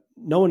 but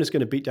no one is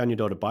going to beat down your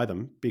door to buy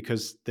them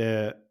because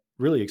they're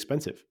really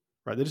expensive,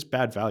 right? They're just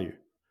bad value,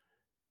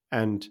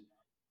 and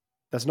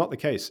that's not the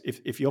case.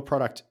 If your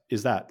product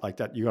is that like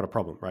that, you got a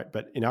problem, right?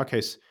 But in our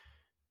case,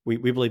 we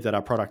believe that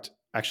our product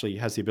actually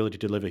has the ability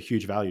to deliver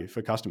huge value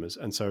for customers,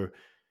 and so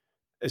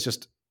it's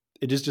just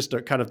it is just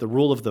a kind of the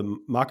rule of the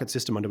market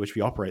system under which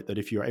we operate that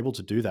if you're able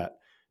to do that,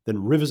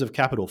 then rivers of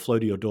capital flow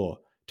to your door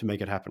to make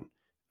it happen,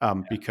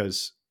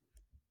 because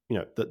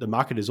the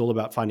market is all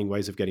about finding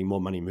ways of getting more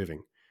money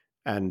moving,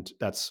 and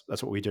that's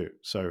what we do.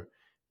 So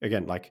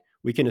again, like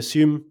we can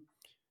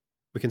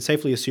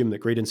safely assume that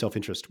greed and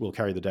self-interest will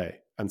carry the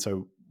day, and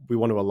so we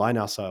want to align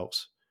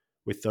ourselves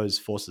with those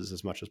forces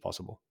as much as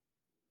possible.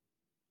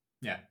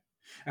 Yeah.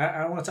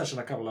 I want to touch on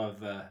a couple of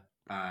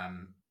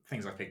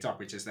things I've picked up,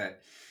 which is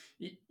that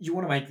you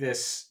want to make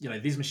this,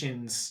 these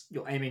machines,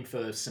 you're aiming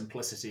for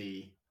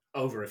simplicity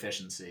over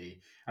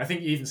efficiency. I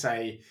think you even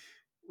say,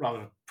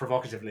 rather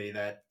provocatively,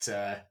 that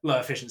low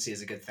efficiency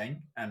is a good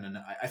thing. And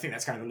I think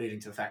that's kind of alluding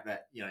to the fact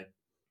that,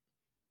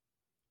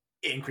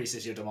 it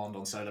increases your demand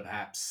on solar,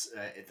 perhaps.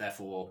 It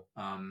therefore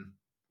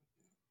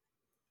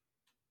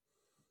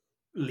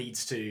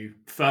leads to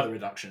further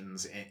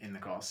reductions in the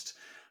cost.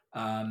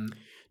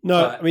 No,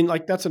 I But mean,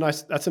 like that's a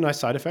nice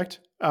side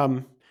effect.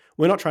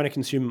 We're not trying to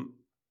consume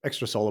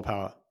extra solar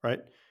power, right?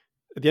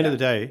 At the end of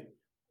the yeah, day,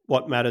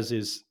 what matters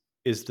is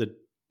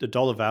the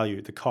dollar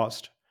value, the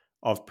cost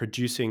of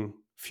producing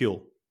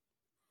fuel,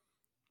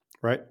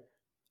 right?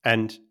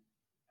 And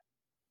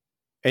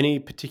any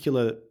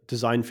particular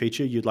design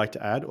feature you'd like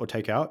to add or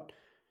take out,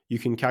 you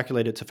can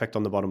calculate its effect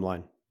on the bottom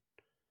line.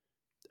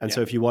 And so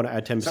yeah. if you want to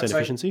add So, 10% so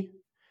efficiency,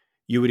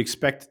 you would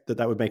expect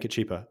that would make it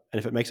cheaper. And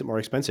if it makes it more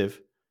expensive,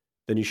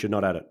 then you should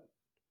not add it.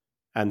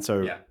 And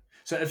so yeah.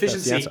 So that's the answer.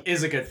 efficiency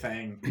is a good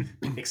thing,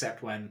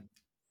 except when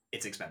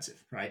it's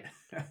expensive, right?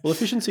 Well,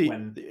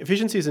 when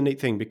efficiency is a neat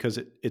thing because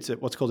it's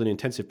what's called an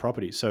intensive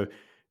property. So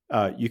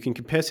you can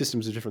compare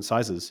systems of different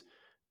sizes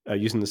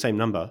using the same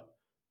number.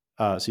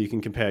 So you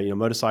can compare,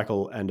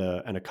 motorcycle and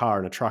a car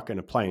and a truck and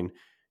a plane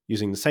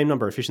using the same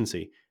number of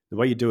efficiency. The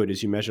way you do it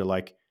is you measure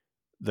like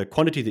the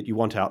quantity that you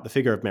want out, the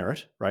figure of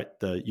merit, right,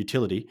 the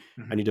utility,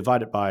 and Mhm. you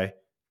divide it by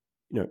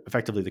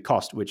effectively the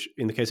cost, which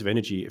in the case of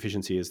energy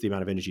efficiency is the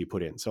amount of energy you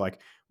put in. So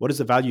like, what is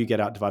the value you get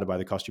out divided by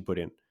the cost you put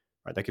in,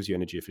 right? That gives you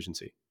energy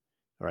efficiency.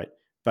 All right.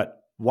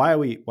 But why do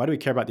we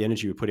care about the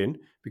energy we put in?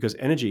 Because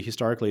energy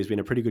historically has been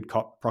a pretty good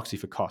proxy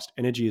for cost.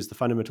 Energy is the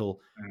fundamental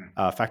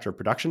Mhm. factor of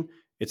production.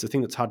 It's the thing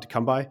that's hard to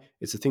come by.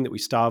 It's the thing that we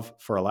starve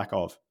for a lack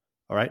of.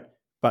 All right.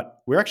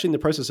 But we're actually in the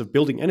process of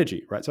building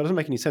energy, right? So it doesn't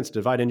make any sense to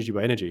divide energy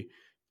by energy,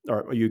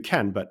 or you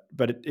can, but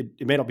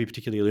it may not be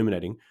particularly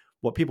illuminating.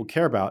 What people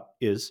care about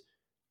is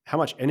how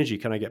much energy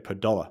can I get per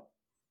dollar?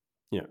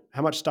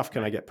 How much stuff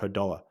can I Right. get per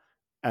dollar?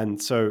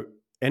 And so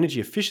energy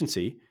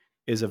efficiency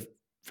is a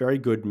very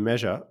good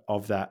measure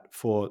of that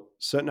for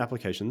certain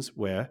applications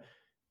where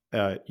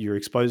you're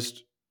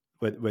exposed,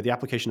 where the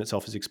application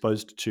itself is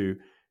exposed to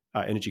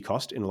energy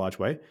cost in a large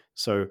way.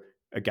 So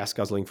a gas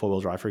guzzling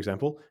four-wheel drive, for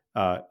example,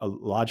 a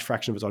large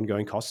fraction of its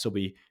ongoing costs will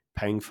be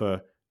paying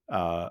for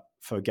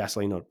for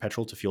gasoline or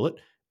petrol to fuel it,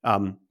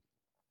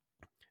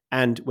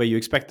 and where you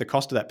expect the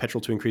cost of that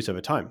petrol to increase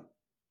over time,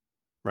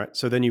 right?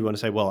 So then you want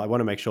to say, well, I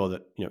want to make sure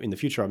that in the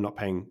future I'm not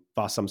paying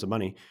vast sums of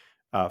money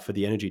for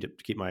the energy to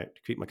keep my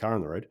car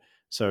on the road.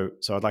 So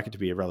I'd like it to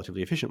be a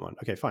relatively efficient one.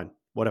 Okay, fine,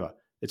 whatever.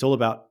 It's all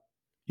about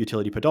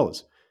utility per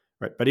dollars,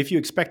 right? But if you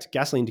expect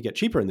gasoline to get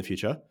cheaper in the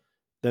future,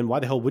 then why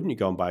the hell wouldn't you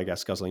go and buy a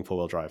guzzling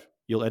 4-wheel drive?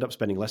 You'll end up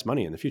spending less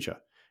money in the future.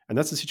 And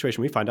that's the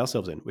situation we find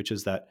ourselves in, which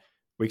is that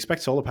we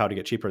expect solar power to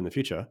get cheaper in the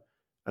future.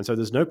 And so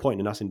there's no point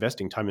in us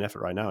investing time and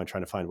effort right now and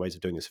trying to find ways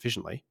of doing this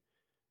efficiently,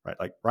 right?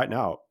 Like right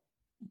now,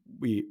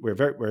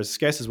 we're as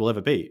scarce as we'll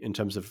ever be in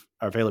terms of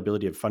our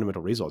availability of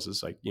fundamental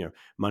resources, like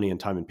money and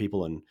time and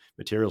people and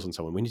materials and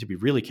so on. We need to be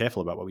really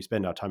careful about what we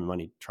spend our time and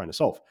money trying to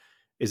solve.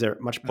 Is there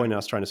much point in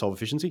us trying to solve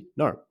efficiency?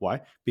 No.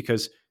 Why?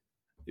 Because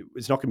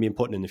it's not going to be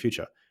important in the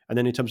future. And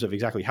then in terms of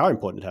exactly how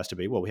important it has to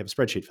be, well, we have a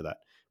spreadsheet for that,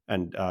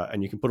 and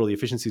you can put all the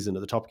efficiencies in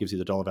at the top, gives you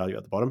the dollar value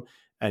at the bottom,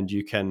 and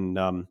you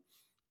can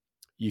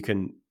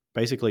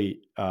basically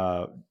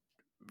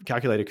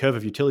calculate a curve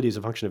of utility as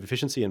a function of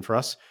efficiency. And for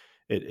us,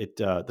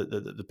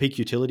 the peak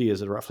utility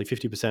is at roughly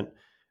 50%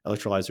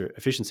 electrolyzer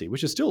efficiency,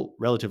 which is still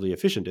relatively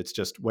efficient. It's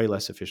just way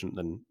less efficient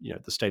than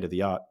the state of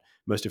the art,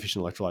 most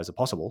efficient electrolyzer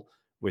possible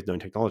with known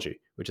technology,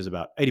 which is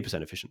about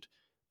 80% efficient.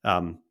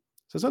 So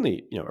it's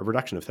only a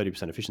reduction of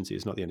 30% efficiency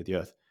is not the end of the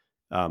earth.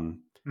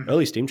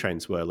 Early steam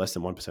trains were less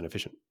than 1%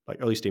 efficient, like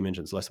early steam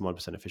engines less than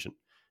 1% efficient.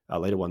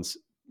 Later ones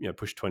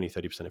push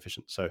 20-30%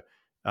 efficient. So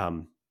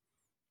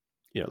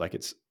like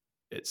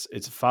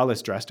it's far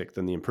less drastic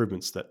than the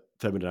improvements that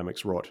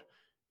thermodynamics wrought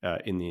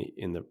in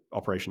the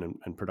operation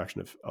and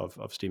production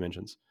of steam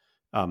engines.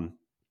 I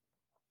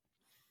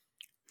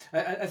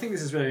think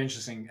this is really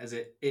interesting, as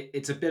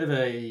it's a bit of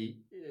a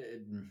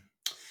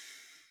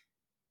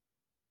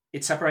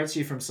it separates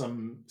you from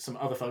some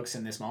other folks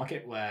in this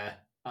market where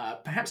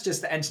perhaps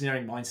just the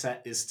engineering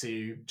mindset is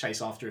to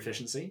chase after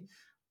efficiency,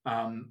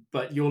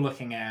 but you're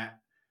looking at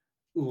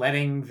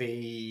letting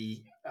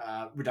the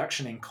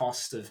reduction in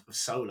cost of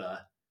solar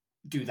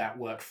do that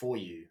work for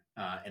you,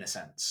 in a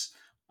sense.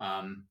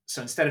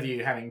 So instead of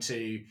you having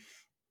to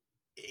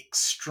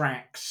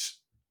extract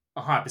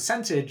a higher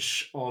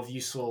percentage of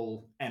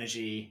useful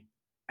energy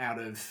out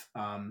of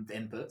the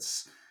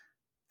inputs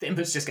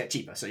just get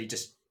cheaper. So you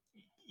just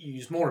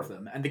use more of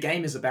them. And the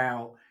game is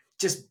about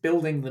just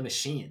building the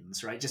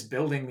machines, right? Just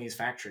building these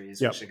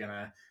factories which are going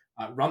to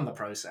run the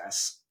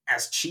process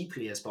as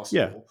cheaply as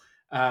possible.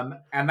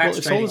 And that's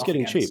if trading solar's off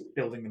getting against cheap,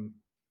 building them.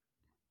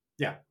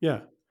 Yeah.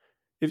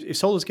 If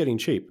solar's getting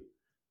cheap,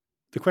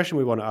 the question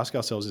we want to ask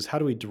ourselves is how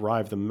do we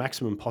derive the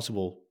maximum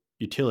possible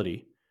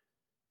utility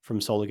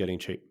from solar getting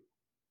cheap,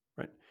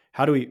 right?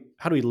 How do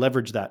we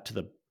leverage that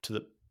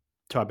to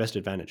our best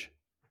advantage?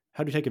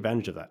 How do you take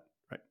advantage of that,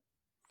 right?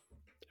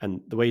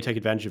 And the way you take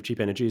advantage of cheap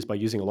energy is by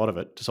using a lot of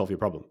it to solve your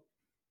problem.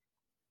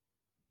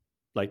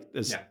 Like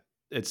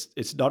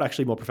it's not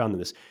actually more profound than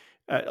this.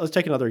 Let's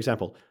take another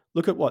example.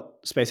 Look at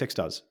what SpaceX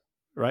does,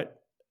 right?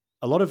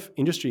 A lot of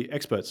industry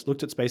experts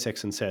looked at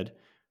SpaceX and said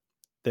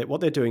that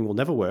what they're doing will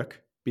never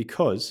work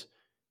because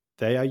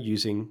they are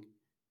using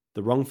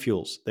the wrong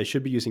fuels. They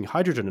should be using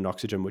hydrogen and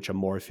oxygen, which are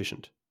more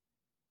efficient,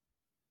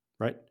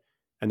 right?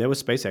 And there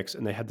was SpaceX,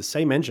 and they had the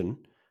same engine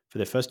for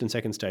their first and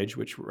second stage,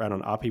 which ran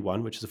on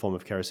RP1, which is a form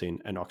of kerosene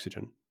and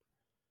oxygen,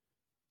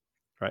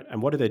 right?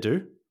 And what do they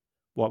do?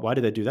 Why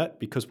do they do that?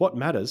 Because what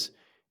matters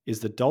is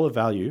the dollar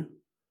value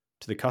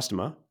to the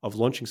customer of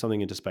launching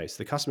something into space.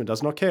 The customer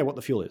does not care what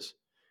the fuel is.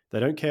 They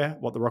don't care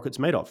what the rocket's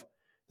made of.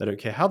 They don't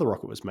care how the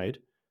rocket was made.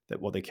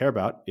 That what they care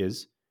about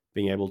is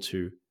being able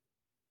to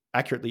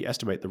accurately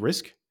estimate the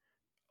risk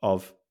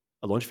of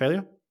a launch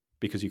failure,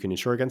 because you can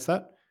insure against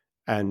that,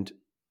 and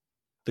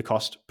the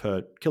cost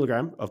per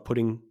kilogram of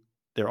putting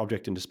their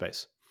object into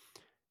space.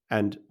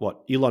 And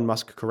what Elon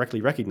Musk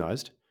correctly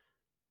recognized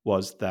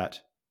was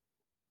that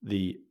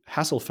the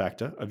hassle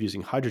factor of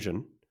using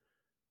hydrogen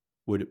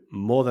would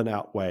more than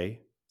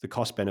outweigh the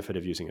cost benefit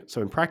of using it.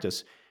 So in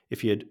practice,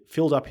 if he had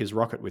filled up his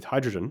rocket with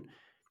hydrogen,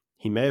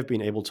 he may have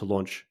been able to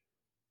launch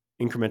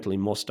incrementally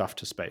more stuff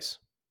to space,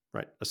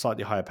 right? A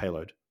slightly higher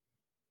payload.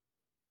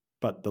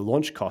 But the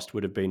launch cost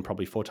would have been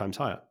probably 4 times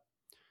higher.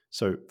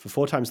 So for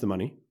 4 times the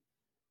money,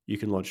 you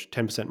can launch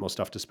 10% more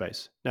stuff to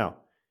space. Now,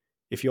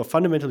 if you're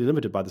fundamentally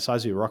limited by the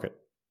size of your rocket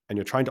and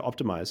you're trying to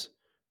optimize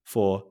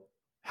for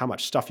how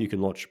much stuff you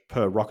can launch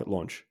per rocket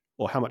launch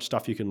or how much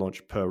stuff you can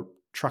launch per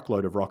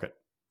truckload of rocket,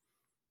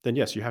 then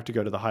yes, you have to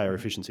go to the higher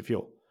efficiency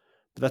fuel.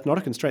 But that's not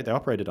a constraint they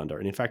operated under.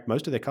 And in fact,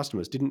 most of their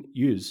customers didn't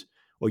use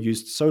or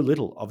used so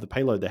little of the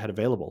payload they had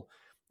available,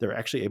 they're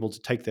actually able to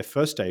take their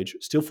first stage,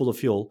 still full of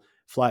fuel,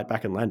 fly it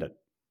back and land it,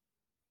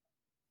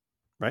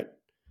 right?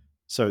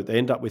 So they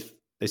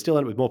still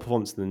end up with more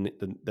performance than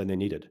they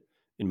needed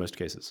in most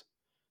cases.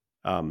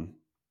 At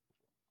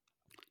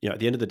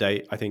the end of the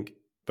day, I think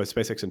both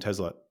SpaceX and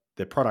Tesla,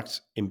 their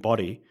products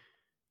embody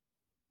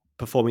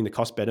performing the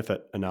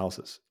cost-benefit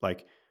analysis.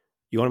 Like,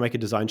 you want to make a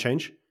design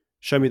change?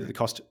 Show me that the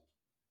cost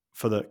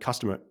for the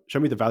customer, show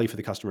me the value for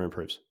the customer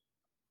improves.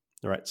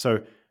 All right.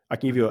 So I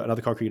can give you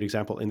another concrete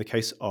example. In the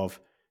case of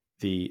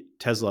the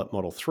Tesla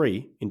Model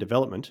 3 in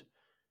development,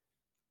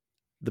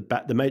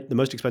 the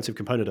most expensive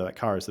component of that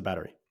car is the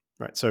battery,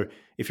 right? So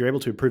if you're able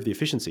to improve the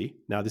efficiency,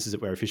 now this is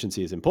where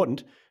efficiency is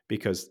important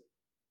because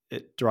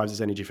it derives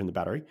its energy from the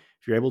battery.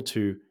 If you're able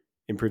to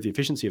improve the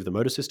efficiency of the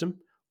motor system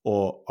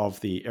or of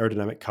the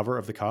aerodynamic cover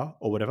of the car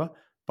or whatever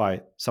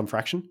by some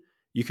fraction,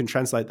 you can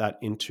translate that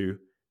into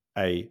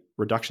a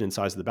reduction in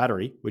size of the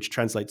battery, which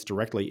translates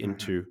directly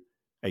into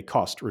a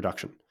cost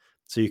reduction.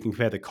 So you can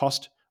compare the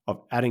cost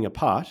of adding a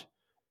part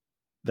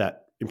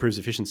that improves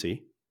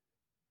efficiency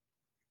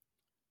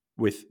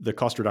with the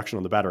cost reduction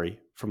on the battery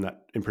from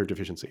that improved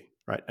efficiency,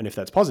 right? And if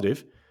that's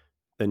positive,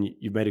 then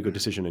you've made a good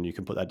decision and you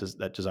can put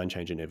that design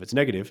change in. If it's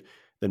negative,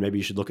 then maybe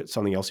you should look at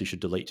something else you should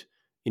delete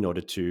in order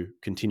to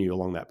continue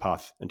along that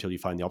path until you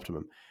find the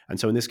optimum. And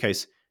so in this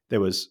case, there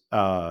was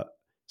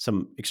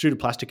some extruded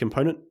plastic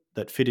component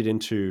that fitted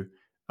into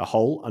a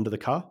hole under the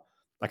car.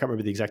 I can't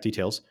remember the exact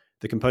details.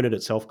 The component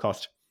itself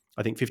cost,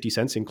 I think, 50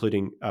 cents,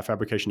 including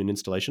fabrication and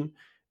installation.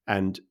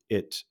 And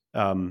it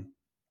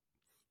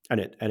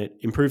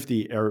improved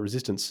the error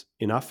resistance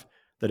enough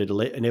that it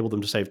enabled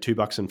them to save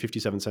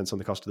 $2.57 on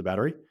the cost of the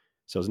battery.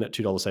 So it was a net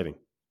 $2 saving.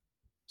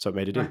 So it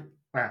made it in.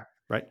 Wow.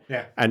 Right?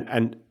 Yeah.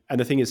 And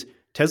the thing is,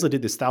 Tesla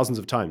did this thousands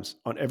of times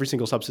on every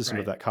single subsystem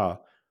of that car,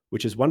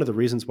 which is one of the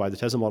reasons why the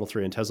Tesla Model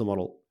 3 and Tesla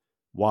Model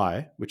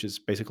Y, which is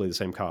basically the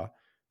same car,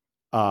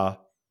 are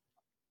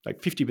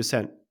like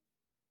 50%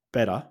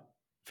 better,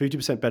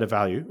 50% better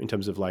value in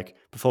terms of like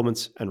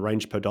performance and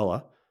range per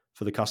dollar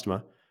for the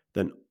customer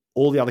than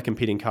all the other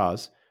competing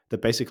cars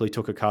that basically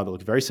took a car that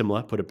looked very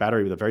similar, put a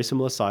battery with a very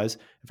similar size,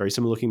 a very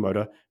similar looking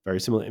motor, very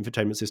similar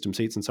infotainment system,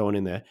 seats, and so on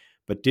in there,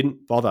 but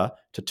didn't bother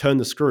to turn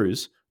the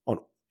screws on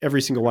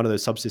every single one of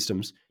those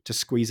subsystems to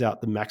squeeze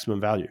out the maximum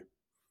value,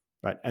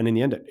 right? And in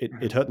the end,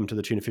 it hurt them to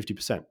the tune of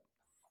 50%,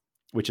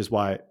 which is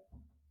why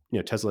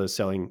Tesla is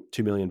selling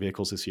 2 million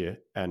vehicles this year,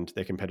 and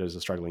their competitors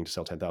are struggling to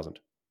sell 10,000.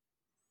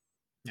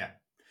 Yeah.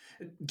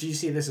 Do you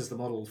see this as the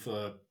model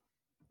for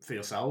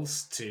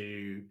yourselves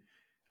to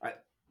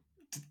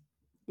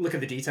look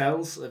at the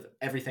details of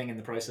everything in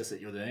the process that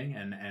you're doing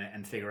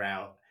and figure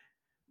out,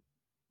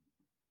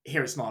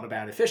 here it's not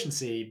about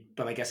efficiency,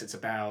 but I guess it's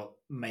about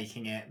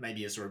making it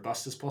maybe as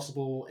robust as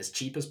possible, as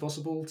cheap as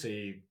possible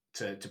to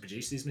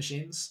produce these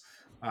machines?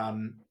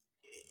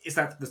 Is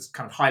that this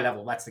kind of high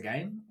level, that's the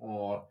game,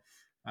 or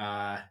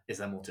is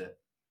there more to it?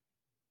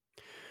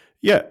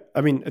 Yeah, I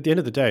mean, at the end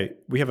of the day,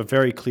 we have a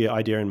very clear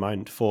idea in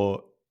mind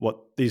for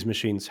what these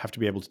machines have to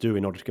be able to do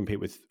in order to compete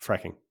with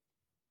fracking,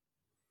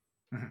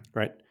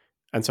 right?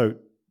 And so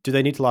do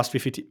they need to last for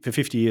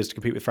 50 years to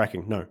compete with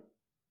fracking? No.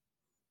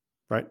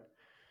 Right?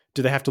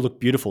 Do they have to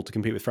look beautiful to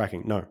compete with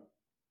fracking? No.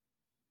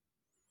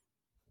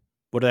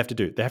 What do they have to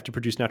do? They have to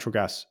produce natural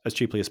gas as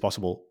cheaply as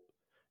possible.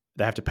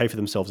 They have to pay for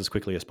themselves as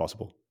quickly as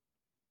possible.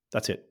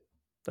 That's it.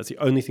 That's the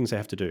only things they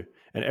have to do.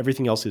 And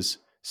everything else is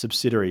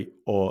subsidiary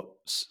or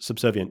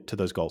subservient to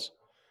those goals.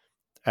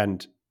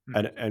 And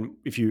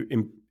if you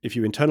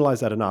internalize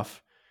that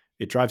enough,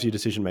 it drives your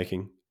decision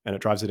making and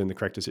it drives it in the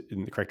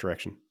correct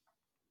direction.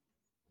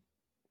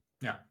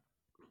 Yeah.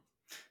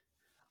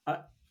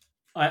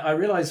 I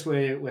realize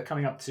we're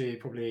coming up to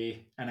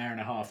probably an hour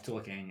and a half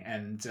talking,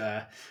 and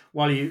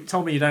while you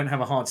told me you don't have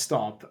a hard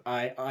stop,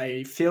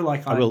 I feel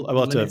like I will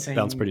have to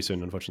bounce pretty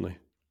soon, unfortunately.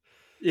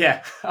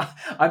 Yeah,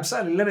 I'm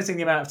certainly limiting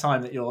the amount of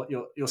time that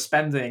you're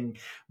spending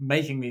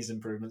making these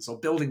improvements or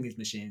building these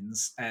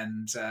machines,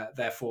 and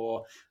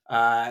therefore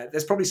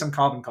there's probably some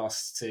carbon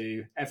costs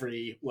to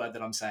every word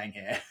that I'm saying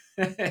here.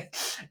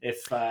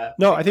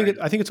 No, I think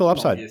it's all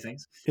upside.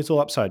 Things. It's all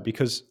upside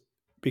because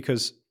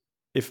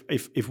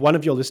if one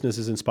of your listeners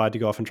is inspired to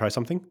go off and try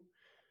something,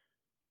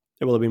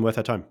 it will have been worth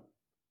their time,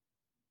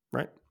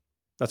 right?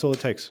 That's all it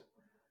takes.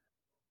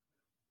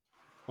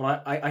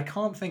 Well, I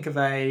can't think of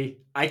I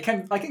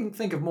can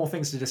think of more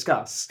things to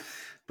discuss,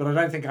 but I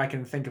don't think I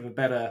can think of a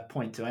better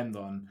point to end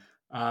on.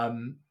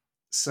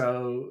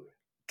 So,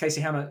 Casey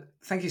Handmer,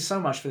 thank you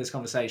so much for this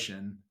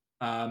conversation.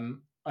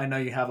 I know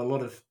you have a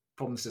lot of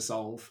problems to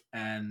solve,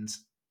 and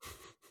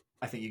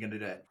I think you're going to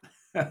do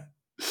it.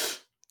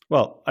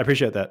 Well, I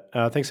appreciate that.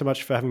 Thanks so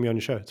much for having me on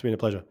your show. It's been a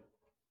pleasure.